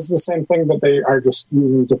it was the same thing, but they are just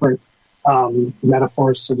using different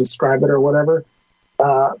metaphors to describe it or whatever.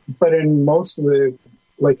 But in most of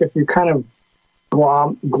if you kind of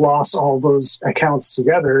gloss all those accounts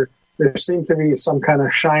together, there seemed to be some kind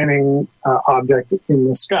of shining object in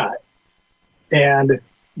the sky. And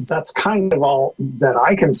that's kind of all that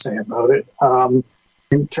I can say about it.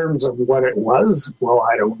 In terms of what it was, well,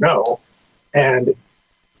 I don't know. And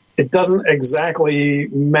it doesn't exactly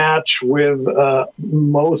match with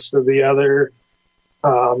most of the other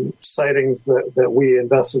sightings that we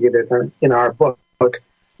investigated in our book,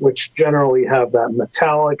 which generally have that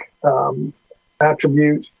metallic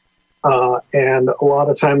attribute. And a lot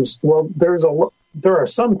of times, well, there are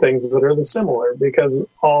some things that are similar because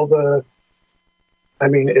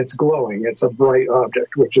it's glowing. It's a bright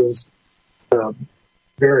object, which is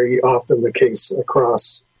very often the case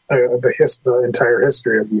across the entire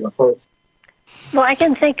history of UFOs. Well, I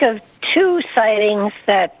can think of two sightings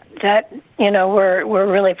that were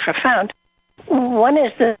really profound. One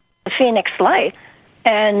is the Phoenix Light,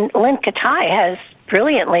 And Lynn Katai has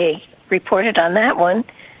brilliantly reported on that one.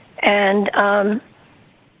 And,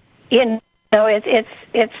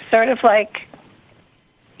 it's sort of like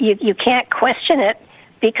you can't question it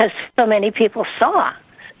because so many people saw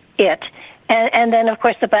it. And then, of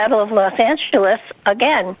course, the Battle of Los Angeles,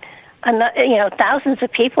 again, thousands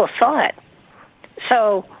of people saw it.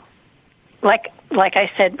 So, like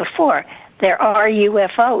I said before, there are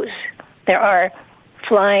UFOs. There are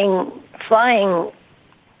flying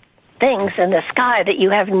things in the sky that you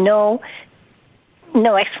have no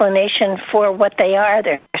explanation for what they are.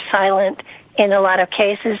 They're silent in a lot of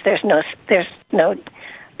cases. There's no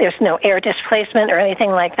air displacement or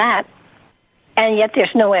anything like that, and yet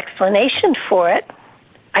there's no explanation for it.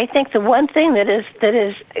 I think the one thing that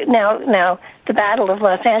is now the Battle of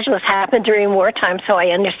Los Angeles happened during wartime, so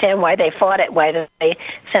I understand why they fought it, why they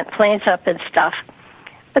sent planes up and stuff.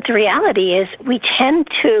 But the reality is we tend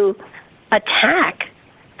to attack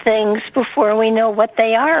things before we know what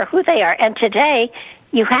they are or who they are. And today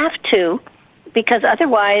you have to, because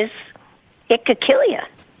otherwise it could kill you.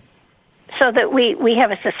 So that we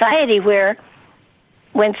have a society where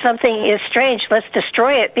when something is strange, let's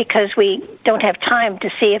destroy it because we don't have time to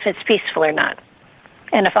see if it's peaceful or not.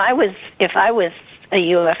 And if I was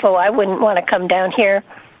a UFO, I wouldn't want to come down here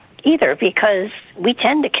either because we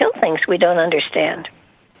tend to kill things we don't understand.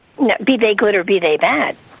 Now, be they good or be they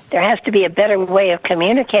bad. There has to be a better way of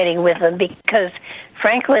communicating with them because,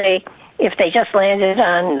 frankly, if they just landed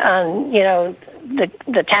on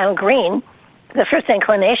the town green, the first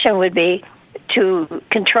inclination would be to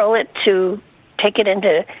control it, to take it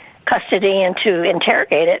into custody and to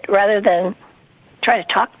interrogate it rather than try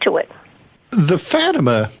to talk to it. The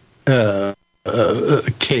Fatima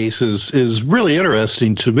case is really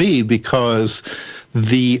interesting to me because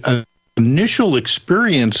the initial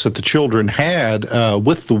experience that the children had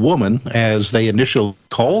with the woman, as they initially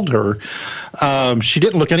called her, she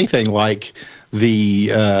didn't look anything like the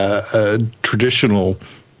traditional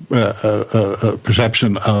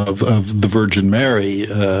perception of the Virgin Mary.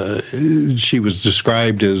 She was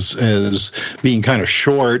described as being kind of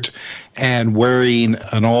short and wearing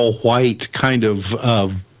an all-white kind of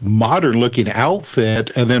modern-looking outfit,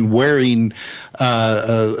 and then wearing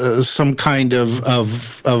some kind of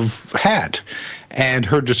hat. And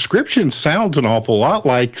her description sounds an awful lot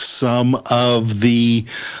like some of the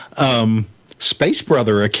Space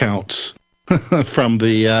Brother accounts from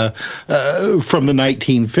the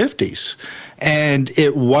 1950s. And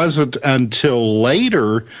it wasn't until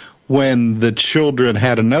later when the children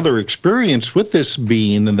had another experience with this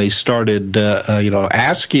being and they started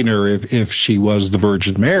asking her if she was the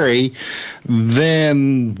Virgin Mary,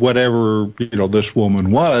 then whatever this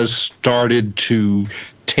woman was started to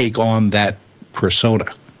take on that persona.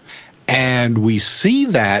 And we see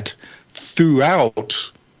that throughout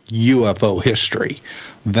UFO history,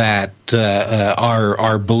 that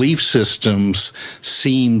our belief systems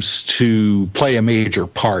seems to play a major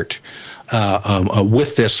part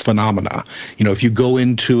with this phenomena. If you go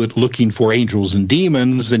into it looking for angels and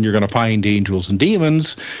demons, then you're going to find angels and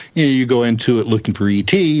demons. You go into it looking for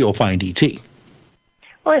ET, you'll find ET.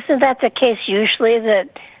 Well, isn't that the case usually, that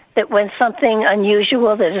when something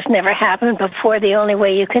unusual that has never happened before, the only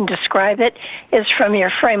way you can describe it is from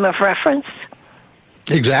your frame of reference?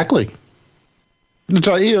 Exactly.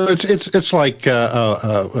 It's like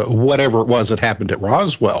whatever it was that happened at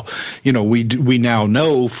Roswell. We now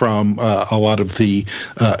know from a lot of the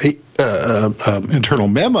internal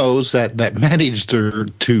memos that managed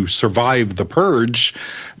to survive the purge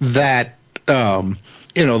that the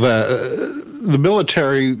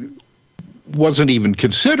military wasn't even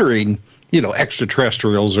considering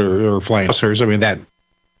extraterrestrials or flying saucers. I mean, that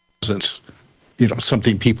wasn't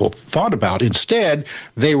something people thought about. Instead,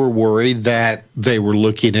 they were worried that they were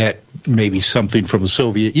looking at maybe something from the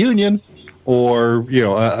Soviet Union or,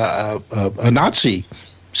 a Nazi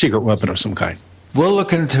secret weapon of some kind. We'll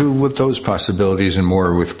look into what those possibilities and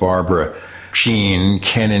more with Barbara, Gene,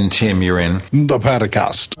 Ken, and Tim. You're in the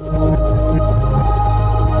podcast.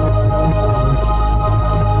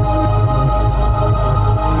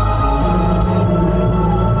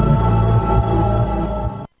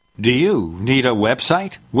 Do you need a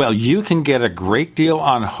website? Well, you can get a great deal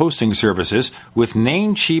on hosting services with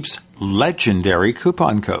Namecheap's legendary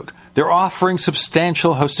coupon code. They're offering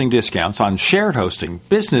substantial hosting discounts on shared hosting,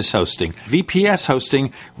 business hosting, VPS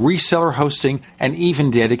hosting, reseller hosting, and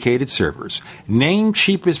even dedicated servers.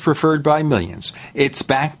 Namecheap is preferred by millions. It's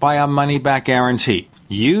backed by a money-back guarantee.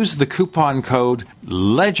 Use the coupon code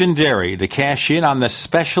LEGENDARY to cash in on the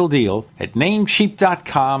special deal at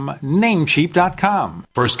Namecheap.com, Namecheap.com.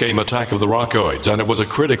 First came Attack of the Rockoids, and it was a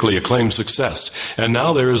critically acclaimed success. And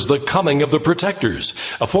now there's The Coming of the Protectors.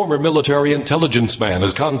 A former military intelligence man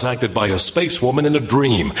is contacted by a space woman in a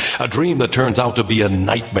dream that turns out to be a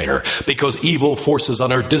nightmare because evil forces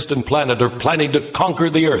on our distant planet are planning to conquer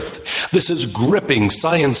the Earth. This is gripping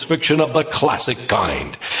science fiction of the classic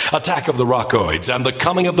kind. Attack of the Rockoids and The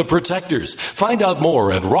Coming of the Protectors. Find out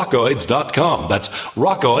more at rockoids.com. That's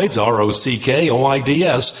Rockoids,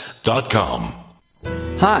 ROCKOIDS.com.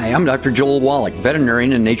 Hi, I'm Dr. Joel Wallach,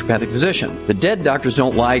 veterinarian and naturopathic physician. The Dead Doctors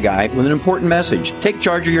Don't Lie guy with an important message. Take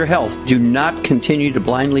charge of your health. Do not continue to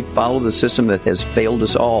blindly follow the system that has failed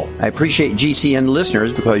us all. I appreciate GCN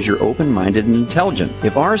listeners because you're open-minded and intelligent.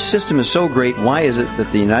 If our system is so great, why is it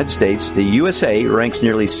that the United States, the USA, ranks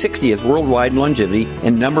nearly 60th worldwide in longevity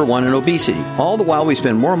and number 1 in obesity? All the while we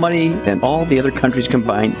spend more money than all the other countries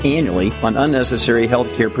combined annually on unnecessary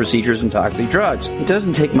healthcare procedures and toxic drugs. It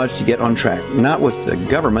doesn't take much to get on track. Not with the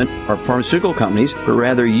government or pharmaceutical companies, but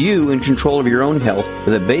rather you in control of your own health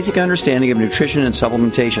with a basic understanding of nutrition and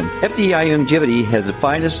supplementation. FDI Longevity has the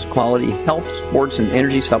finest quality health, sports, and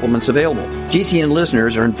energy supplements available. GCN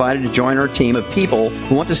listeners are invited to join our team of people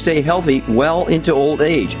who want to stay healthy well into old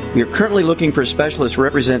age. We are currently looking for specialists to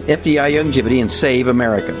represent FDI Longevity and save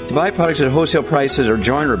America. To buy products at wholesale prices or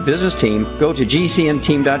join our business team, go to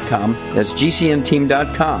GCNteam.com. That's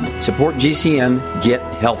GCNteam.com. Support GCN. Get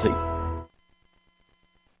healthy.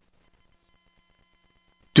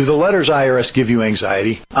 Do the letters IRS give you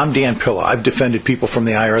anxiety? I'm Dan Pilla. I've defended people from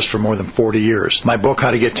the IRS for more than 40 years. My book,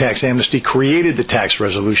 How to Get Tax Amnesty, created the tax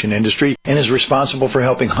resolution industry and is responsible for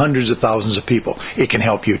helping hundreds of thousands of people. It can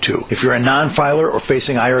help you too. If you're a non-filer or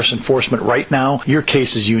facing IRS enforcement right now, your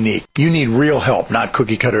case is unique. You need real help, not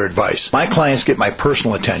cookie-cutter advice. My clients get my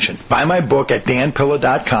personal attention. Buy my book at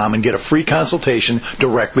danpilla.com and get a free consultation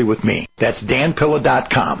directly with me. That's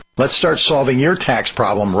danpilla.com. Let's start solving your tax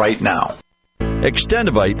problem right now.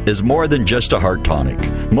 Extendivite is more than just a heart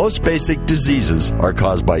tonic. Most basic diseases are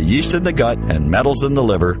caused by yeast in the gut and metals in the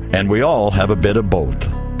liver, and we all have a bit of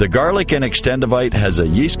both. The garlic in Extendivite has a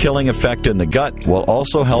yeast-killing effect in the gut while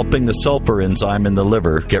also helping the sulfur enzyme in the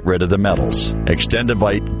liver get rid of the metals.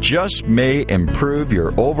 Extendivite just may improve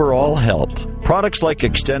your overall health. Products like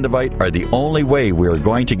Extendivite are the only way we are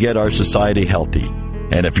going to get our society healthy.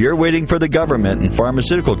 And if you're waiting for the government and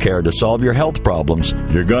pharmaceutical care to solve your health problems,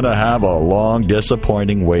 you're going to have a long,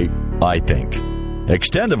 disappointing wait, I think.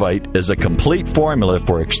 Extendivite is a complete formula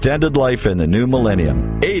for extended life in the new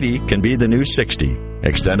millennium. 80 can be the new 60.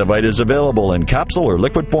 Extendivite is available in capsule or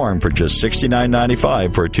liquid form for just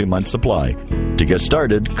 $69.95 for a 2-month supply. To get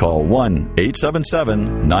started, call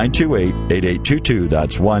 1-877-928-8822.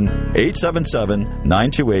 That's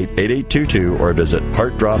 1-877-928-8822 or visit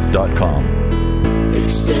heartdrop.com.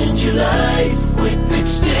 Extend your life with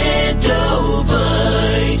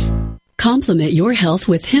Extendovite. Complement your health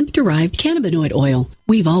with hemp-derived cannabinoid oil.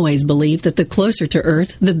 We've always believed that the closer to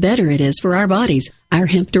Earth, the better it is for our bodies. Our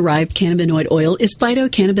hemp-derived cannabinoid oil is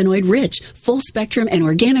phytocannabinoid rich, full spectrum, and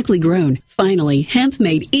organically grown. Finally, hemp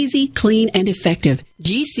made easy, clean, and effective.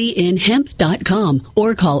 GCNhemp.com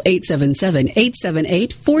or call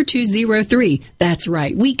 877-878-4203. That's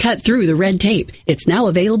right, we cut through the red tape. It's now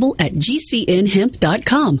available at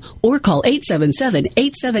GCNhemp.com or call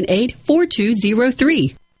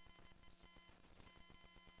 877-878-4203.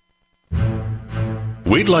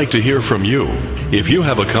 We'd like to hear from you. If you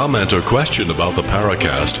have a comment or question about the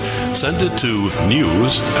Paracast, send it to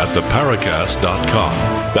news@theparacast.com.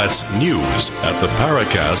 That's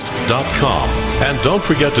news@theparacast.com. And don't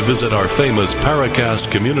forget to visit our famous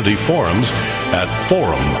Paracast community forums at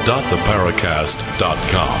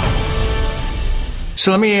forum.theparacast.com.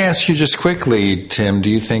 So let me ask you just quickly, Tim,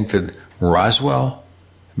 do you think that Roswell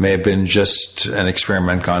may have been just an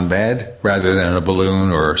experiment gone bad rather than a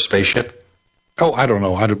balloon or a spaceship? Oh, I don't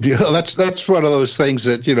know. That's one of those things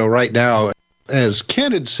that, right now, as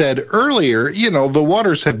Ken had said earlier, the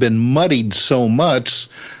waters have been muddied so much,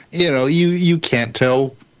 you can't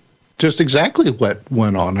tell just exactly what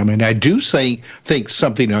went on. I mean, I do think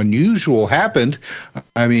something unusual happened.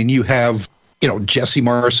 I mean, you have, Jesse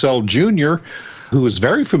Marcel Jr., who was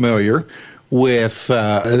very familiar with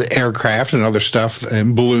aircraft and other stuff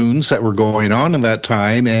and balloons that were going on in that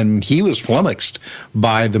time, and he was flummoxed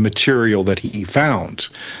by the material that he found.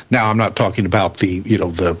 Now, I'm not talking about the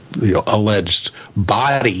alleged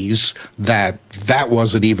bodies that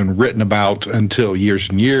wasn't even written about until years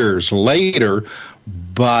and years later,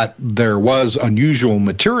 but there was unusual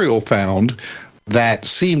material found that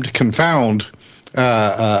seemed to confound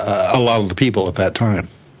a lot of the people at that time.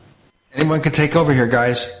 Anyone can take over here,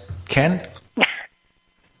 guys. Ken?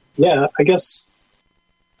 Yeah, I guess.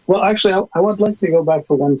 Well, actually, I would like to go back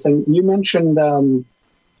to one thing. You mentioned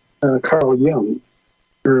Carl Jung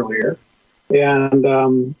earlier.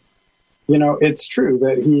 And, it's true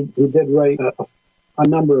that he did write a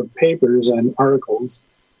number of papers and articles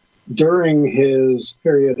during his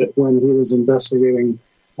period when he was investigating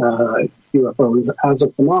UFOs as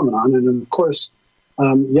a phenomenon. And, of course,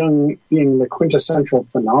 Jung being the quintessential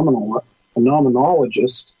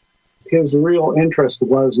phenomenologist, his real interest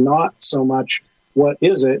was not so much what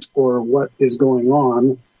is it or what is going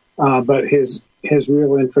on, but his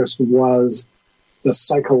real interest was the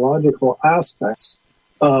psychological aspects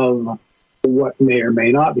of what may or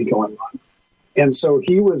may not be going on. And so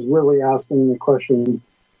he was really asking the question,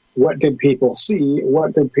 what did people see?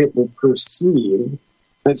 What did people perceive?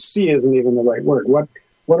 And see isn't even the right word. What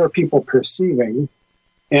are people perceiving?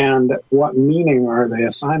 And what meaning are they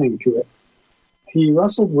assigning to it? He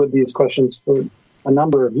wrestled with these questions for a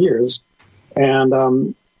number of years.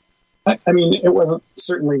 And, it was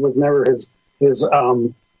never his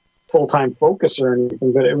full-time focus or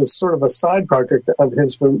anything, but it was sort of a side project of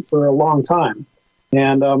his for a long time.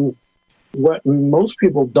 And what most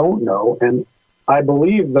people don't know, and I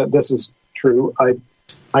believe that this is true, I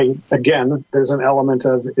again, there's an element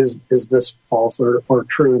of is this false or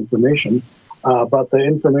true information, but the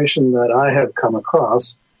information that I have come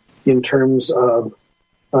across in terms of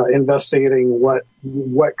investigating what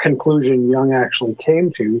conclusion Jung actually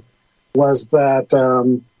came to was that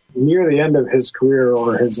near the end of his career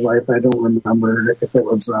or his life, I don't remember if it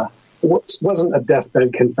wasn't a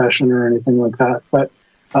deathbed confession or anything like that, but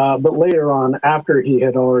later on, after he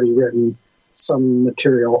had already written some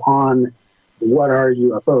material on what are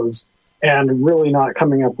UFOs and really not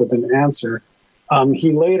coming up with an answer,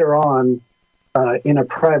 he later on, in a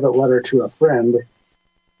private letter to a friend,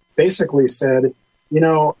 basically said,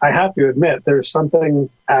 I have to admit, there's something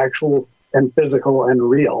actual and physical and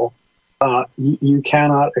real. You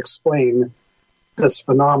cannot explain this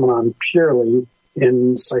phenomenon purely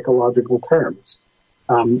in psychological terms,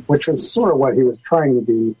 which was sort of what he was trying to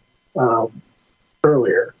do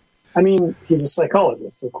earlier. He's a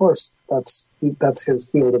psychologist. Of course, that's his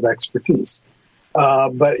field of expertise.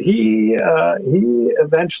 But he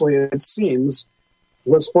eventually, it seems,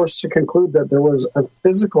 was forced to conclude that there was a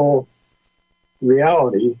physical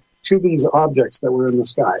reality to these objects that were in the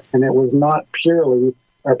sky, and it was not purely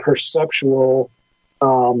a perceptual.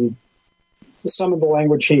 Some of the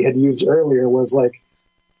language he had used earlier was like,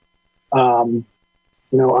 a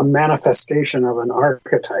manifestation of an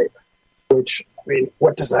archetype. Which,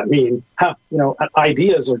 what does that mean?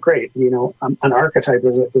 Ideas are great. An archetype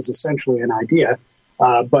is essentially an idea,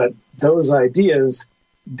 but those ideas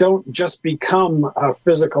don't just become a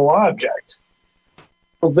physical object.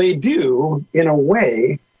 Well, they do, in a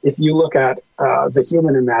way, if you look at the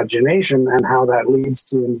human imagination and how that leads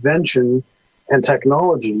to invention and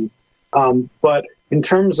technology. But in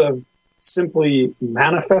terms of simply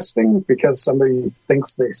manifesting because somebody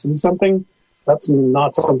thinks they see something, that's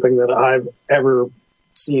not something that I've ever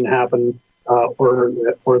seen happen, or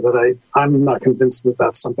that I'm not convinced that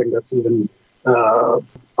that's something that's even a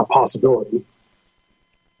possibility.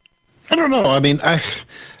 I don't know.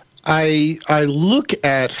 I look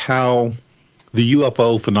at how the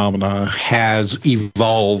UFO phenomena has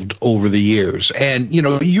evolved over the years, and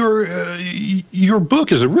your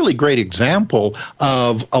book is a really great example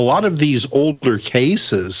of a lot of these older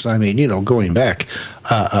cases. Going back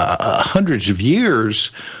hundreds of years,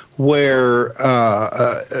 where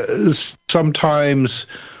sometimes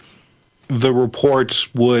the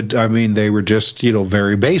reports would, they were just,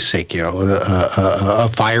 very basic, a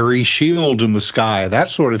fiery shield in the sky, that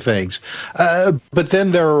sort of things. But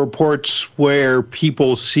then there are reports where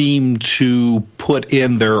people seem to put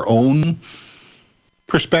in their own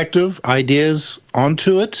perspective, ideas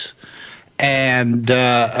onto it. And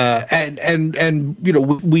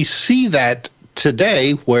we see that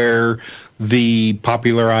today where the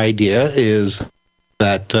popular idea is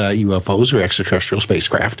that UFOs are extraterrestrial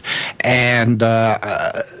spacecraft, and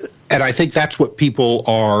I think that's what people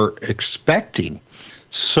are expecting.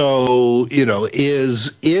 So,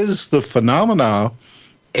 is the phenomena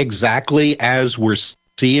exactly as we're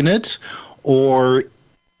seeing it, or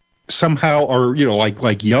somehow, or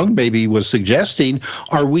like Jung maybe was suggesting,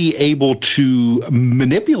 are we able to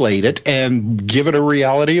manipulate it and give it a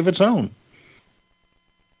reality of its own?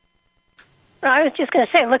 I was just going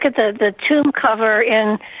to say, look at the tomb cover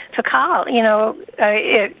in Tikal.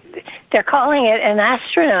 They're calling it an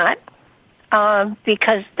astronaut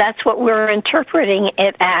because that's what we're interpreting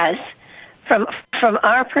it as from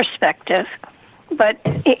our perspective. But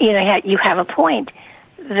you have a point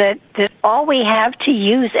that all we have to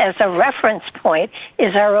use as a reference point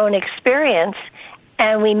is our own experience,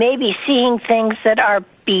 and we may be seeing things that are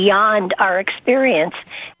beyond our experience,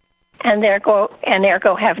 and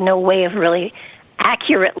ergo have no way of really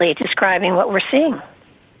accurately describing what we're seeing.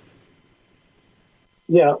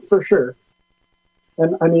 Yeah, for sure.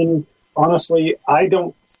 And I mean, honestly, I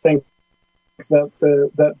don't think that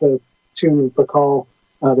the tomb Pakal,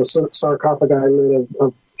 the sarcophagi lid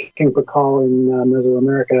of King Pakal in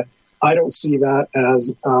Mesoamerica, I don't see that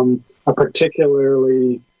as a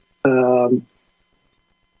particularly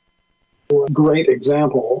great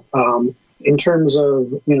example in terms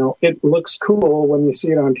of, it looks cool when you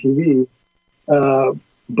see it on TV,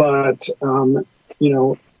 but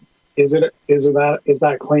is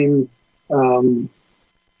that claim,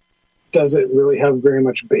 does it really have very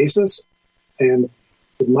much basis? And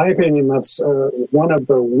in my opinion, that's one of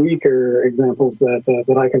the weaker examples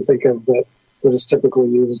that I can think of that is typically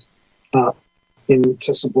used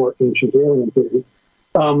to support ancient alien theory.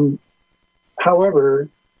 However,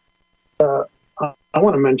 I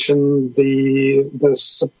want to mention the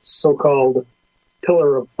so-called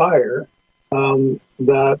pillar of fire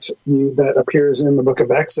that appears in the book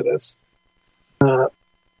of Exodus.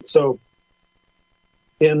 So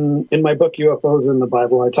in my book, UFOs in the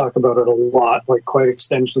Bible, I talk about it a lot, like quite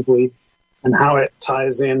extensively, and how it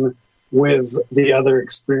ties in with the other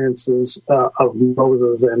experiences of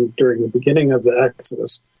Moses and during the beginning of the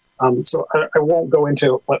Exodus. So I won't go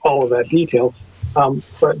into all of that detail,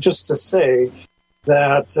 but just to say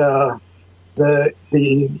that the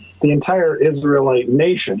entire Israelite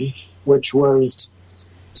nation, which was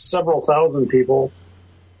several thousand people,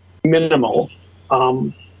 minimal.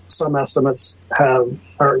 Some estimates count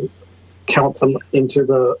them into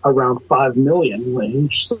the around 5 million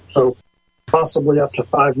range, so possibly up to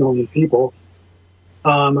 5 million people.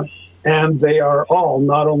 And they are all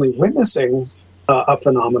not only witnessing a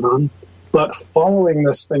phenomenon, but following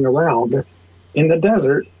this thing around in the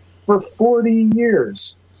desert for 40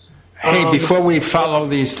 years. Hey, before we follow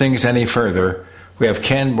these things any further, we have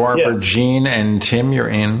Ken, Barbara, Gene, and Tim. You're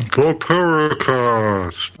in the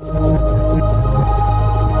Paracast.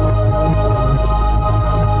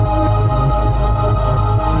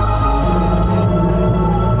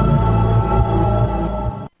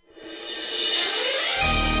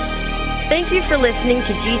 Thank you for listening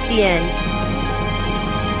to GCN.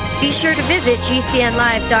 Be sure to visit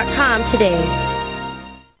GCNlive.com today.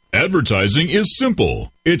 Advertising is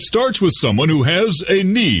simple. It starts with someone who has a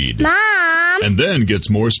need. Mom! And then gets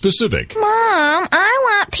more specific. Mom, I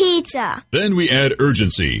want pizza. Then we add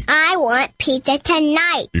urgency. I want pizza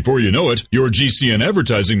tonight. Before you know it, your GCN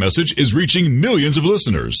advertising message is reaching millions of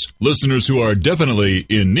listeners. Listeners who are definitely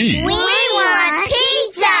in need. We want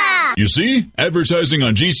pizza! You see, advertising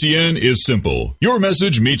on GCN is simple. Your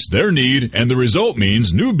message meets their need, and the result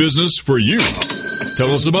means new business for you.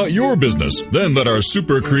 Tell us about your business. Then let our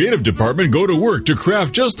super creative department go to work to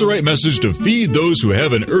craft just the right message to feed those who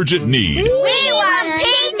have an urgent need. We want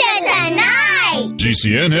pizza tonight!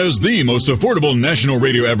 GCN has the most affordable national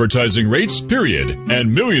radio advertising rates, period.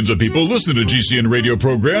 And millions of people listen to GCN radio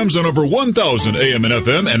programs on over 1,000 AM and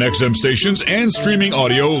FM and XM stations and streaming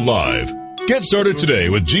audio live. Get started today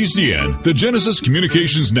with GCN, the Genesis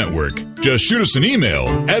Communications Network. Just shoot us an email,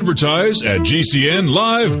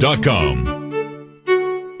 advertise@gcnlive.com.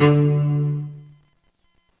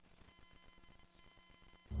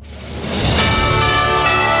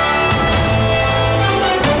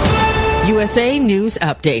 USA News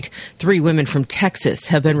Update. 3 women from Texas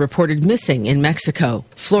have been reported missing in Mexico.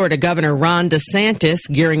 Florida Governor Ron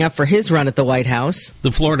DeSantis gearing up for his run at the White House.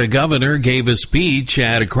 The Florida governor gave a speech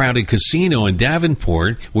at a crowded casino in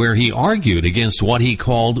Davenport where he argued against what he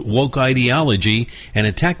called woke ideology and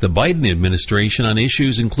attacked the Biden administration on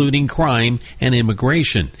issues including crime and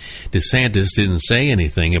immigration. DeSantis didn't say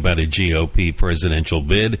anything about a GOP presidential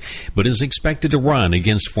bid, but is expected to run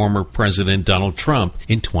against former President Donald Trump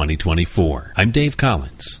in 2024. I'm Dave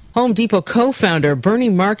Collins. Home Depot co-founder Bernie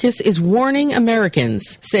Marcus is warning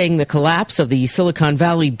Americans, saying the collapse of the Silicon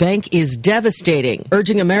Valley Bank is devastating,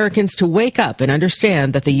 urging Americans to wake up and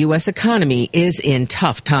understand that the U.S. economy is in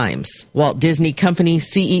tough times. Walt Disney Company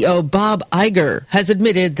CEO Bob Iger has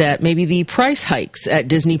admitted that maybe the price hikes at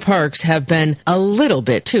Disney parks have been a little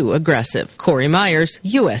bit too aggressive. Corey Myers,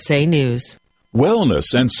 USA News.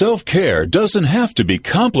 Wellness and self-care doesn't have to be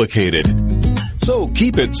complicated. So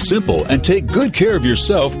keep it simple and take good care of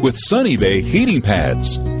yourself with Sunny Bay heating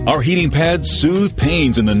pads. Our heating pads soothe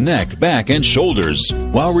pains in the neck, back, and shoulders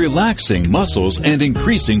while relaxing muscles and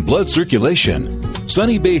increasing blood circulation.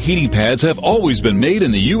 Sunny Bay heating pads have always been made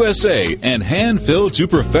in the USA and hand-filled to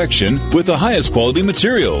perfection with the highest quality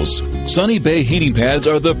materials. Sunny Bay heating pads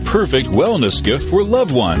are the perfect wellness gift for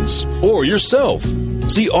loved ones or yourself.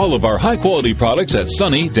 See all of our high-quality products at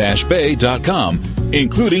sunny-bay.com,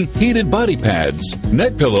 including heated body pads,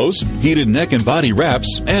 neck pillows, heated neck and body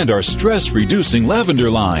wraps, and our stress-reducing lavender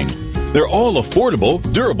line. They're all affordable,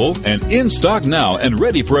 durable, and in stock now and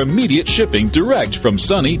ready for immediate shipping direct from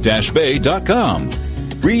sunny-bay.com.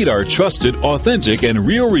 Read our trusted, authentic, and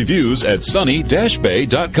real reviews at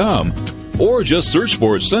sunny-bay.com or just search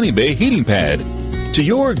for Sunny Bay Heating Pad. To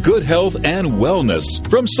your good health and wellness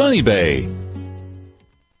from Sunny Bay.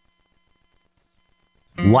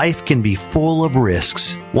 Life can be full of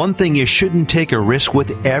risks. One thing you shouldn't take a risk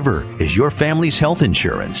with ever is your family's health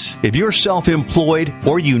insurance. If you're self-employed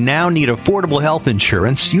or you now need affordable health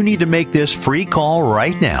insurance, you need to make this free call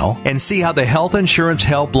right now and see how the Health Insurance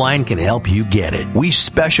Helpline can help you get it. We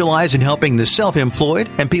specialize in helping the self-employed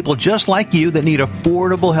and people just like you that need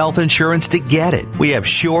affordable health insurance to get it. We have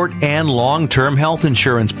short and long-term health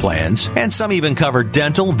insurance plans, and some even cover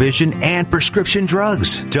dental, vision, and prescription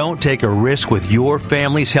drugs. Don't take a risk with your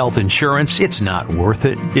family's health insurance. It's not worth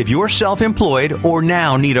it. If you're self-employed or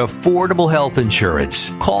now need affordable health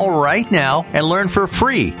insurance, call right now and learn for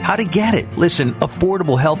free how to get it. Listen,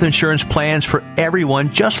 affordable health insurance plans for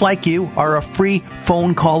everyone just like you are a free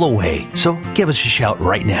phone call away. So give us a shout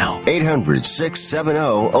right now.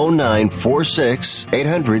 800-670-0946.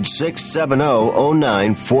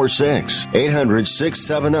 800-670-0946.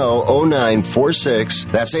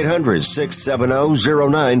 800-670-0946. That's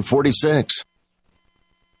 800-670-0946.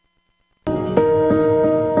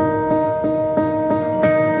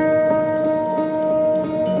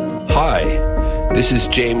 Hi, this is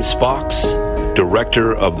James Fox,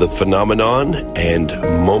 Director of the Phenomenon and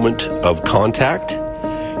Moment of Contact.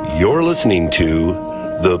 You're listening to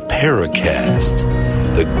the Paracast,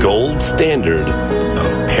 the gold standard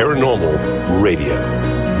of paranormal radio.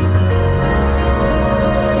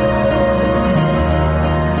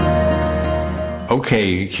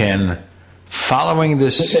 Okay, Ken, following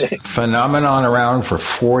this phenomenon around for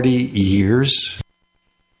 40 years?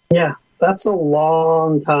 Yeah, that's a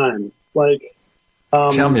long time. Like,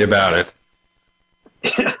 tell me about it.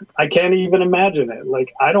 I can't even imagine it.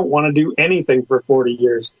 Like, I don't want to do anything for 40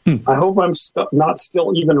 years. I hope I'm not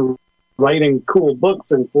still even writing cool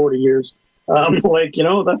books in 40 years.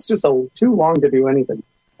 That's just too long to do anything.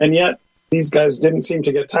 And yet, these guys didn't seem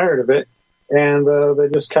to get tired of it, and they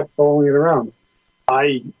just kept following it around.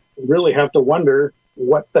 I really have to wonder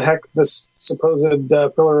what the heck this supposed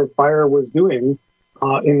pillar of fire was doing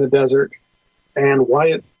in the desert and why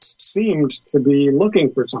it seemed to be looking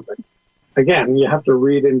for something. Again, you have to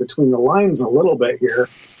read in between the lines a little bit here,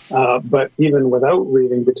 but even without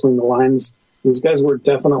reading between the lines, these guys were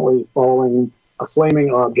definitely following a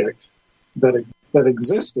flaming object that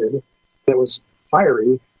existed, that was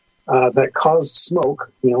fiery, that caused smoke.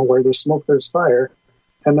 Where there's smoke, there's fire,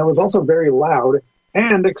 and that was also very loud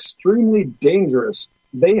and extremely dangerous.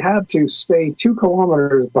 They had to stay 2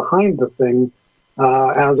 kilometers behind the thing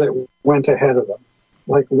as it went ahead of them.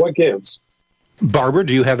 Like, what gives? Barbara,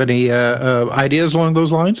 do you have any ideas along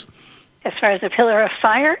those lines? As far as a pillar of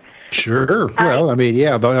fire? Sure. Well,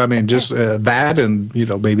 just that and,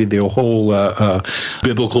 maybe the whole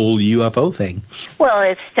biblical UFO thing. Well,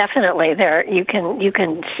 it's definitely there. You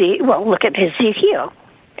can see, look at Ezekiel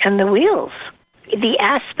and the wheels. The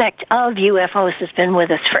aspect of UFOs has been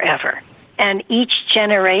with us forever. And each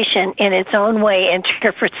generation, in its own way,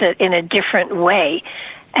 interprets it in a different way.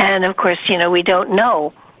 And, of course, we don't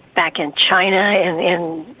know. Back in China,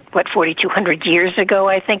 in 4,200 years ago,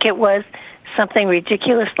 I think it was, something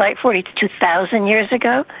ridiculous like 42,000 years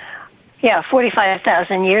ago. Yeah,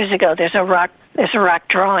 45,000 years ago, there's a rock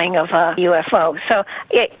drawing of a UFO. So,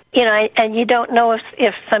 and you don't know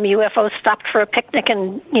if some UFO stopped for a picnic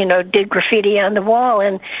and, did graffiti on the wall,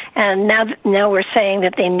 and now we're saying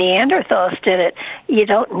that the Neanderthals did it. You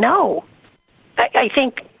don't know. I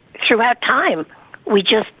think throughout time, we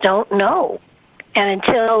just don't know. And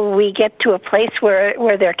until we get to a place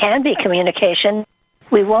where there can be communication,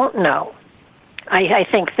 we won't know. I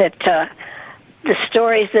think that the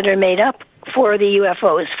stories that are made up for the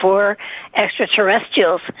UFOs, for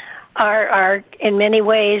extraterrestrials, are in many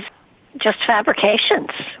ways just fabrications.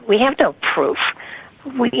 We have no proof.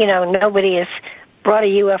 Nobody has brought a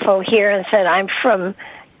UFO here and said, I'm from,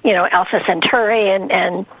 Alpha Centauri,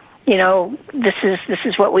 and this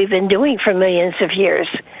is what we've been doing for millions of years.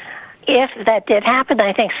 If that did happen,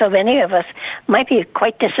 I think so many of us might be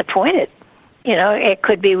quite disappointed. It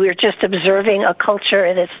could be we're just observing a culture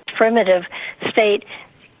in its primitive state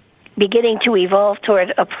beginning to evolve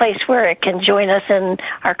toward a place where it can join us in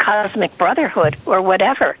our cosmic brotherhood or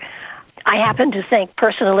whatever. I happen to think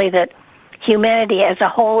personally that humanity as a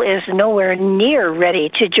whole is nowhere near ready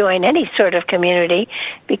to join any sort of community,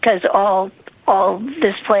 because all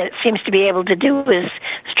this planet seems to be able to do is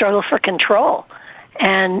struggle for control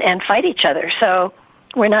and fight each other. So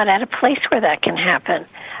we're not at a place where that can happen.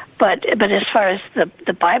 But as far as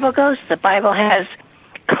the Bible goes, the Bible has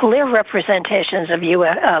clear representations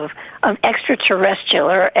of extraterrestrial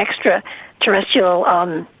or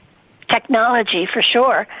extraterrestrial technology for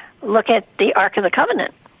sure. Look at the Ark of the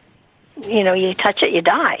Covenant. You know, you touch it, you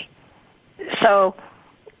die. So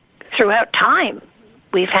throughout time,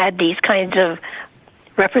 we've had these kinds of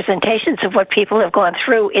representations of what people have gone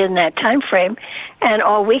through in that time frame, and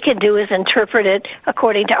all we can do is interpret it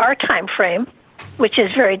according to our time frame, which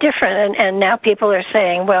is very different. And now people are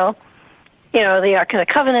saying, well, you know, the Ark of the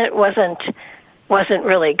Covenant wasn't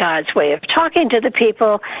really God's way of talking to the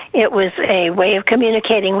people. It was a way of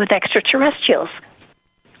communicating with extraterrestrials.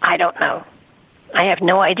 I don't know. I have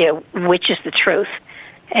no idea which is the truth.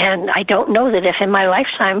 And I don't know that if in my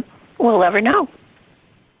lifetime we'll ever know.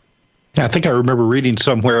 I think I remember reading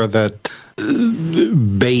somewhere that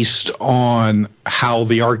based on how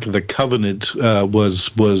the Ark of the Covenant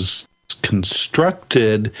was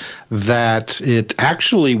constructed, that it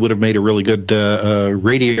actually would have made a really good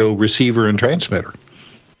radio receiver and transmitter.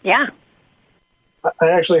 Yeah. I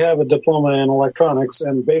actually have a diploma in electronics,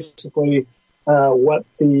 and basically what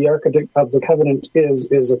the Ark of the Covenant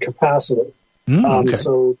is a capacitor. Okay.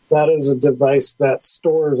 So that is a device that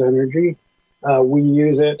stores energy. We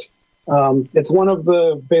use it. It's one of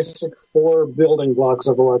the basic 4 building blocks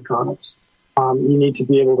of electronics. You need to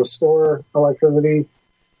be able to store electricity,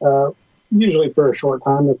 usually for a short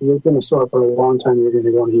time. If you're going to store it for a long time, you're going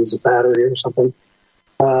to want to use a battery or something.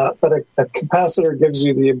 But a capacitor gives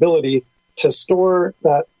you the ability to store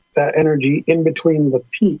that energy in between the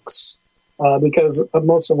peaks, because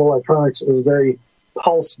most of electronics is very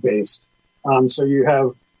pulse-based. So you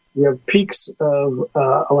have peaks of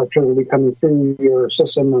electricity coming through your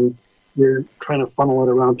system, and you're trying to funnel it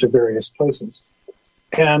around to various places.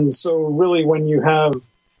 And so really when you have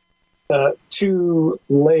 2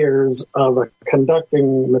 layers of a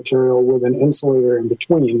conducting material with an insulator in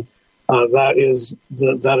between, that is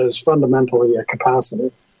fundamentally a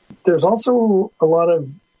capacitor. There's also a lot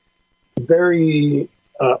of very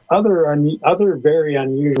other very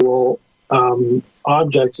unusual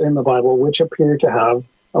objects in the Bible which appear to have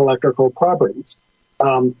electrical properties.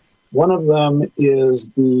 One of them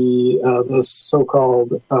is the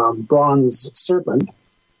so-called bronze serpent,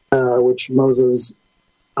 which Moses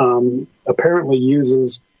apparently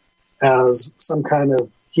uses as some kind of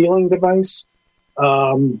healing device,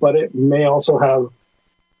 but it may also have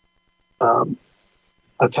a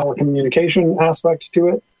telecommunication aspect to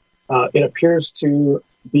it. It appears to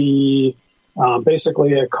be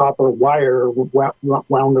basically a copper wire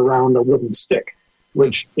wound around a wooden stick,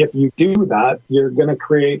 which if you do that, you're going to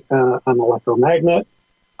create an electromagnet,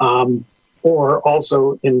 or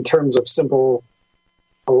also in terms of simple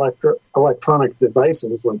electronic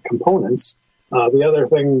devices like components. The other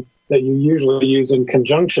thing that you usually use in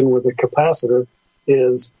conjunction with a capacitor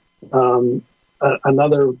is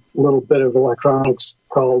another little bit of electronics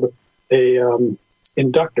called a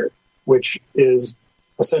inductor, which is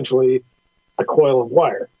essentially a coil of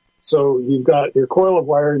wire. So you've got your coil of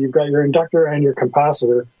wire, you've got your inductor and your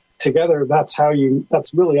capacitor together. That's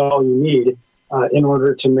really all you need in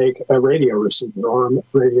order to make a radio receiver or a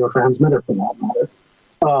radio transmitter, for that matter.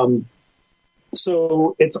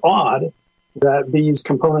 So it's odd that these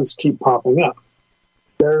components keep popping up.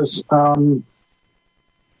 There's also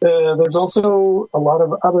a lot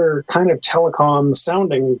of other kind of telecom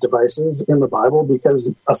sounding devices in the Bible,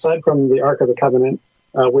 because aside from the Ark of the Covenant,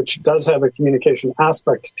 which does have a communication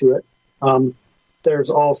aspect to it,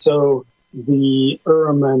 there's also the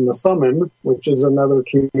Urim and the Thummim, which is another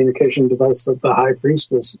communication device that the high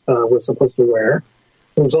priest was supposed to wear.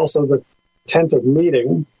 There's also the tent of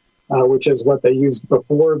meeting, which is what they used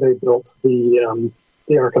before they built the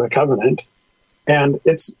Ark of the Covenant. And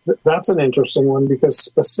that's an interesting one, because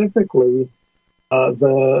specifically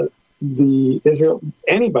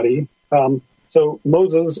so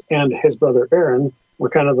Moses and his brother Aaron were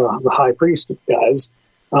kind of the high priest guys,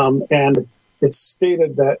 and it's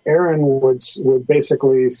stated that Aaron would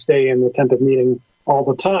basically stay in the tent of meeting all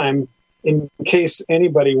the time in case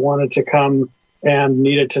anybody wanted to come and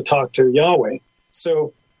needed to talk to Yahweh.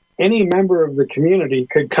 So any member of the community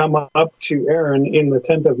could come up to Aaron in the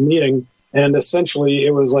tent of meeting, and essentially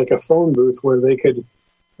it was like a phone booth where they could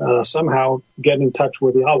somehow get in touch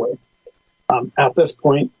with Yahweh. At this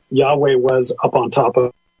point, Yahweh was up on top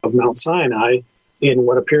of Mount Sinai in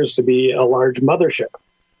what appears to be a large mothership.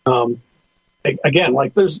 Again,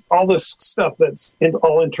 like there's all this stuff that's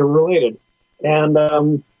all interrelated.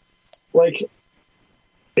 And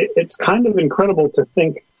it's kind of incredible to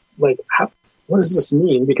think, like, what does this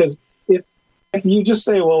mean? Because if you just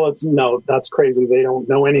say, well, that's crazy, they don't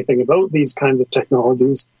know anything about these kinds of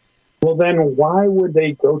technologies, well, then why would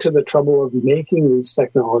they go to the trouble of making these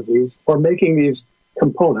technologies or making these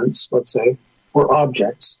components, let's say, or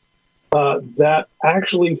objects that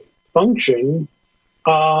actually function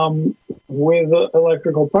with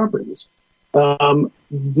electrical properties?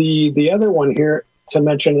 The other one here to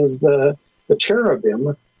mention is the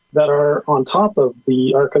cherubim that are on top of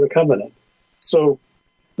the Ark of the Covenant. So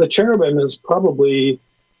the cherubim is probably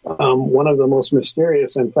one of the most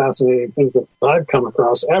mysterious and fascinating things that I've come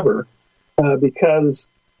across ever, because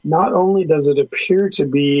not only does it appear to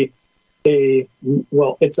be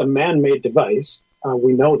it's a man-made device.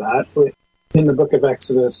 We know that. In the book of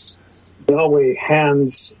Exodus, Yahweh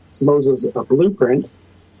hands Moses a blueprint,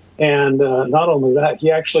 and not only that,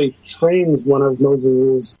 he actually trains one of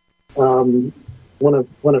Moses's one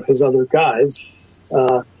of his other guys,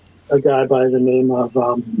 a guy by the name of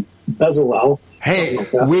Bezalel. Hey,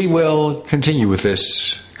 we will continue with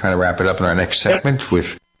this, kind of wrap it up in our next segment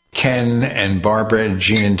with Ken and Barbara.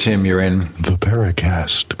 Gene and Tim, you're in the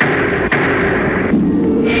Paracast.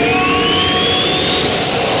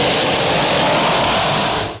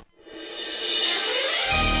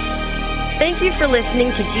 Thank you for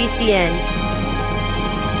listening to GCN.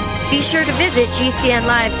 Be sure to visit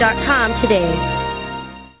GCNlive.com today.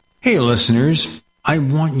 Hey, listeners, I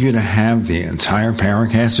want you to have the entire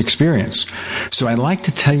Paracast experience. So I'd like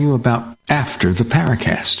to tell you about After the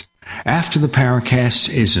Paracast. After the Paracast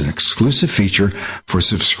is an exclusive feature for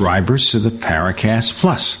subscribers to the Paracast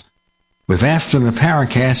Plus. With After the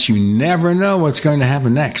Paracast, you never know what's going to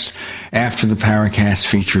happen next. After the Paracast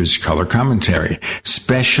features color commentary,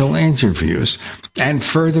 special interviews, and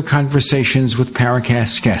further conversations with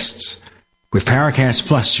Paracast guests. With Paracast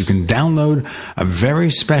Plus, you can download a very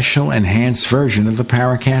special enhanced version of the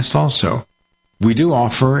Paracast also. We do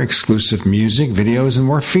offer exclusive music, videos, and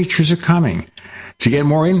more features are coming. To get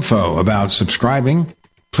more info about subscribing,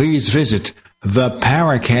 please visit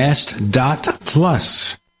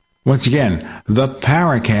theparacast.plus. Once again,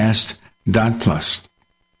 theparacast.plus.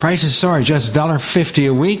 Prices are just $1.50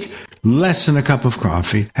 a week, less than a cup of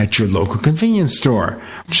coffee at your local convenience store.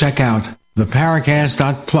 Check out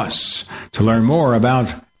theparacast.plus to learn more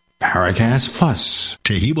about Paracast Plus.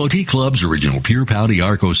 Tehibo Tea Club's original Pure Pouty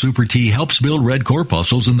Arco Super Tea helps build red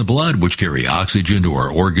corpuscles in the blood, which carry oxygen to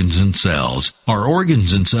our organs and cells. Our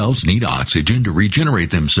organs and cells need oxygen to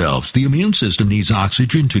regenerate themselves. The immune system needs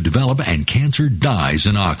oxygen to develop, and cancer dies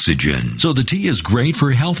in oxygen. So the tea is great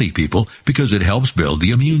for healthy people because it helps build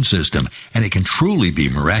the immune system, and it can truly be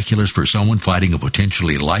miraculous for someone fighting a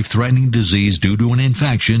potentially life-threatening disease due to an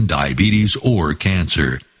infection, diabetes, or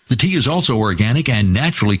cancer. The tea is also organic and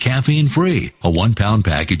naturally caffeine-free. A 1-pound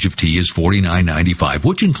package of tea is $49.95,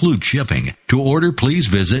 which includes shipping. To order, please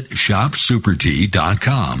visit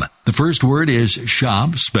shopsupertea.com. The first word is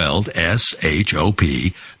shop, spelled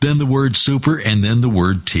S-H-O-P, then the word super, and then the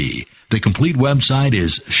word tea. The complete website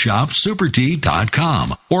is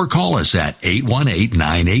shopsupertea.com, or call us at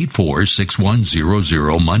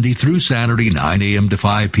 818-984-6100 Monday through Saturday, 9 a.m. to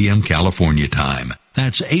 5 p.m. California time.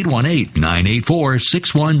 That's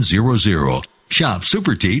 818-984-6100.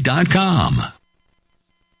 shopsupertea.com.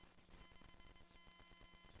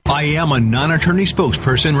 I am a non-attorney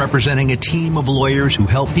spokesperson representing a team of lawyers who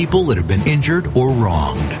help people that have been injured or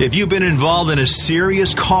wronged. If you've been involved in a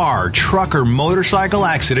serious car, truck, or motorcycle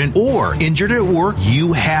accident, or injured at work,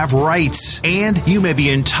 you have rights, and you may be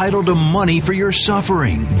entitled to money for your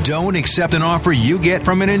suffering. Don't accept an offer you get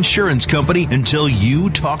from an insurance company until you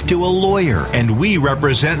talk to a lawyer, and we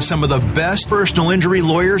represent some of the best personal injury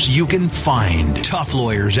lawyers you can find. Tough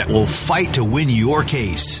lawyers that will fight to win your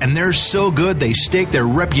case, and they're so good they stake their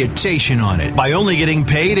reputation on it by only getting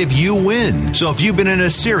paid if you win. So if you've been in a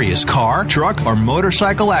serious car, truck, or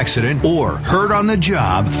motorcycle accident, or hurt on the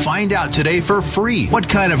job, find out today for free what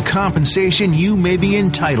kind of compensation you may be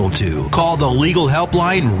entitled to. Call the legal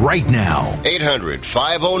helpline right now.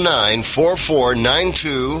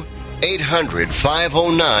 800-509-4492.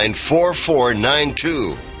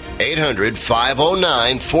 800-509-4492.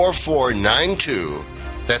 800-509-4492.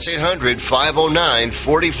 That's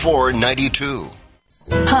 800-509-4492.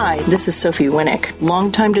 Hi, this is Sophie Winnick,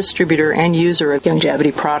 longtime distributor and user of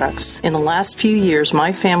Youngevity products. In the last few years,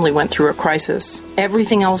 my family went through a crisis.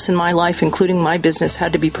 Everything else in my life, including my business,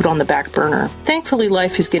 had to be put on the back burner. Thankfully,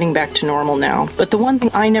 life is getting back to normal now. But the one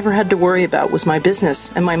thing I never had to worry about was my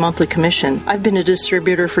business and my monthly commission. I've been a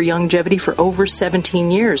distributor for Youngevity for over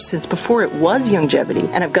 17 years, since before it was Youngevity.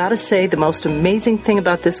 And I've got to say, the most amazing thing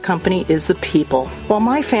about this company is the people. While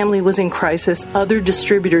my family was in crisis, other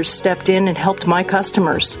distributors stepped in and helped my customers,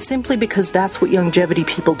 simply because that's what Youngevity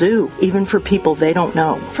people do, even for people they don't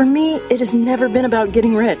know. For me, it has never been about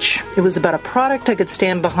getting rich. It was about a product I could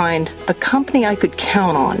stand behind, a company I could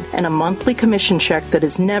count on, and a monthly commission check that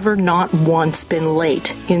has never, not once, been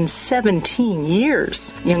late in 17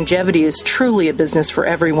 years. Youngevity is truly a business for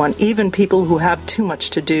everyone, even people who have too much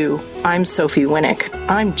to do. I'm Sophie Winnick.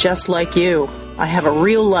 I'm just like you. I have a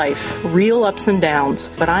real life, real ups and downs,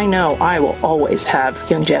 but I know I will always have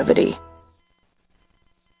Youngevity.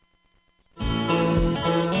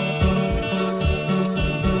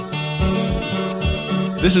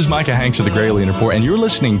 This is Micah Hanks of the Gralien Report, and you're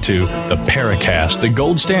listening to the Paracast, the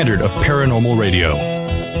gold standard of paranormal radio.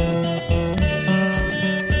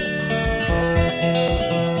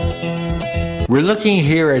 We're looking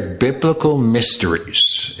here at biblical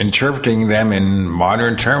mysteries, interpreting them in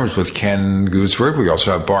modern terms with Ken Goudsward. We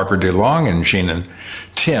also have Barbara DeLong and Jean and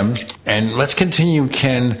Tim. And let's continue,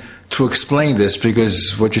 Ken, to explain this,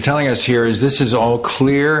 because what you're telling us here is this is all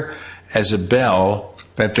clear as a bell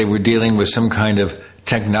that they were dealing with some kind of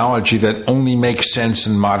technology that only makes sense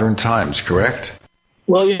in modern times, correct?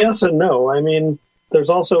 Well, yes and no. I mean, there's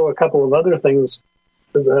also a couple of other things.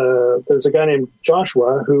 There's a guy named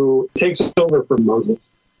Joshua who takes over from Moses.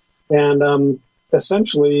 And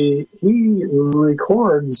essentially, he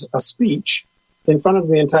records a speech in front of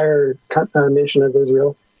the entire nation of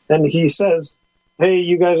Israel. And he says, hey,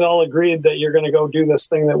 you guys all agreed that you're going to go do this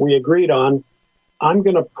thing that we agreed on. I'm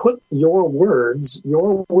going to put your words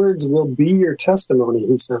will be your testimony,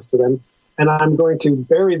 he says to them, and I'm going to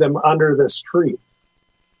bury them under this tree.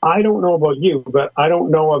 I don't know about you, but I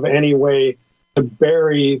don't know of any way to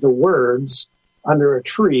bury the words under a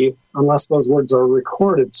tree unless those words are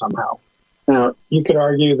recorded somehow. Now, you could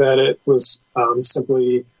argue that it was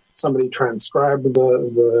simply somebody transcribed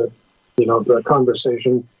the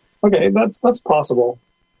conversation. Okay, that's possible.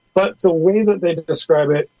 But the way that they describe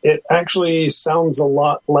it, it actually sounds a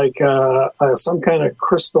lot like some kind of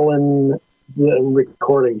crystalline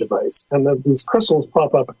recording device. And these crystals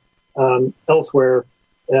pop up elsewhere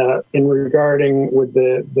in regarding with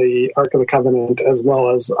the Ark of the Covenant, as well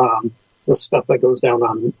as the stuff that goes down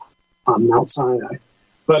on Mount Sinai.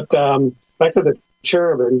 But back to the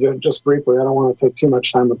cherubim, just briefly, I don't want to take too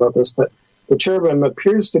much time about this, but the cherubim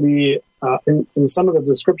appears to be, in some of the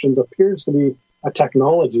descriptions, appears to be a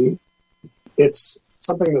technology. It's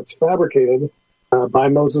something that's fabricated by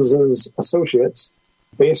Moses' associates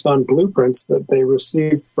based on blueprints that they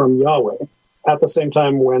received from Yahweh at the same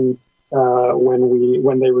time when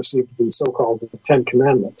they received the so-called Ten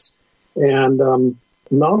Commandments. And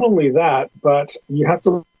not only that, but you have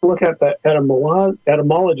to look at the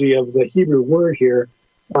etymology of the Hebrew word here,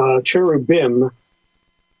 cherubim.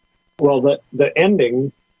 Well, the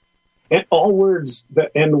ending, all words that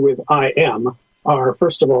end with I am are,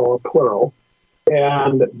 first of all, a plural,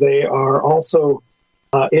 and they are also,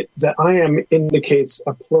 the I am indicates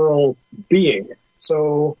a plural being.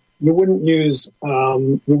 So you wouldn't use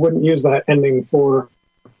that ending for,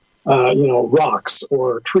 rocks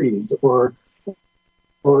or trees or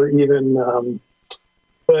even,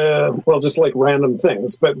 just like random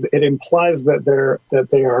things. But it implies that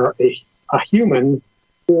they are a human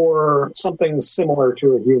or something similar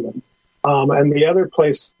to a human. And the other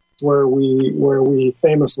place where we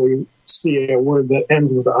famously see a word that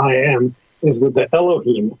ends with I am is with the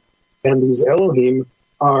Elohim. And these Elohim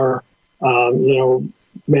are,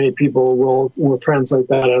 many people will translate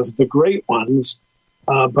that as the great ones.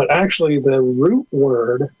 But actually the root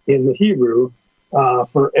word in the Hebrew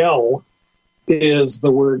for El is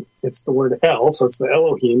the word El. So it's the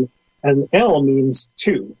Elohim. And El means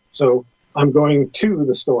to. So I'm going to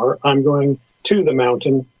the store. I'm going to the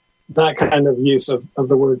mountain. That kind of use of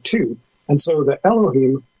the word to. And so the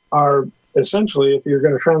Elohim are essentially, if you're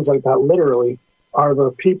going to translate that literally, are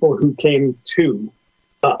the people who came to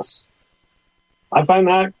us. I find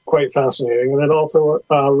that quite fascinating. And it also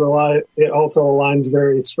aligns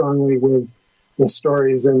very strongly with the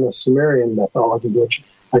stories in the Sumerian mythology, which,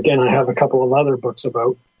 again, I have a couple of other books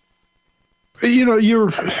about. Your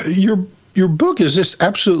book is just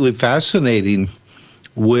absolutely fascinating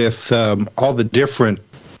with all the different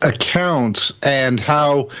accounts and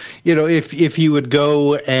how, if you would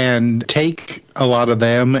go and take a lot of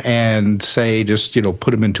them and say, just,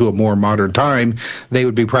 put them into a more modern time, they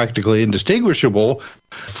would be practically indistinguishable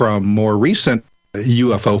from more recent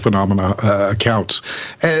UFO phenomena accounts.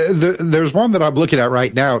 There's one that I'm looking at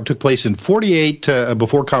right now. It took place in 48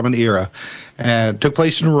 before Common Era. It took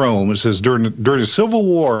place in Rome. It says, during the Civil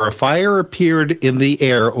War, a fire appeared in the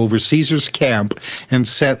air over Caesar's camp and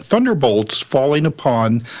sent thunderbolts falling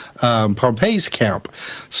upon Pompey's camp.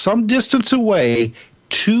 Some distance away,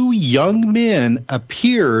 2 young men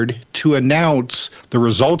appeared to announce the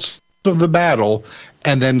results of the battle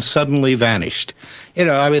and then suddenly vanished.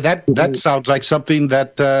 That sounds like something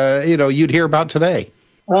that, you'd hear about today.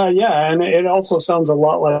 Yeah, and it also sounds a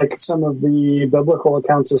lot like some of the biblical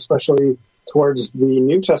accounts, especially towards the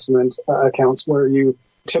New Testament accounts, where you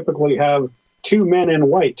typically have 2 men in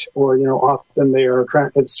white, or, often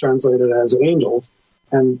it's translated as angels,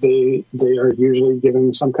 and they are usually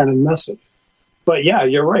giving some kind of message. But yeah,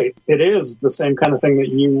 you're right. It is the same kind of thing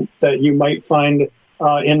that you might find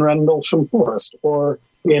in Rendlesham Forest or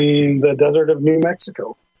in the desert of New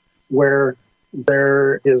Mexico, where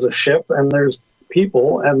there is a ship and there's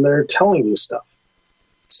people and they're telling you stuff.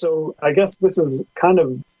 So I guess this is kind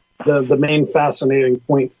of the main fascinating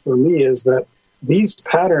point for me, is that these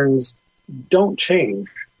patterns don't change.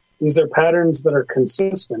 These are patterns that are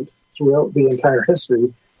consistent throughout the entire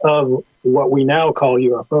history of what we now call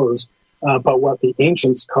UFOs, but what the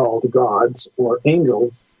ancients called gods or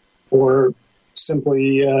angels, or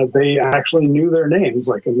simply they actually knew their names,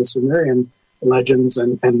 like in the Sumerian legends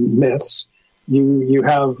and myths. You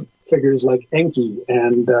have figures like Enki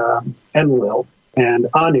and Enlil and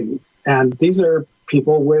Anu, and these are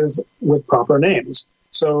people with proper names.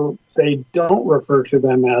 So they don't refer to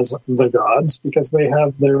them as the gods because they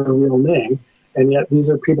have their real name, and yet these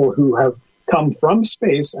are people who have come from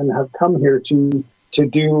space and have come here to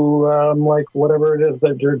do like whatever it is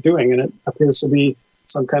that they're doing, and it appears to be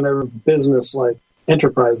some kind of business-like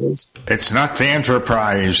enterprises. It's not the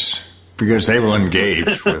Enterprise, because they will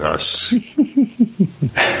engage with us.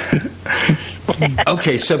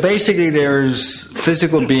 Okay, so basically there's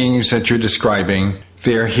physical beings that you're describing.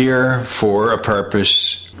 They're here for a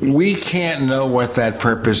purpose. We can't know what that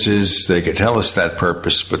purpose is. They could tell us that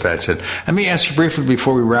purpose, but that's it. Let me ask you briefly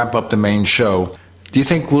before we wrap up the main show, do you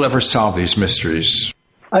think we'll ever solve these mysteries?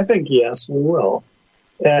 I think yes, we will.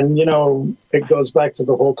 And, it goes back to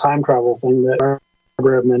the whole time travel thing that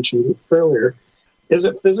Barbara mentioned earlier. Is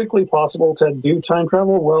it physically possible to do time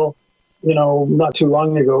travel? Well, not too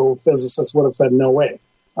long ago, physicists would have said no way.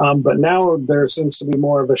 But now there seems to be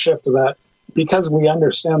more of a shift to that, because we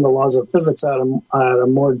understand the laws of physics at a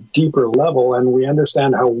more deeper level, and we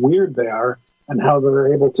understand how weird they are and how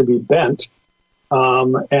they're able to be bent.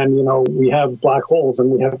 And, we have black holes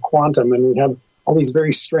and we have quantum and we have all these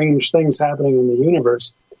very strange things happening in the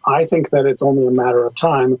universe. I think that it's only a matter of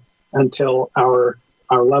time until our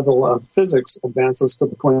level of physics advances to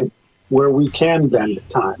the point where we can bend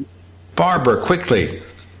time. Barbara, quickly,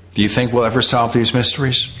 do you think we'll ever solve these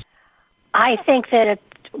mysteries? I think that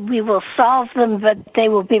we will solve them, but they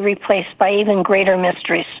will be replaced by even greater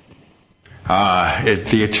mysteries.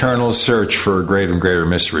 The eternal search for greater and greater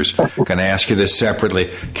mysteries. I'm going to ask you this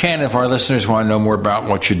separately. Ken, if our listeners want to know more about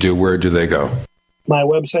what you do, where do they go? My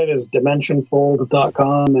website is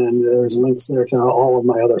dimensionfold.com, and there's links there to all of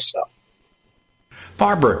my other stuff.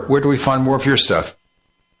 Barbara, where do we find more of your stuff?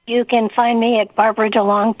 You can find me at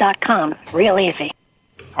barbaradelong.com. Real easy.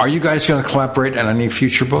 Are you guys going to collaborate on any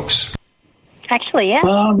future books? Actually,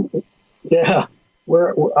 yeah. Yeah.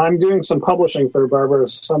 I'm doing some publishing for Barbara,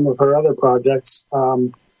 some of her other projects.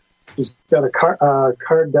 She's got a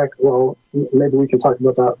card deck. Well, maybe we can talk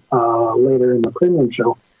about that later in the premium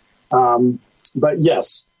show. But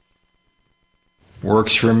yes.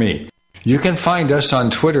 Works for me. You can find us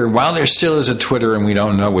on Twitter, while there still is a Twitter and we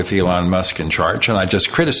don't know, with Elon Musk in charge, and I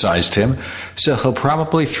just criticized him, so he'll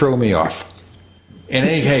probably throw me off. In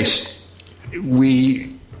any case,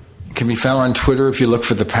 we can be found on Twitter if you look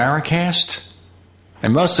for the Paracast.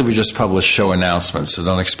 And mostly we just publish show announcements, so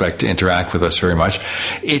don't expect to interact with us very much.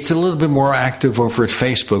 It's a little bit more active over at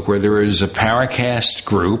Facebook, where there is a Paracast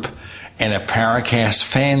group and a Paracast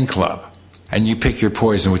fan club. And you pick your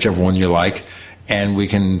poison, whichever one you like, and we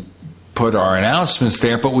can put our announcements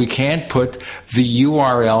there, but we can't put the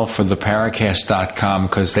URL for the Paracast.com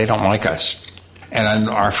because they don't like us. And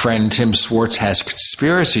our friend Tim Swartz has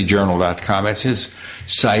conspiracyjournal.com. It's his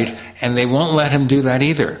site, and they won't let him do that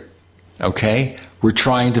either. Okay? We're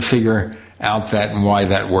trying to figure out that and why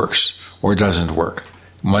that works or doesn't work.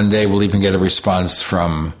 One day we'll even get a response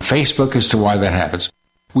from Facebook as to why that happens.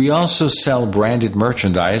 We also sell branded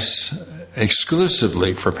merchandise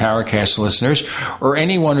exclusively for Paracast listeners or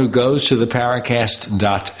anyone who goes to the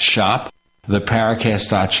Paracast.shop. The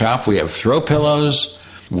Paracast.shop, we have throw pillows,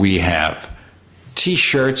 we have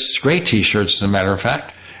T-shirts, great T-shirts as a matter of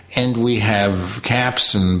fact, and we have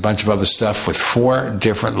caps and a bunch of other stuff with 4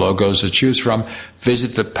 different logos to choose from.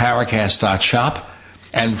 Visit the Paracast.shop.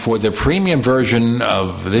 And for the premium version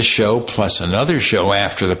of this show, plus another show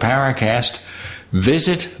after the Paracast,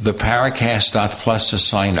 visit the Paracast.plus to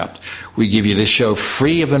sign up. We give you this show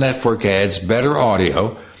free of the network ads, better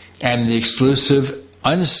audio, and the exclusive,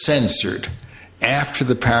 uncensored After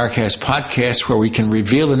the Paracast podcast, where we can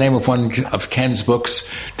reveal the name of one of Ken's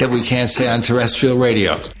books that we can't say on terrestrial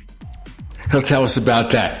radio. He'll tell us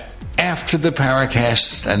about that. After the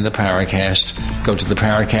Paracast and the Paracast, go to the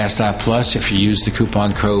Paracast.plus. If you use the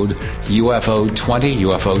coupon code UFO20,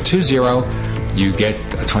 UFO20, you get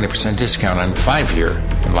a 20% discount on 5-year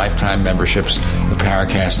and lifetime memberships, the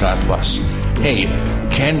Paracast.plus. Hey,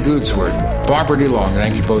 Ken Goudsward, Barbara DeLong,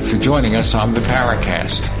 thank you both for joining us on the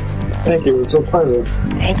Paracast. Thank you. It's a pleasure.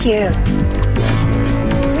 Thank you.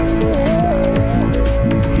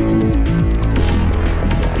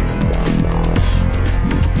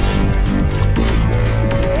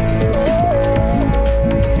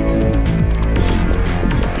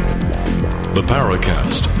 The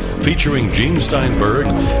Paracast, featuring Gene Steinberg,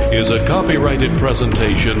 is a copyrighted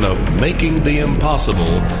presentation of Making the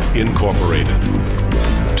Impossible, Incorporated.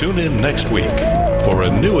 Tune in next week for a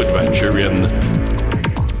new adventure in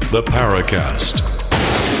The Paracast.